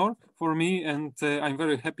great honor for me, and I'm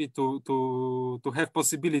very happy to have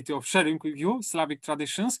possibility of sharing with you Slavic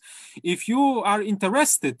traditions. If you are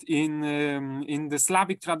interested in the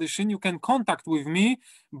Slavic tradition, you can contact with me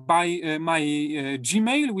by my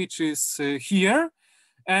Gmail, which is here.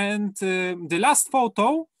 And the last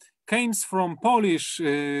photo came from Polish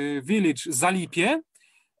village Zalipie.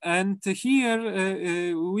 And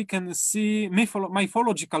here we can see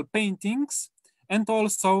mythological paintings, and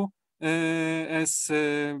also, as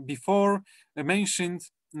before mentioned,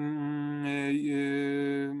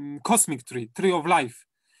 cosmic tree of life,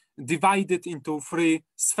 divided into 3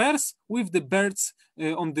 spheres with the birds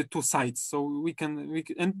on the 2 sides. So we can,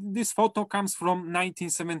 and this photo comes from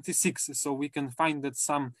 1976. So we can find that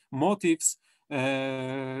some motifs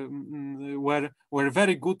were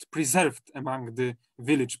very good preserved among the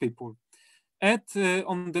village people.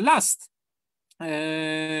 On the last,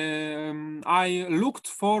 I looked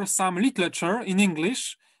for some literature in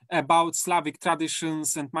English about Slavic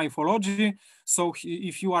traditions and mythology. So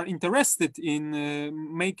if you are interested in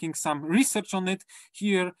making some research on it,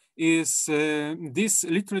 here is this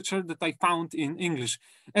literature that I found in English.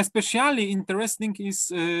 Especially interesting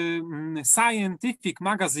is scientific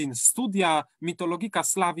magazine Studia Mythologica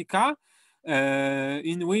Slavica,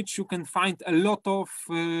 in which you can find a lot of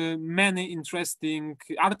many interesting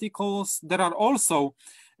articles. There are also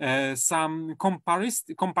some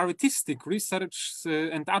comparatistic research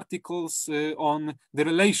and articles on the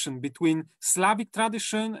relation between Slavic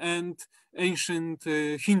tradition and ancient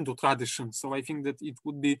Hindu tradition. So I think that it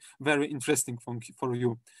would be very interesting for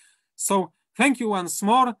you. So thank you once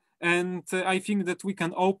more, and I think that we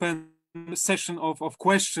can open a session of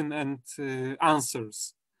question and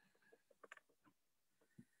answers.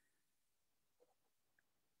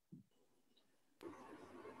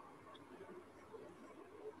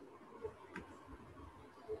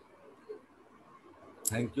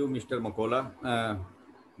 Thank you, Mr. Mikola.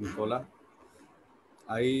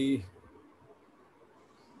 I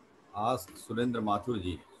asked Surendra Mathur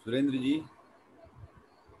ji. Surendra ji,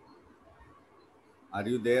 are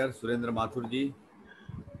you there, Surendra Mathur ji?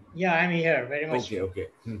 Yeah, I'm here, very much. Okay.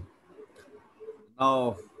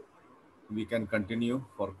 Now we can continue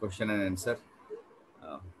for question and answer.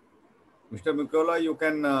 Mr. Mikola, you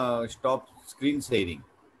can stop screen sharing.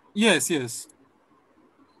 Yes.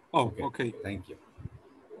 Oh, okay. Thank you.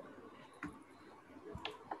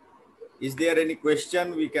 Is there any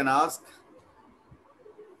question we can ask?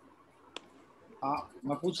 हाँ,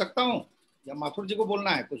 मैं पूछ सकता हूँ या माथुर जी को बोलना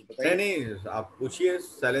है? कुछ बताइए। नहीं, आप पूछिए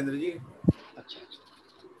शैलेंद्र जी। अच्छा।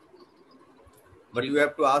 But you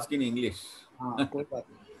have to ask in English. हाँ, कोई बात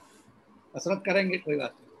नहीं, कसरत करेंगे, कोई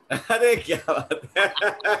बात नहीं। अरे क्या बात है।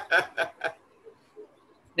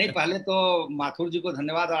 नहीं, पहले तो माथुर जी को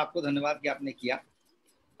धन्यवाद और आपको धन्यवाद कि आपने किया।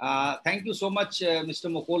 Thank you so much, Mr.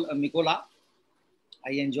 Mikola.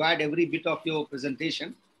 I enjoyed every bit of your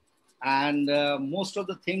presentation, and most of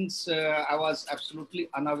the things I was absolutely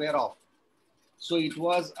unaware of. So it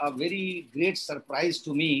was a very great surprise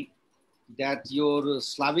to me that your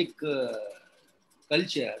Slavic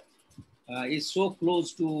culture is so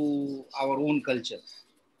close to our own culture.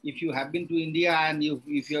 If you have been to India and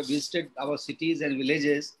if you have visited our cities and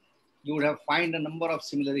villages, you would have found a number of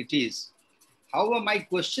similarities. However, my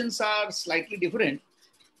questions are slightly different.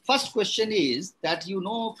 First question is that, you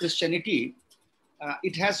know, Christianity,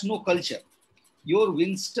 it has no culture. Your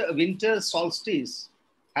winter solstice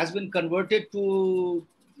has been converted to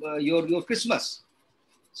your Christmas.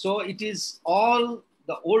 So it is all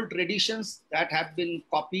the old traditions that have been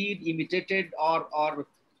copied, imitated, or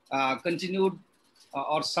continued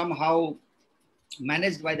or somehow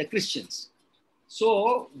managed by the Christians.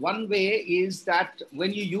 So one way is that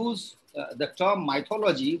when you use the term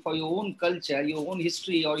mythology for your own culture, your own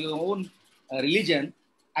history, or your own religion,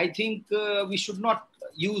 I think we should not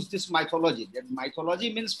use this mythology. That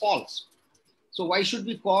mythology means false. So why should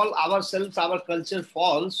we call ourselves, our culture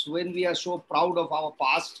false when we are so proud of our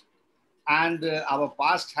past, and our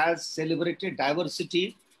past has celebrated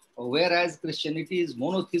diversity, whereas Christianity is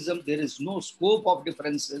monotheism. There is no scope of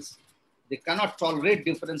differences. They cannot tolerate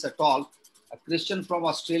difference at all. A Christian from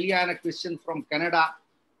Australia and a Christian from Canada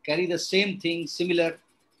carry the same thing, similar.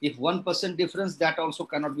 If 1% difference, that also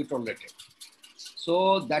cannot be tolerated. So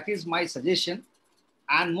that is my suggestion.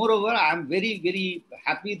 And moreover, I am very, very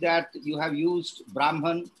happy that you have used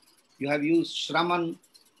Brahman, you have used Shraman,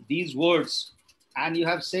 these words, and you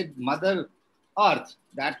have said Mother Earth,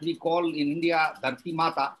 that we call in India Dharti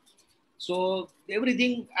Mata. So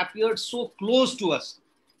everything appeared so close to us.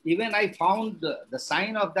 Even I found the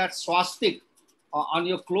sign of that swastik on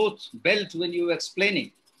your cloth belt when you were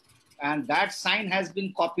explaining. And that sign has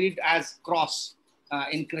been copied as cross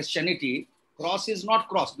in Christianity. Cross is not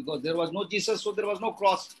cross because there was no Jesus, so there was no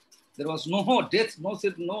cross. There was no death,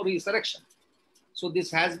 no resurrection. So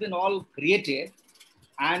this has been all created.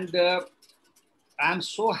 And I'm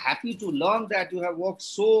so happy to learn that you have worked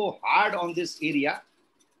so hard on this area.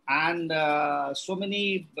 And so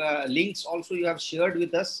many links also you have shared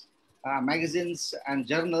with us, magazines and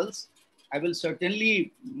journals. I will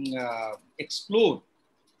certainly explore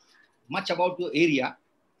much about your area.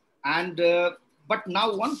 And but now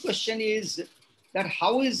one question is that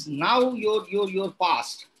how is now your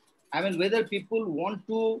past? I mean, whether people want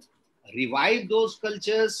to revive those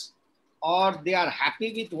cultures or they are happy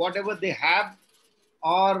with whatever they have,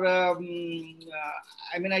 or I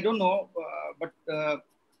mean, I don't know, but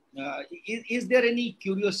is there any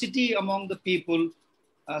curiosity among the people?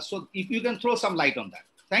 So if you can throw some light on that.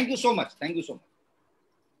 Thank you so much. Thank you so much.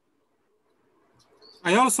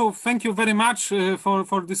 I also thank you very much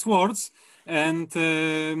for these words and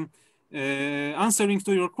answering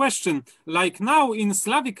to your question. Like now in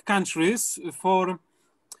Slavic countries,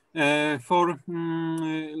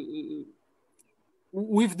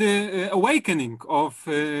 with the awakening of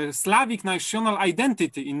Slavic national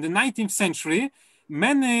identity in the 19th century,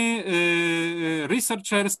 many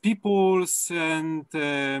researchers, peoples, and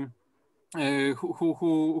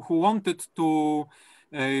who wanted to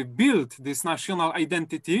build this national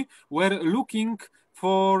identity were looking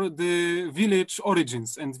for the village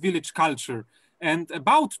origins and village culture. And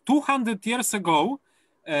about 200 years ago,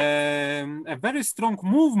 a very strong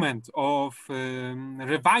movement of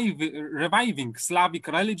reviving Slavic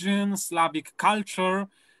religion, Slavic culture,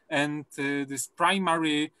 and this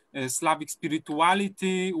primary Slavic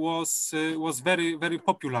spirituality was very, very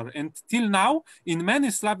popular. And till now, in many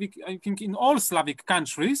Slavic, I think in all Slavic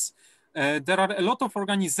countries, there are a lot of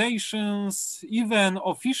organizations, even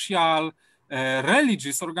official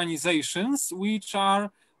religious organizations, which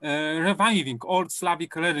are reviving old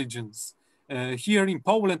Slavic religions. Here in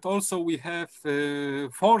Poland also we have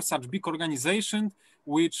 4 such big organizations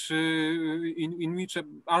which in which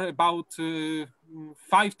are about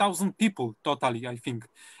 5,000 people totally, I think.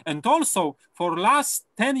 And also for last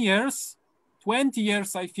 10 years, 20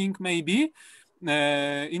 years, I think maybe,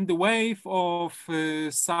 in the wave of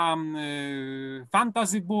some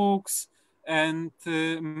fantasy books and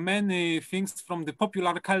many things from the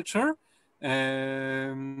popular culture,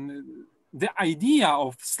 the idea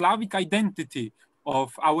of Slavic identity,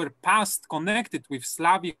 of our past connected with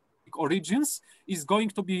Slavic origins, is going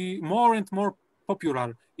to be more and more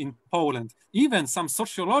popular in Poland. Even some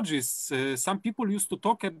sociologists, some people used to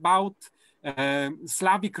talk about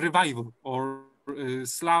Slavic revival or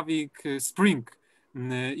Slavic spring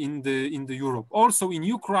in the Europe. Also in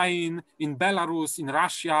Ukraine, in Belarus, in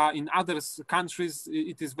Russia, in other countries,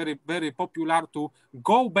 it is very, very popular to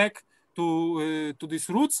go back to these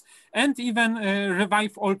roots and even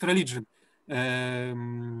revive old religion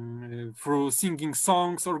through singing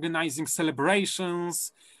songs, organizing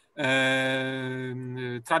celebrations,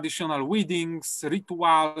 traditional weddings,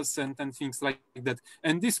 rituals, and things like that.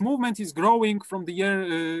 And this movement is growing from the year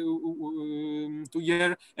to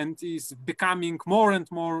year and is becoming more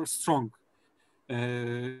and more strong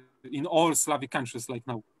in all Slavic countries like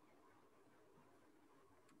now.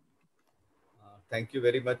 Thank you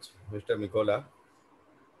very much, Mr. Mikola.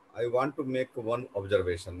 I want to make one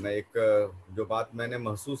observation. मैं एक जो बात मैंने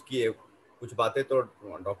महसूस की है, कुछ बातें तो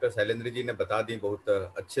डॉक्टर शैलेंद्र जी ने बता दी, बहुत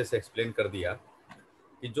अच्छे से एक्सप्लेन कर दिया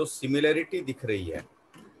कि जो सिमिलरिटी दिख रही है,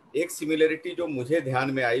 एक सिमिलरिटी जो मुझे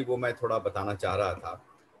ध्यान में आई वो मैं थोड़ा बताना चाह रहा था.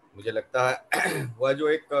 मुझे लगता है वह जो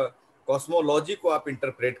एक कॉस्मोलॉजी को आप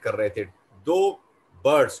इंटरप्रेट कर रहे थे, टू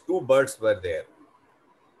बर्ड्स वर देयर.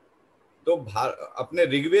 तो अपने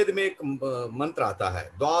ऋग्वेद में एक मंत्र आता है,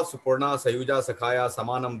 द्वा सुपर्णा सयुजा सखाया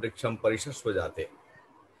समानम वृक्षम परिशस्व जाते.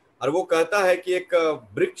 और वो कहता है कि एक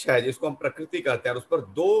वृक्ष है जिसको हम प्रकृति कहते हैं और उस पर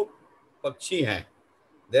 2 पक्षी हैं.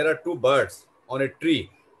 There are 2 birds on a tree.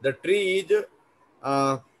 The tree is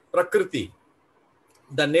प्रकृति,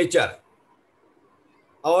 द नेचर,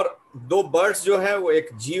 और 2 बर्ड्स जो है वो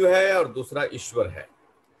एक जीव है और दूसरा ईश्वर है.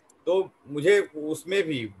 तो मुझे उसमें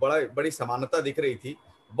भी बड़ी समानता दिख रही थी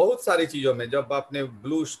बहुत सारी चीजों में. जब आपने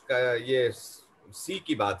ब्लू का ये सी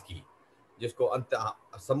की बात की, जिसको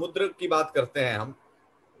समुद्र की बात करते हैं हम,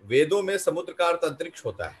 वेदों में समुद्र का अर्थ अंतरिक्ष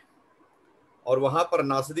होता है, और वहां पर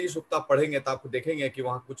नासदी सुक्ता पढ़ेंगे तो आपको देखेंगे कि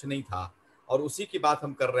वहां कुछ नहीं था, और उसी की बात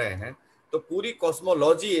हम कर रहे हैं। तो पूरी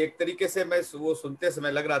कॉस्मोलॉजी एक तरीके से मैं वो सुनते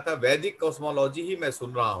समय लग रहा था वैदिक कॉस्मोलॉजी ही मैं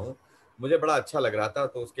सुन रहा हूँ, मुझे बड़ा अच्छा लग रहा था।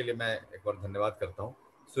 तो उसके लिए मैं एक बार धन्यवाद करता हूँ।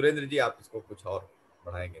 सुरेंद्र जी, आप इसको कुछ और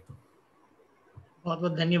बढ़ाएंगे तो। बहुत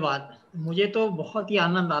बहुत धन्यवाद। मुझे तो बहुत ही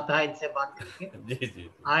आनंद आता है इनसे बात करके। जी जी।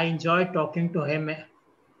 I enjoy talking to him,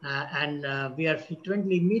 and we are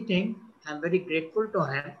frequently meeting. I'm very grateful to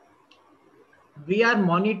him. We are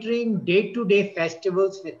monitoring day-to-day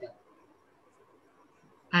festivals with him,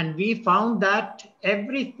 and we found that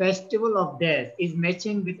every festival of theirs is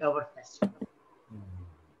matching with our festival.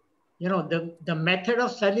 You know, the method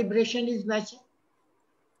of celebration is matching.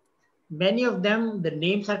 Many of them, the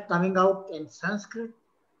names are coming out in Sanskrit.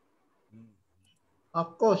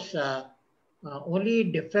 Of course, only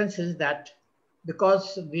difference is that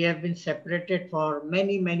because we have been separated for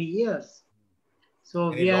many, many years. So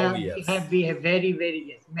Many long years. we have very, very,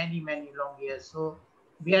 yes, many, many long years. So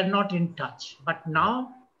we are not in touch. But now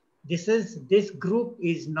this group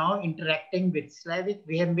is now interacting with Slavic.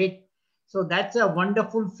 We have made, so that's a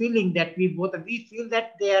wonderful feeling that we feel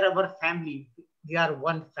that they are our family. We are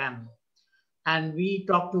one family. And we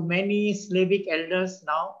talk to many Slavic elders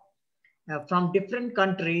now from different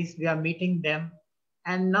countries. We are meeting them.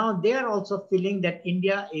 And now they are also feeling that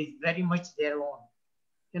India is very much their own.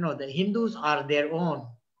 You know, the Hindus are their own.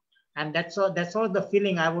 And that's all the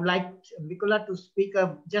feeling. I would like Mikołaj to speak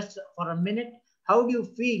just for a minute. How do you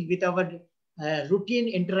feel with our routine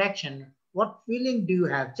interaction? What feeling do you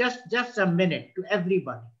have? Just a minute to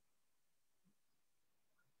everybody.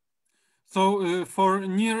 So for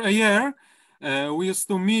near a year, we used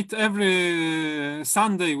to meet every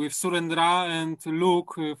Sunday with Surendra and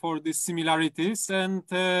look for these similarities. And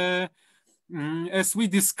as we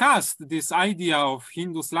discussed this idea of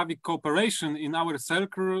Hindu-Slavic cooperation in our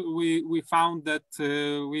circle, we found that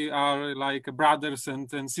we are like brothers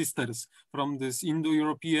and sisters from this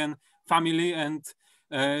Indo-European family. And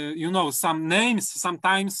you know, some names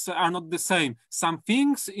sometimes are not the same. Some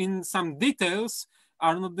things in some details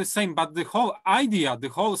are not the same, but the whole idea, the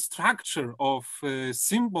whole structure of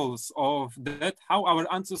symbols of that, how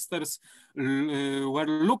our ancestors were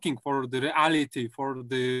looking for the reality, for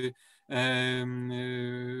the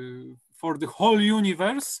whole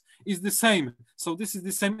universe is the same. So this is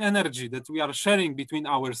the same energy that we are sharing between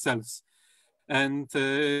ourselves. And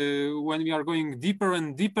when we are going deeper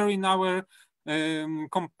and deeper in our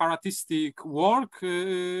comparatistic work,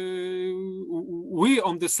 we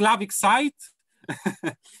on the Slavic side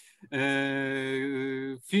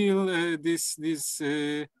feel this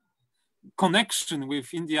connection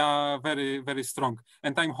with India very, very strong,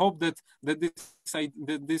 and I hope that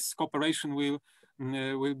this cooperation will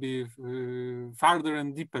be farther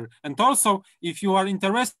and deeper. And also, if you are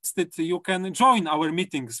interested, you can join our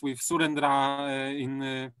meetings with Surendra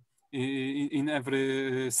in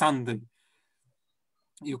every Sunday.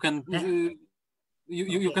 You can.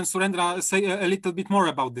 You can, Surendra, say a little bit more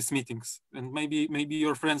about these meetings, and maybe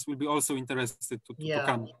your friends will be also interested to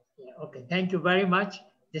come. Yeah, okay, thank you very much.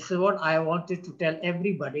 This is what I wanted to tell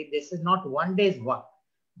everybody. This is not one day's work.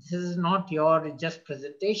 This is not your just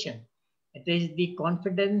presentation. It is the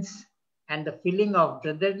confidence and the feeling of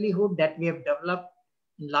brotherlyhood that we have developed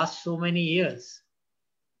in last so many years.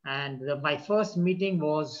 And my first meeting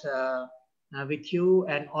was with you,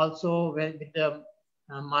 and also with the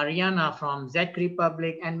Mariana from Czech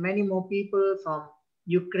Republic, and many more people from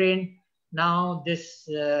Ukraine. Now this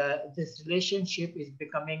relationship is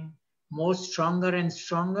becoming more stronger and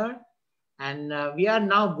stronger, and we are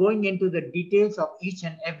now going into the details of each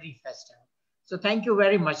and every festival. So thank you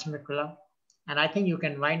very much, Mikołaj, and I think you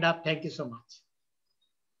can wind up. Thank you so much.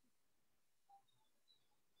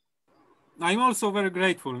 I'm also very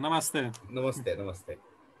grateful. Namaste. नमस्ते नमस्ते।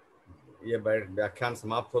 ये व्याख्यान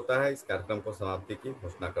समाप्त होता है। इस कार्यक्रम को समाप्ति की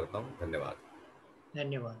घोषणा करता हूँ। धन्यवाद।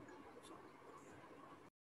 धन्यवाद।